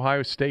kid from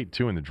Ohio State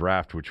too in the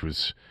draft, which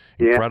was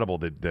incredible.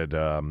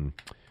 That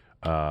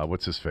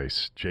what's his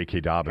face?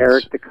 J.K.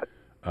 Dobbins.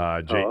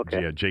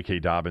 J.K.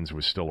 Dobbins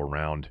was still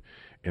around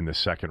in the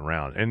second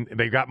round, and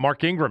they got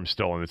Mark Ingram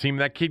still on the team.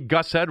 That kid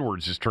Gus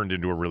Edwards has turned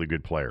into a really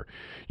good player.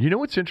 You know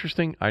what's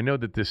interesting? I know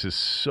that this is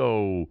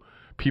so.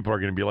 People are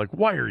going to be like,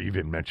 why are you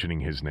even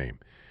mentioning his name?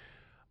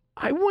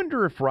 I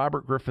wonder if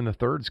Robert Griffin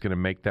III is going to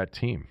make that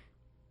team.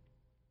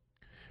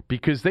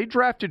 Because they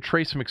drafted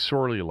Trace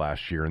McSorley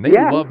last year, and they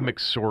love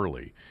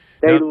McSorley.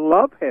 They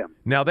love him.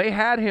 Now, they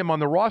had him on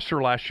the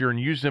roster last year and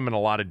used him in a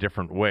lot of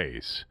different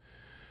ways.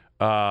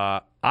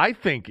 I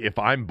think if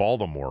I'm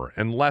Baltimore,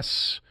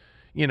 unless,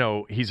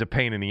 he's a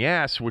pain in the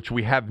ass, which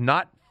we have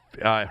not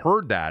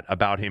heard that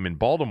about him in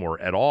Baltimore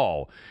at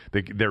all.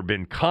 There have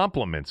been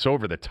compliments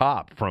over the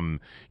top from,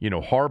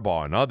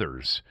 Harbaugh and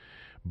others.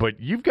 But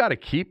you've got to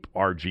keep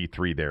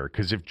RG3 there,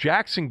 because if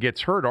Jackson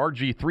gets hurt,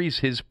 RG3's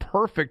his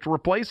perfect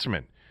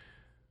replacement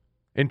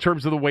in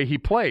terms of the way he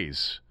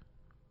plays.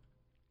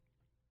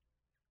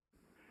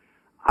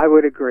 I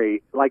would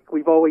agree. Like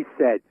we've always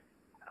said,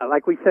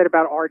 like we said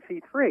about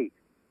RG3,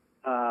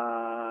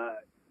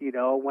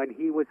 when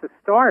he was a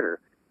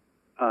starter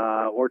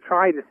or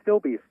trying to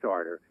still be a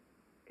starter,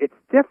 it's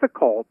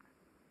difficult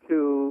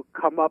to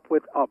come up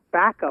with a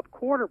backup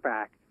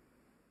quarterback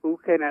who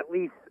can at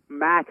least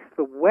match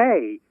the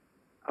way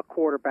a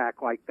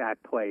quarterback like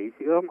that plays.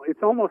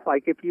 It's almost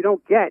like if you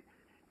don't get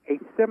a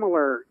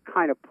similar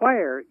kind of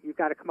player, you've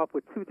got to come up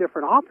with two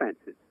different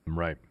offenses.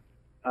 Right.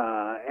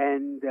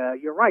 And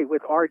you're right,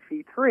 with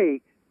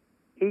RG3,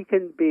 he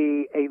can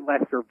be a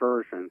lesser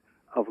version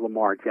of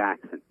Lamar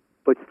Jackson,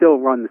 but still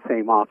run the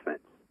same offense.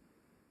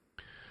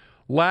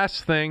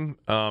 Last thing,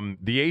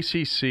 the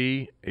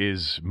ACC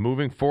is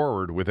moving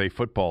forward with a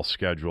football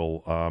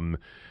schedule.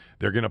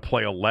 They're going to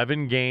play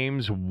 11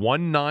 games,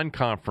 one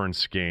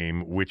non-conference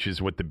game, which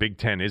is what the Big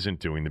Ten isn't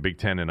doing. The Big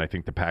Ten and I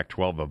think the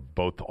Pac-12 have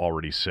both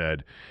already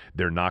said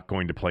they're not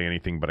going to play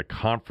anything but a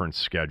conference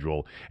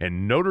schedule.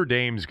 And Notre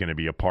Dame's going to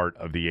be a part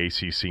of the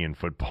ACC in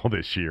football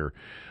this year.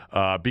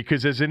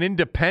 Because as an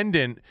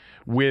independent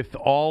with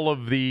all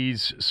of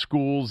these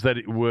schools that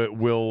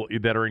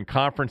that are in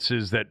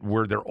conferences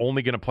where they're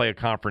only going to play a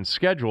conference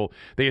schedule,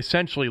 they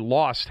essentially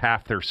lost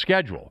half their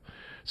schedule.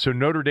 So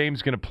Notre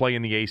Dame's going to play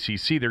in the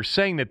ACC. They're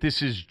saying that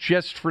this is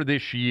just for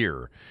this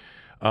year,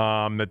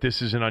 that this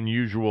is an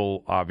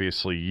unusual,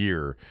 obviously,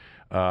 year.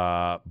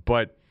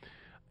 But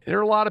there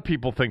are a lot of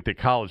people think that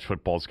college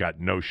football's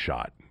got no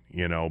shot,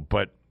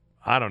 but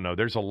I don't know.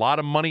 There's a lot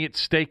of money at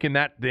stake in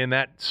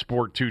that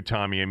sport too,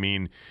 Tommy. I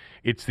mean,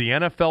 it's the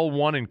NFL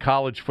 1 and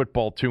college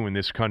football 2 in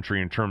this country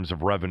in terms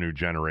of revenue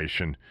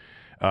generation.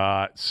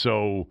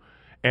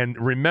 And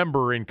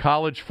remember, in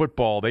college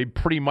football, they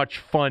pretty much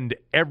fund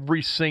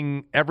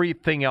everything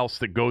else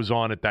that goes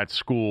on at that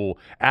school,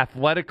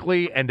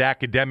 athletically and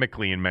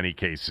academically in many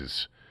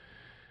cases.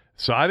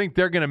 So I think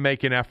they're going to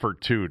make an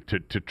effort too to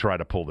try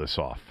to pull this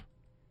off.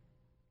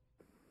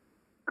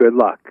 Good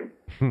luck.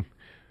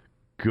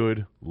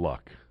 Good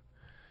luck,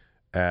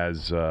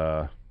 as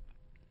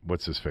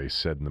what's his face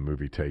said in the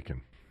movie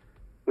Taken.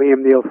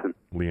 Liam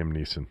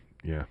Neeson,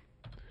 yeah.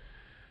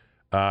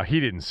 He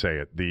didn't say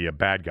it. The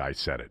bad guy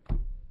said it.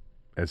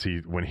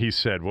 When he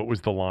said, what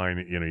was the line?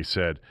 He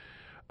said,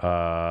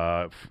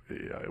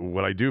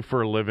 "What I do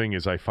for a living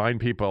is I find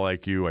people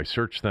like you. I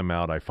search them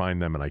out. I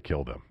find them, and I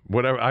kill them."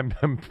 Whatever. I'm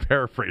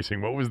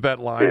paraphrasing. What was that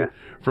line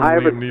from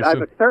Liam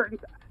Neeson?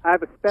 I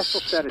have a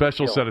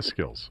special set of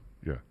skills.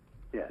 Yeah.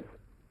 Yes.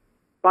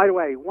 By the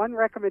way, one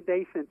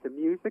recommendation to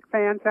music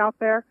fans out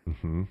there,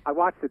 I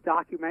watched a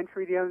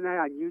documentary the other night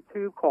on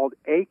YouTube called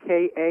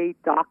AKA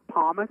Doc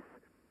Pomus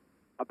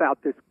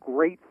about this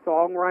great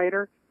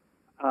songwriter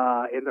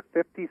in the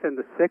 50s and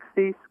the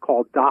 60s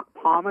called Doc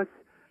Pomus.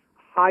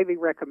 Highly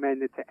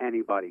recommended to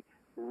anybody.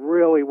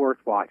 Really worth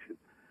watching.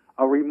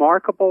 A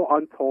remarkable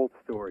untold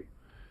story.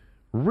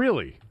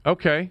 Really?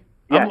 Okay.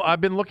 Yes.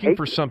 I've been looking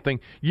for something.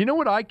 You know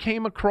what I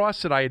came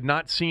across that I had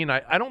not seen?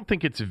 I don't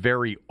think it's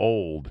very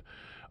old.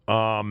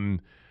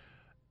 The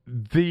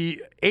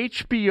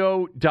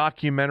HBO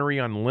documentary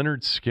on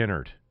Lynyrd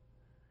Skynyrd.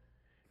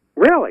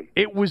 Really?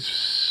 It was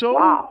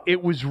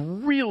It was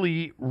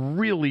really,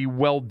 really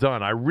well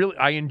done.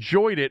 I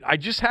enjoyed it. I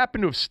just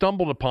happened to have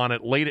stumbled upon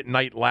it late at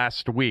night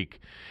last week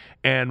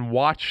and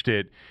watched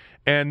it.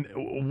 And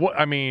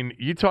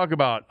you talk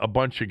about a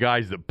bunch of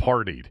guys that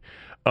partied.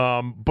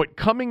 But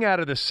coming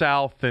out of the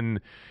South and,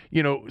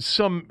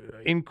 some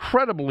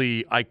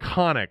incredibly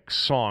iconic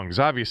songs,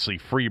 obviously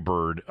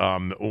Freebird,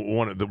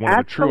 one of the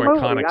true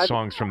iconic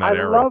songs from that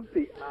era.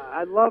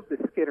 I love the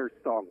Skynyrd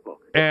songbook.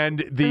 And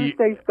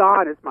Tuesday's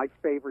Gone is my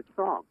favorite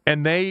song.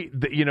 And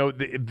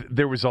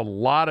there was a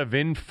lot of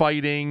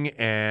infighting,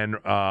 and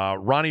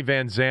Ronnie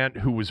Van Zant,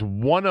 who was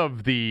one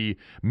of the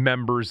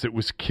members that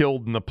was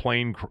killed in the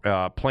plane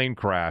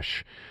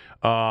crash,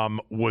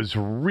 was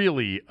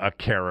really a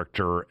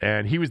character,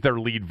 and he was their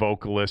lead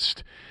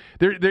vocalist.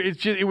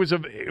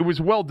 It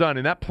was well done.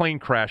 In that plane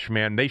crash,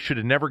 man, they should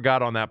have never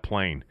got on that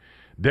plane.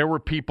 There were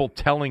people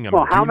telling them,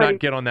 not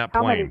get on that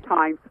plane. How many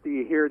times do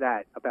you hear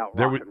that about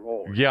rock and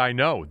roll? Yeah, I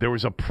know. There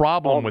was a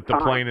problem with the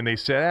plane, and they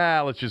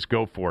said, let's just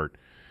go for it.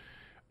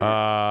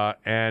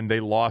 And they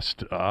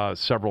lost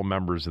several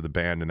members of the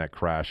band in that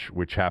crash,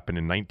 which happened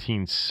in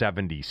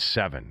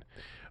 1977.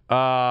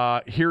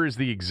 Here is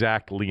the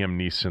exact Liam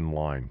Neeson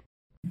line.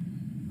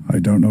 I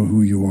don't know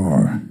who you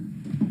are.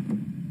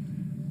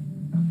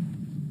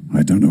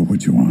 I don't know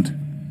what you want.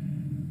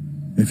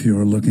 If you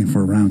are looking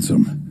for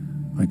ransom,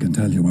 I can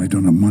tell you I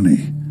don't have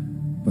money,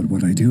 but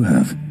what I do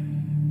have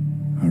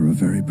are a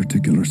very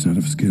particular set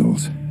of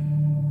skills.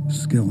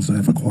 Skills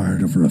I've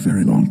acquired over a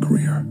very long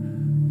career.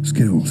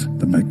 Skills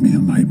that make me a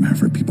nightmare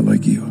for people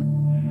like you.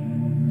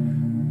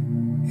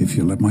 If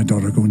you let my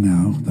daughter go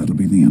now, that'll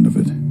be the end of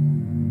it.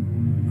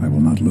 I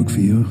will not look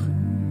for you.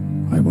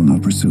 I will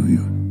not pursue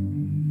you.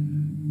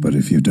 But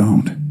if you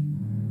don't,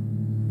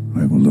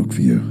 I will look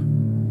for you.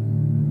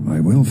 I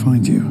will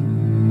find you.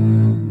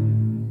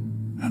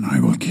 And I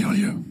will kill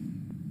you.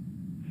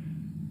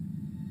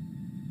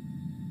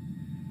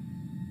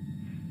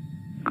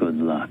 Good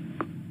luck.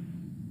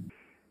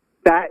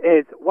 That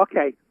is,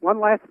 okay,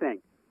 one last thing.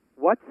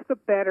 What's the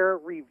better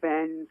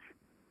revenge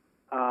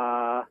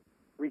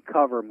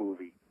recover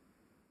movie?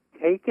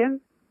 Taken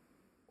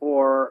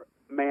or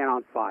Man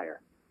on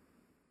Fire?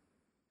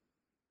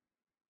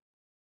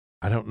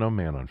 I don't know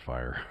Man on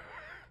Fire.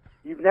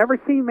 You've never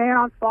seen Man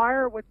on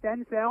Fire with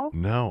Denzel?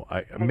 No.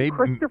 And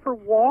Christopher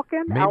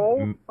Walken, our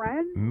old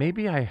friend?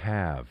 Maybe I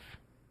have.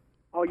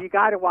 Oh, you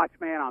got to watch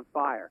Man on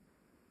Fire.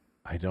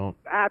 I don't.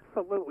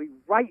 Absolutely.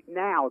 Right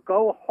now,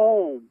 go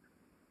home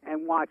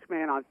and watch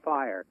Man on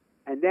Fire.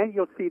 And then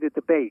you'll see the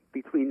debate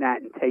between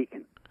that and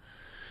Taken.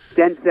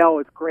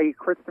 Denzel is great.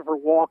 Christopher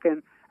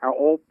Walken, our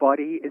old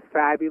buddy, is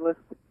fabulous.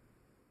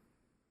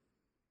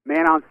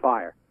 Man on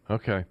Fire.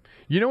 Okay.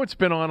 You know what's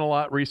been on a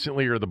lot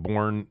recently are the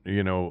Bourne,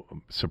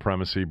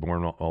 Supremacy,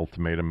 Bourne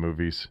Ultimatum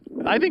movies.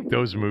 I think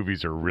those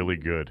movies are really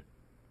good.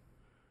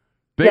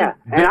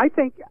 And I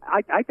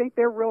think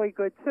they're really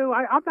good too.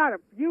 I'm not a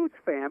huge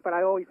fan, but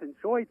I always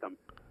enjoyed them.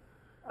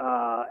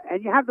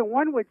 And you have the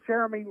one with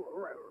Jeremy,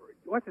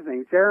 what's his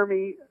name?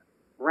 Jeremy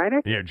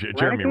Renner? Yeah,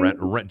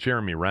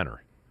 Jeremy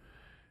Renner.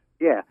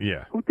 Yeah.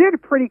 Yeah. Who did a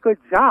pretty good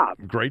job.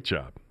 Great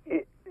job.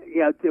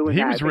 Doing he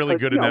that. Was really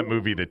good in that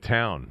movie, The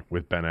Town,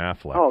 with Ben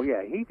Affleck. Oh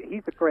yeah,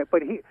 he's a great.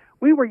 But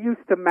we were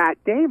used to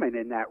Matt Damon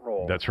in that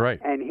role. That's right.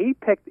 And he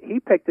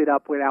picked it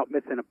up without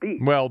missing a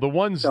beat. Well, the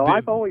ones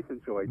I've always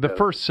enjoyed the those.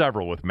 first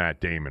several with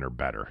Matt Damon are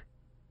better.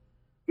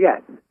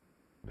 Yes.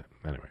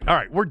 Anyway, all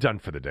right, we're done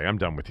for the day. I'm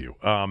done with you.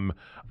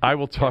 I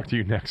will talk to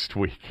you next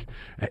week.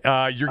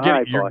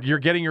 You're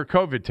getting your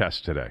COVID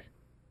test today.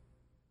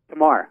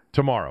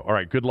 Tomorrow. All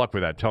right. Good luck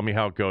with that. Tell me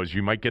how it goes.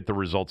 You might get the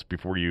results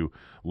before you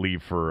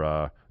leave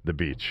for the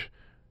beach.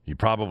 You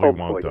probably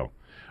won't, though.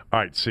 All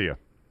right. See ya.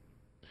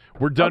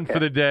 We're done for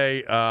the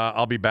day.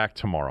 I'll be back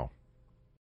tomorrow.